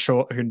not going to show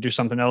up, you're going to do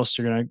something else,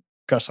 you're going to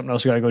got something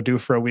else you got to go do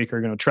for a week, or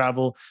you're going to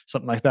travel,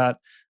 something like that.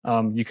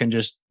 You can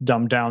just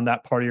dumb down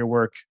that part of your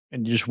work,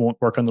 and you just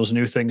won't work on those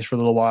new things for a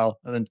little while,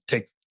 and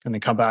then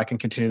come back and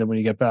continue them when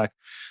you get back.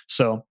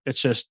 So it's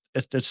just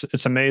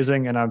it's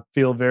amazing, and I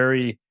feel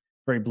very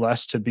very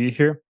blessed to be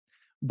here.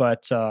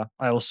 But I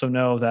also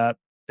know that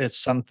it's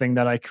something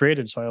that I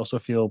created, so I also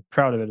feel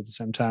proud of it at the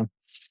same time.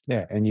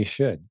 Yeah, and you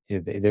should.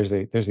 There's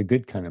a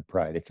good kind of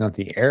pride. It's not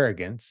the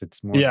arrogance,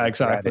 it's more Yeah,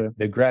 exactly.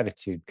 the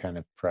gratitude kind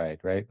of pride,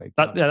 right? Like,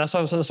 That, oh, yeah, that's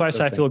why I so say I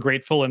thank feel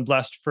grateful and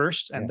blessed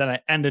first, and yeah, then I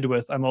ended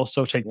with I'm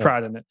also take yeah,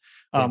 pride in it.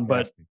 But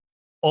fantastic.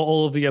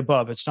 all of the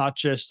above. It's not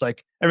just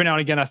like every now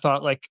and again I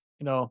thought like,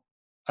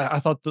 I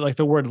thought that, like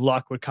the word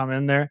luck would come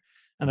in there.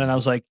 And then I Mhm.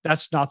 was like,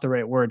 that's not the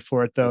right word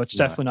for it though. It's It's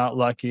not. definitely not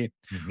lucky.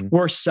 Mhm.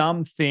 Were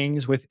some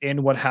things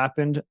within what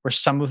happened, or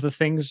some of the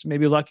things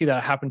maybe lucky that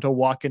I happened to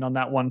walk in on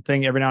that one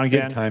thing every now and Good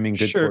again? timing,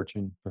 good Sure,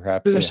 fortune,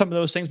 perhaps, there's yeah, some of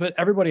those things, but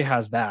everybody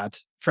has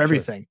that for sure.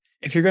 everything.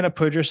 If you're going to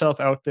put yourself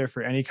out there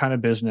for any kind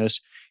of business,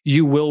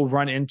 you will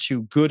run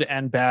into good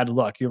and bad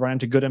luck. You run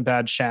into good and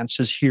bad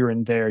chances here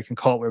and there. You can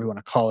call it whatever you want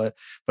to call it,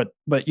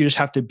 but you just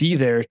have to be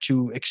there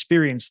to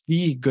experience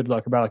the good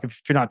luck or bad luck.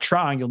 If you're not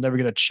trying, you'll never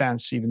get a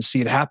chance to even see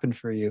it happen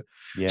for you.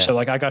 Yeah, So,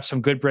 like, I got some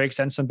good breaks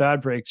and some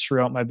bad breaks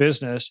throughout my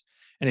business.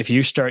 And if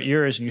you start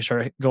yours and you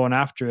start going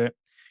after it,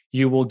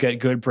 you will get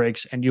good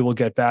breaks and you will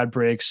get bad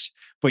breaks,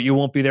 but you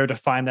won't be there to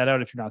find that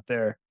out if you're not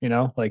there,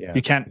 like yeah,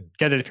 you can't yeah,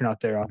 get it if you're not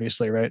there,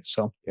 obviously, right?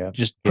 So yeah.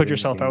 just Get put in the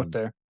yourself out game.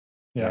 there.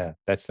 Yeah. Yeah,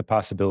 that's the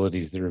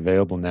possibilities that are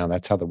available now.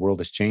 That's how the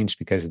world has changed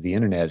because of the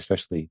internet,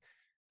 especially.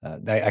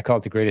 I call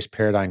it the greatest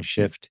paradigm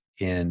shift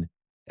in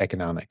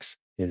economics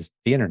is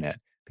the internet.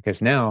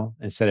 Because now,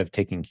 instead of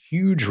taking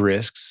huge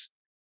risks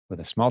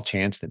with a small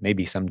chance that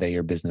maybe someday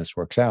your business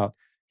works out,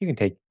 you can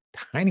take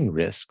tiny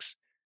risks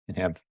and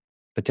have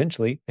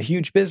potentially a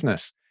huge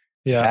business.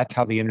 Yeah. That's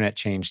how the internet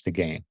changed the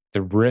game.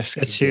 The risk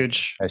It's game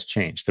huge. has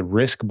changed. The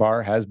risk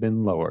bar has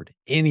been lowered.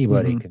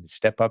 Anybody Hmm. can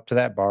step up to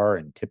that bar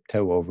and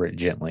tiptoe over it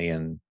gently,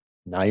 and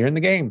now you're in the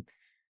game.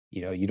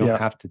 You don't Yeah.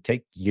 have to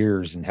take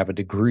years and have a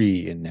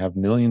degree and have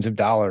millions of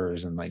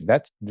dollars, and like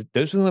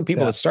those are the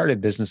people Yeah. that started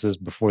businesses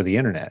before the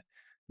internet.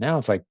 Now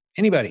it's like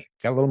anybody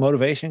got a little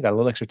motivation, got a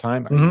little extra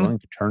time. Are you Hmm. willing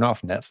to turn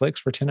off Netflix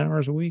for 10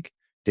 hours a week?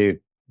 Dude,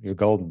 you're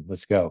golden.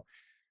 Let's go.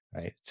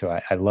 Right. So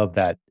I love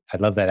that. I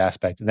love that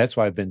aspect. And that's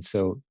why I've been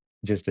so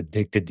just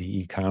addicted to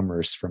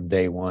e-commerce from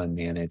day one,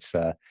 man.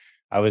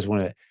 I was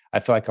one of I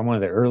feel like I'm one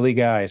of the early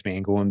guys,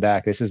 man, going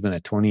back. This has been a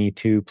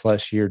 22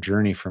 plus year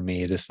journey for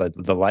me. Just like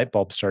the light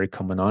bulb started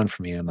coming on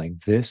for me. And I'm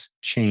like, this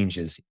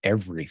changes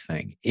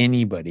everything.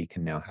 Anybody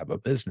can now have a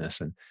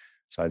business. And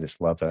so I just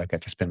love that I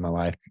got to spend my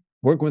life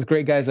working with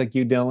great guys like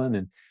you, Dylan,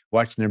 and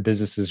watching their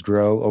businesses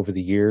grow over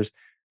the years.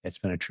 It's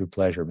been a true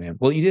pleasure, man.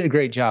 Well, you did a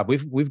great job.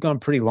 We've gone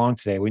pretty long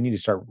today. We need to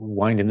start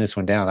winding this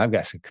one down. I've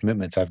got some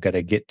commitments I've got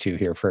to get to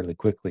here fairly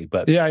quickly,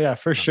 but Yeah. Yeah.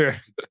 For um, sure.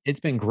 it's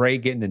been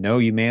great getting to know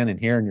you, man, and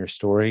hearing your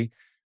story.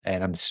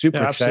 And I'm super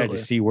Yeah. excited to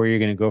Absolutely. see where you're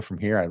going to go from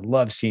here. I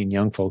love seeing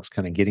young folks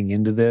kind of getting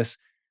into this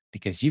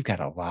because you've got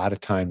a lot of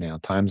time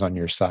now. Time's on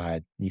your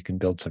side. You can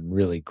build some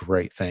really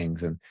great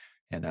things. And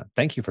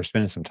thank you for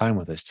spending some time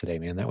with us today,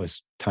 man. That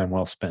was time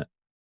well spent.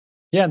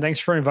 Yeah, and thanks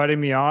for inviting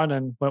me on.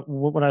 And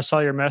when I saw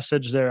your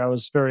message there, I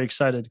was very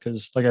excited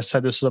because, like I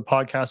said, this is a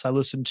podcast I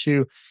listened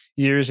to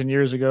years and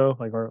years ago.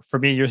 Like, or for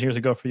me, years and years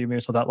ago. For you, maybe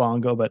it's not that long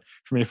ago, but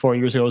for me, 4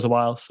 years ago was a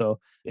while.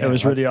 So it Yeah,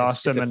 was well, really it's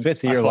awesome, a and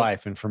fifth of I your felt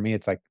life, and for me,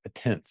 it's like a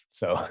tenth.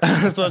 So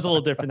so it's a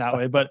little different that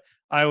way. But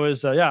I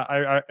was,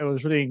 yeah, it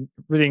was really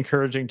really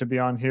encouraging to be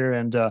on here,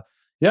 and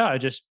Yeah,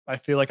 I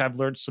feel like I've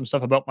learned some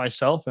stuff about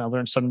myself, and I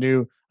learned some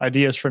new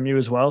ideas from you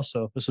as well.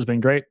 So this has been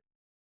great.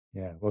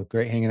 Yeah, well,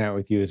 great hanging out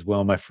with you as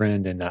well, my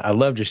friend. And I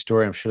loved your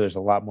story. I'm sure there's a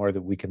lot more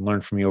that we can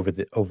learn from you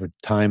over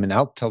time. And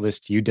I'll tell this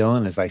to you,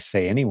 Dylan, as I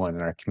say anyone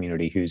in our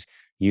community who's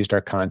used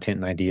our content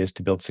and ideas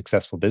to build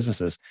successful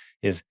businesses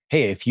is,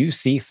 hey, if you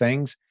see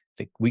things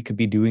that we could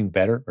be doing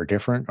better or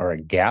different or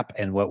a gap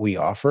in what we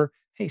offer,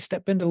 hey,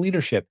 step into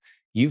leadership.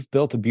 You've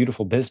built a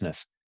beautiful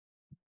business.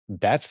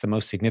 That's the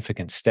most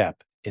significant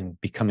step in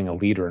becoming a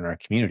leader in our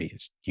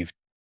communities. You've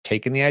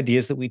taken the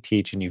ideas that we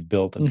teach and you've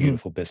built a Hmm.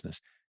 beautiful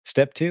business.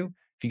 Step two,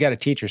 if you got a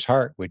teacher's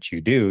heart, which you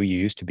do, you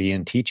used to be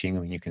in teaching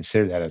when you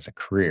consider that as a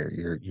career.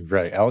 You're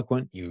very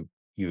eloquent. You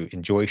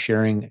enjoy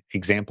sharing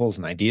examples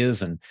and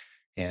ideas and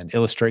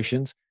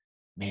illustrations.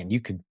 Man, you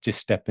could just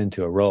step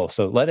into a role.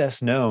 So let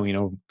us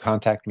know,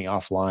 contact me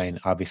offline,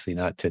 obviously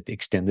not to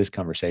extend this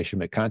conversation,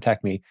 but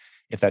contact me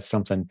if that's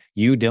something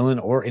you, Dylan,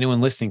 or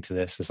anyone listening to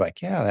this is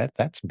like, yeah,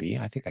 that's me.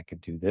 I think I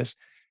could do this.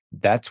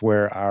 That's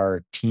where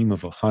our team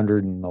of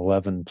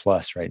 111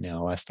 plus right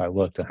now, last I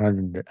looked,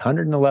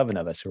 111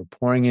 of us who are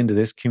pouring into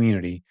this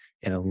community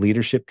in a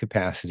leadership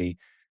capacity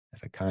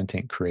as a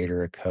content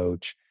creator, a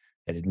coach,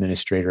 an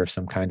administrator of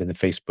some kind in the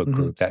Facebook Hmm.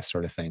 group, that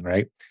sort of thing,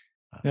 right?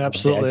 Yeah, Love to add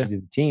absolutely. you to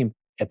the team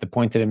at the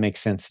point that it makes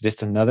sense.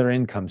 Just another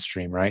income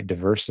stream, right?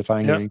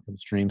 Diversifying your Yeah. income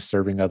stream,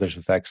 serving others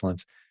with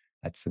excellence.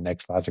 That's the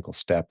next logical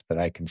step that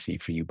I can see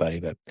for you,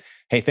 buddy. But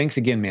hey, thanks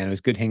again, man. It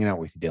was good hanging out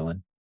with you,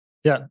 Dylan.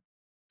 Yeah.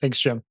 Thanks,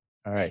 Jim.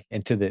 All right.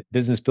 And to the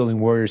business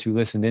building warriors who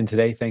listened in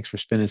today, thanks for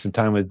spending some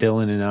time with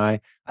Dylan and I.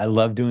 I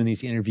love doing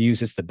these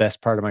interviews. It's the best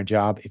part of my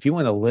job. If you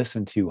want to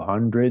listen to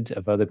hundreds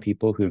of other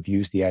people who have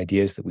used the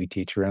ideas that we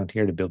teach around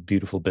here to build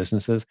beautiful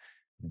businesses,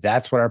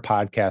 that's what our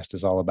podcast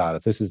is all about.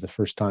 If this is the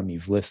first time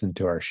you've listened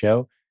to our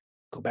show,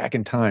 go back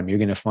in time. You're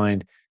going to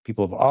find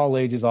people of all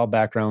ages, all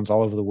backgrounds,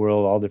 all over the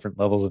world, all different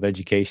levels of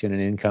education and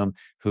income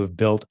who have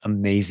built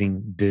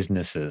amazing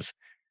businesses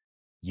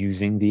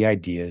using the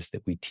ideas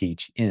that we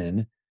teach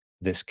in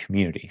this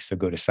community. So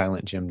go to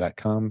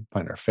silentjim.com,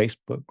 find our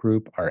Facebook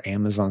group, our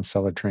Amazon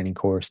seller training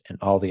course, and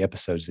all the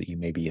episodes that you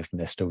maybe have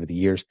missed over the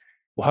years.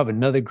 We'll have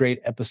another great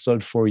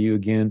episode for you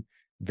again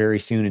very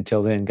soon.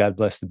 Until then, God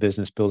bless the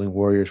business building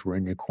warriors. We're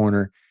in your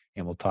corner,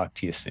 and we'll talk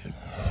to you soon.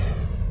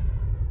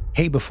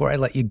 Hey, before I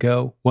let you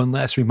go, one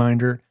last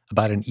reminder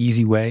about an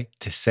easy way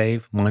to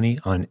save money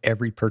on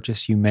every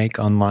purchase you make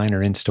online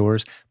or in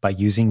stores by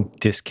using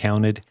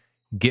discounted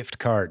gift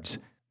cards.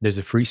 There's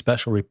a free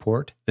special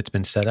report that's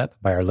been set up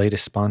by our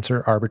latest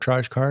sponsor,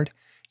 Arbitrage Card.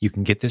 You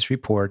can get this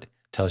report,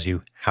 tells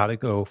you how to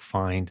go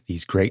find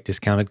these great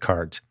discounted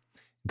cards.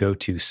 Go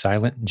to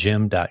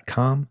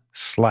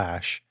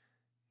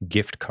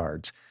silentjim.com/gift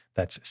cards.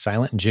 That's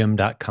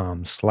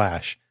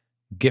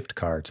silentjim.com/gift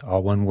cards,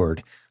 all one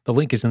word. The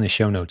link is in the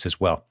show notes as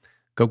well.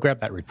 Go grab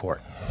that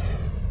report.